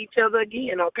will see each other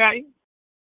again, okay?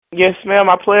 Yes, ma'am.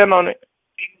 I plan on it.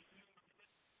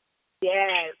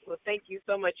 Yes. Well, thank you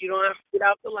so much. You don't have to get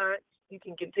off the line. You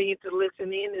can continue to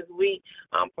listen in as we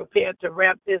prepare to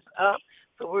wrap this up.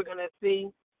 So we're going to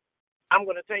see. I'm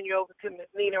going to turn you over to Miss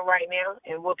Nina right now,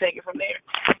 and we'll take it from there.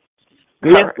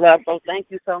 Yes, love. So thank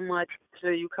you so much.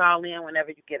 Sure you call in whenever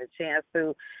you get a chance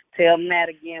to. Tell Matt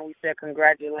again we said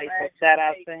congratulations. Shout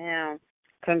out to him.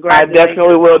 Congratulations. I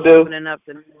definitely will do. Opening up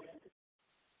the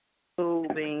Cool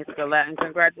Beans Collab. And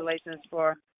congratulations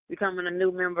for becoming a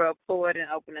new member of P.O.E.T. and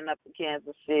opening up the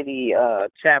Kansas City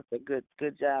chapter. Good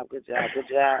job.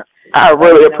 I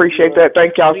really appreciate that.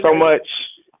 Thank y'all so much.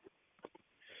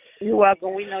 You're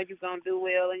welcome. We know you're going to do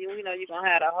well, and we know you're going to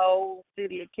have the whole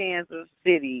city of Kansas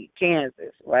City,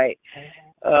 right?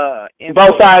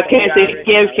 Both sides, Kansas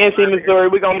City, Missouri.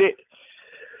 We're going to get it.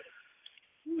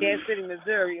 Kansas City,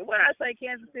 Missouri. When I say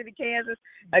Kansas City, Kansas,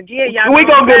 again, y'all. We're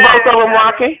going to get both of them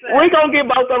rocking. We're going to get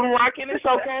both of them rocking. It's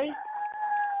okay.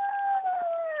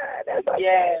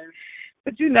 Yes.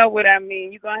 But you know what I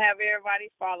mean. You're going to have everybody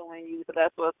following you, so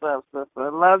that's what's up, sister.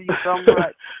 Love you so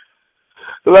much.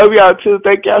 Love y'all too.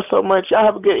 Thank y'all so much. Y'all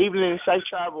have a good evening and safe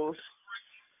travels.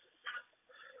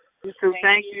 You too.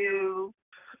 Thank you.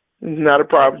 Not a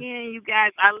problem. Again, you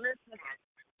guys, I listen.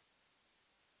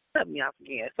 Cut me off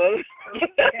again. So,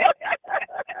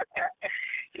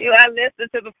 I listened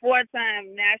to the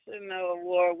 4-time national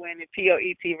award-winning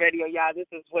P.O.E.T. radio. Y'all, this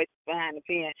is Voices Behind the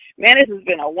Pen. Man, this has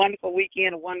been a wonderful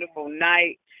weekend, a wonderful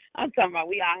night. I'm talking about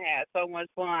we all had so much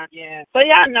fun. Yeah. So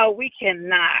y'all know we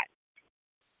cannot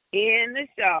end the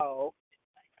show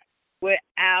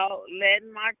without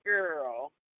letting my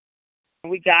girl.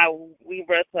 We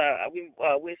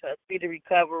wish her speedy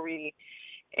recovery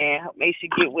and may she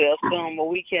get well soon. But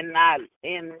we cannot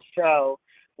end the show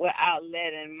without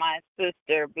letting my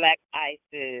sister Black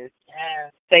Isis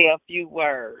say a few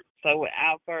words. So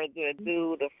without further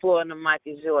ado, the floor and the mic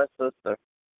is yours, sister.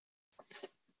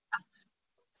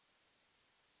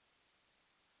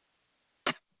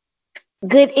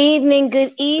 Good evening,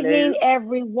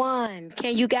 everyone.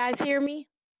 Can you guys hear me?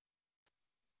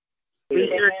 We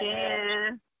sure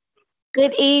can.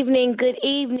 Good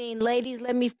evening, ladies.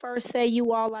 Let me first say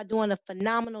you all are doing a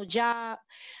phenomenal job.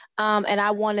 And I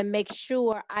want to make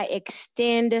sure I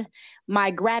extend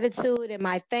my gratitude and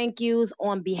my thank yous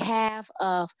on behalf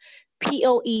of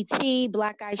P.O.E.T,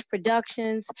 Black Ice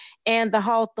Productions, and the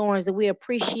Hawthorns, that we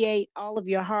appreciate all of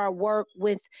your hard work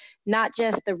with not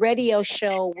just the radio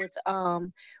show, with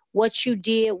what you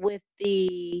did with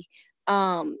the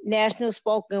National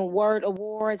Spoken Word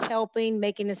Awards,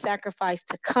 making the sacrifice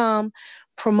to come,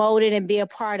 promote it, and be a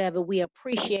part of it. We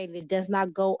appreciate it. It does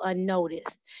not go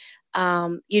unnoticed.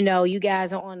 You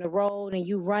guys are on the road and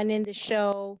you running the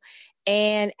show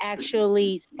and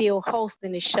actually still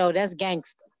hosting the show. That's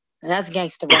gangster. That's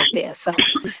gangster right there. So,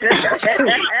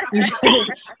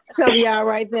 so y'all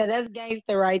right there. That's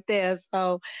gangster right there.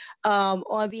 So,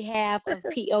 on behalf of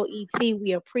P.O.E.T,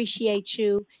 we appreciate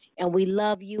you and we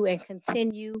love you and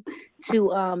continue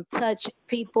to touch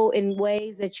people in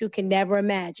ways that you can never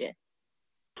imagine.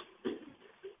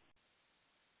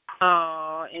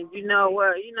 Oh, and you know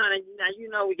what?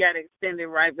 We got to extend it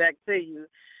right back to you.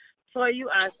 So you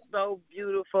are so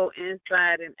beautiful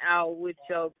inside and out with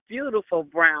your beautiful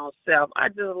brown self. I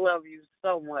just love you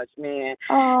so much, man.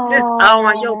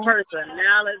 Your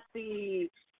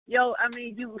personality.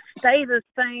 You stay the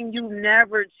same. You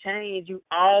never change. You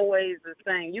always the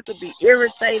same. You could be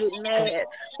irritated, mad,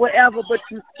 whatever, but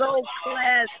you're so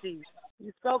classy.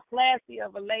 You're so classy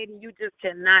of a lady. You just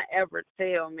cannot ever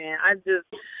tell, man. I just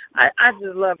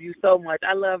love you so much.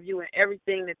 I love you and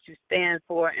everything that you stand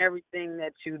for, everything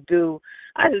that you do.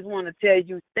 I just want to tell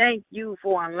you, thank you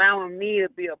for allowing me to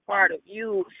be a part of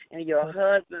you and your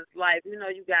husband's life. You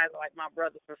guys are like my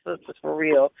brothers and sisters for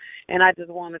real. And I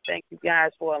just want to thank you guys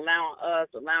for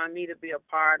allowing me to be a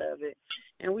part of it.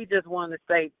 And we just want to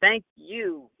say thank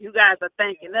you. You guys are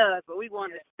thanking us, but we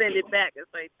want to send it back and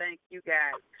say thank you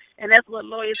guys. And that's what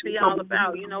loyalty is all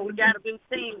about. We got to do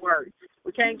teamwork.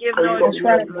 We can't give no excuses.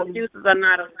 Right. Excuses are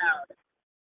not allowed.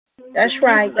 That's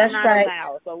right.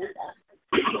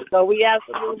 So we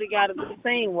absolutely got to do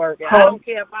teamwork. And I don't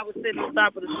care if I was sitting on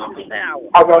top of the tower.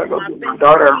 I got to go to my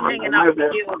daughter. Hanging out the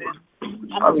building.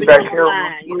 I'm I'll gonna be be back on the here.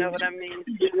 line. You know what I mean?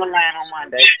 Be on the line on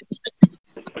Monday.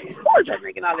 Who is that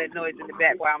making all that noise in the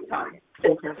back while I'm talking?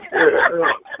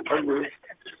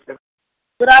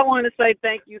 But I want to say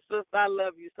thank you, sister. I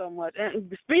love you so much,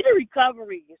 and speedy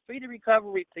recovery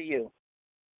to you.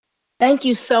 Thank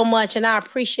you so much, and I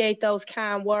appreciate those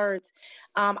kind words.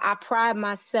 I pride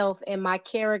myself in my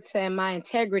character and my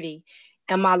integrity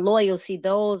and my loyalty.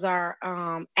 Those are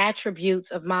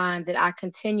attributes of mine that I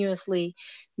continuously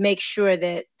make sure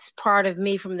that's part of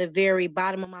me from the very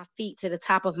bottom of my feet to the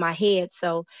top of my head.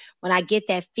 So when I get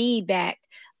that feedback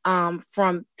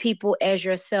from people as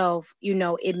yourself,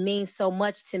 it means so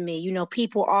much to me.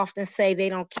 People often say they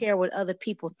don't care what other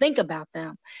people think about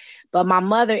them. But my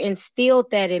mother instilled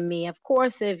that in me. Of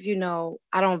course, if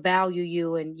I don't value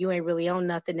you and you ain't really on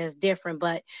nothing that's different,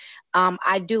 but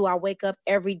I do. I wake up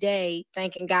every day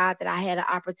thanking God that I had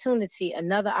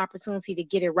another opportunity to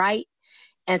get it right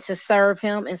and to serve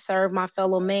him and serve my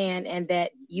fellow man, and that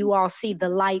you all see the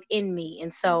light in me.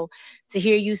 And so to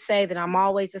hear you say that I'm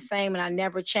always the same and I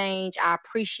never change, I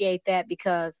appreciate that,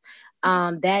 because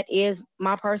that is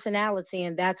my personality,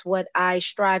 and that's what I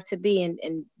strive to be,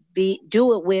 and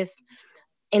do it with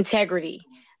integrity,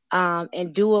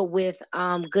 and do it with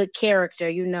good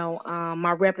character.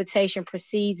 My reputation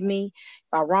precedes me.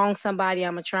 If I wrong somebody,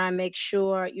 I'm gonna try and make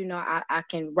sure I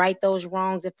can right those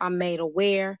wrongs if I'm made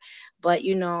aware. But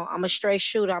I'm a straight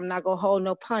shooter. I'm not gonna hold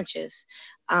no punches.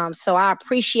 So I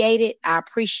appreciate it. I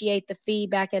appreciate the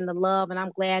feedback and the love, and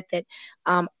I'm glad that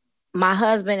my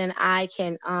husband and I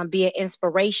can be an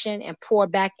inspiration and pour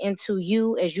back into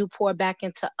you as you pour back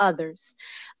into others.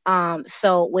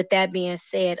 So with that being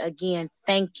said, again,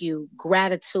 thank you,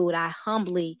 gratitude. I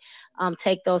humbly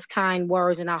take those kind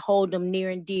words and I hold them near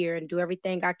and dear and do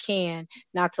everything I can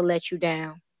not to let you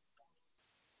down.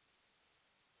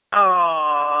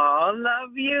 Oh,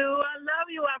 love you. I love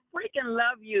you. I freaking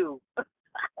love you.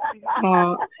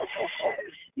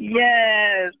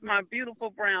 Yes, my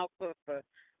beautiful brown sister.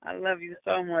 I love you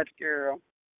so much, girl.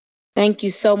 Thank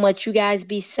you so much. You guys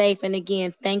be safe. And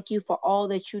again, thank you for all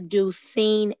that you do,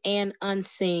 seen and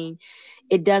unseen.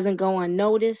 It doesn't go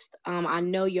unnoticed. I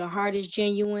know your heart is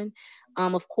genuine.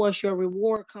 Of course, your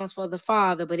reward comes for the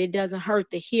Father, but it doesn't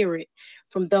hurt to hear it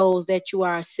from those that you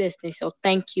are assisting. So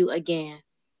thank you again.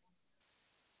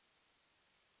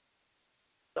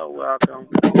 So welcome.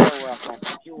 So welcome.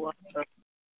 You welcome.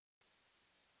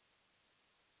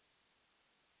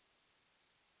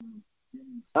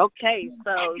 Okay,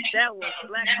 so that was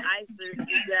Black Isis,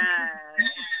 you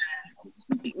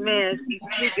guys. Man, she's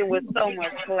speaking with so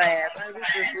much class. I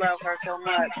just love her so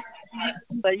much.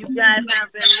 So you guys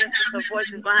have been listening to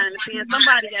Voices Behind the Pen.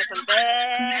 Somebody got some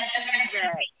bad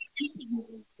feedback.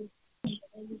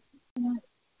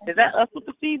 Is that us with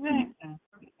the feedback?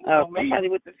 Oh, somebody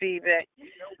with the feedback.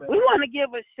 We want to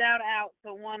give a shout out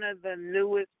to one of the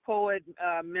newest P.O.E.T.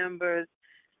 members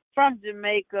from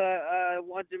Jamaica,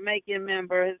 one Jamaican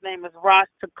member. His name is Ross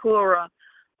Takura.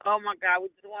 Oh my God, we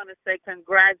just want to say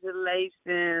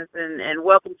congratulations and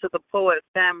welcome to the P.O.E.T.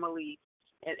 family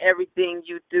and everything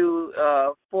you do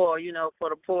for the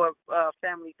P.O.E.T.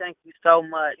 family. Thank you so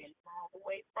much.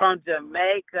 From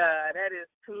Jamaica. That is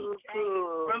too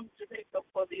cool. From Jamaica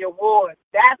for the award.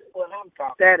 That's what I'm talking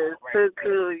about. That is too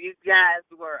cool. You guys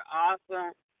were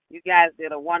awesome. You guys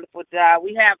did a wonderful job.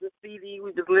 We have the CD.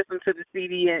 We just listened to the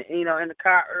CD in the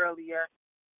car earlier,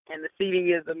 and the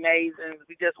CD is amazing.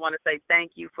 We just want to say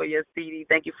thank you for your CD.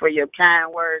 Thank you for your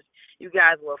kind words. You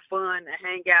guys were fun to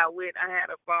hang out with. I had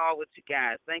a ball with you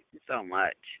guys. Thank you so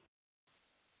much.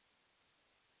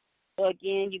 So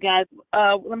again, you guys,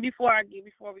 before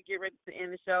we get ready to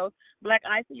end the show, Black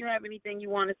Ice, do you have anything you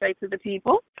want to say to the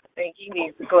people? I think he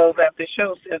needs to close out the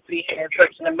show since he had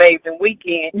such an amazing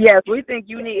weekend. Yes, we think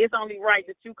it's only right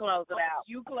that you close it out.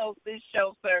 You close this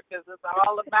show, sir, because it's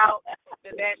all about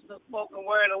the National Spoken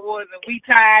Word Awards, and we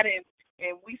tired and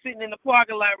we sitting in the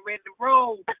parking lot ready to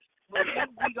roll. But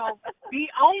we gonna be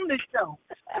on the show.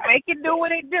 Make it do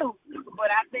what it do.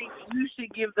 But I think you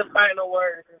should give the final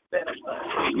word instead of us.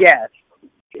 Yes.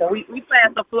 So we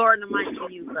pass the floor and the mic to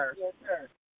you, sir. Yes, sir.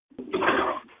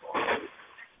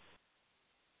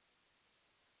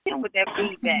 With that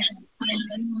feedback.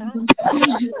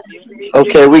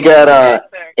 Okay, we got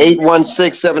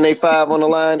 816-785 on the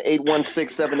line.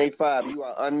 816-785. You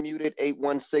are unmuted.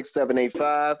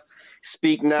 816-785.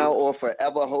 Speak now or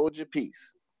forever hold your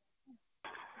peace.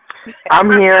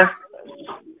 I'm here.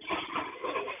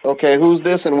 Okay, who's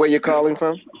this and where you're calling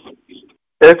from?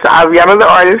 It's Aviana, the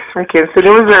artist from Kansas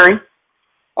City, Missouri.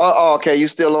 Oh, okay. You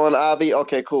still on, Avi?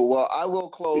 Okay, cool. Well, I will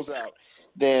close out.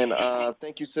 then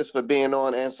thank you, sis, for being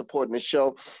on and supporting the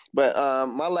show. But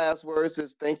my last words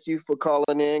is thank you for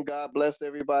calling in. God bless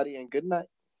everybody, and good night.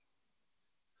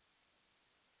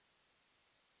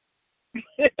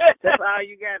 That's all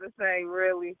you got to say,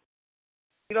 really.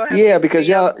 You don't have to Because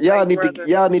be y'all need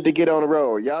brother. to get on the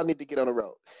road. Y'all need to get on the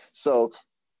road. So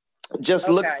just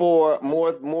look for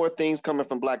more things coming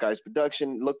from Black Ice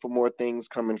Production. Look for more things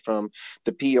coming from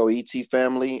the P.O.E.T.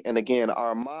 family. And again,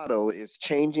 our motto is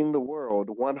changing the world,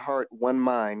 one heart, one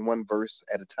mind, one verse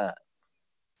at a time.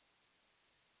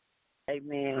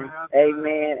 Amen.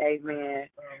 Amen. Amen.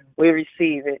 We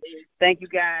receive it. Thank you,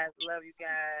 guys. Love you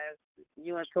guys.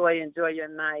 You and Toya, enjoy your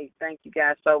night. Thank you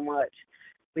guys so much.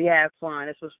 We had fun.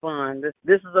 This was fun.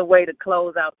 This is a way to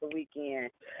close out the weekend.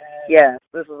 Yes,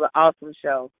 this was an awesome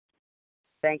show.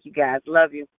 Thank you, guys.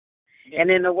 Love you. And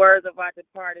in the words of our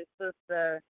departed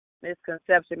sister, Miss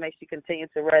Conception, may she continue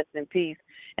to rest in peace.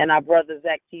 And our brother,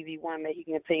 Zach TV1, may he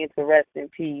continue to rest in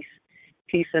peace.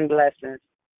 Peace and blessings.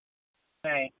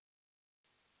 Okay.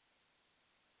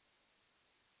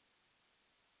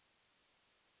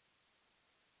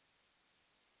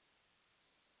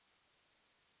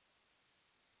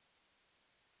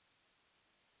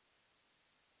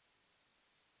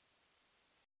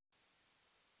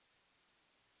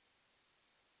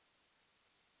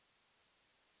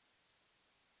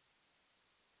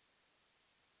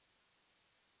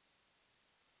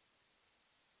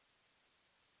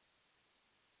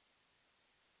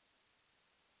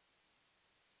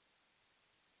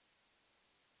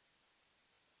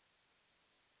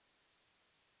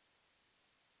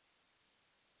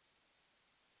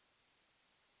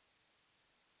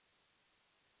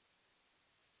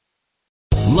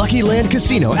 Lucky Land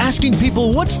Casino, asking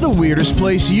people, what's the weirdest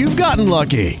place you've gotten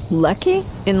lucky? Lucky?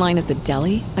 In line at the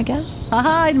deli, I guess?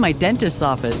 Aha, in my dentist's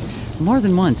office. More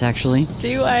than once, actually.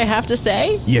 Do I have to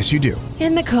say? Yes, you do.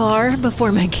 In the car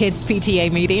before my kids'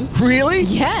 PTA meeting. Really?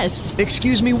 Yes.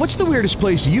 Excuse me, what's the weirdest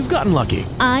place you've gotten lucky?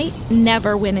 I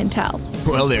never win and tell.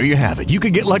 Well, there you have it. You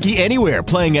can get lucky anywhere,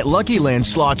 playing at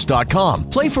LuckyLandSlots.com.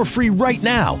 Play for free right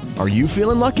now. Are you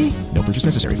feeling lucky? No purchase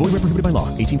necessary. Void where prohibited by law.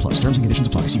 18+. Terms and conditions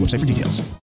apply. See website for details.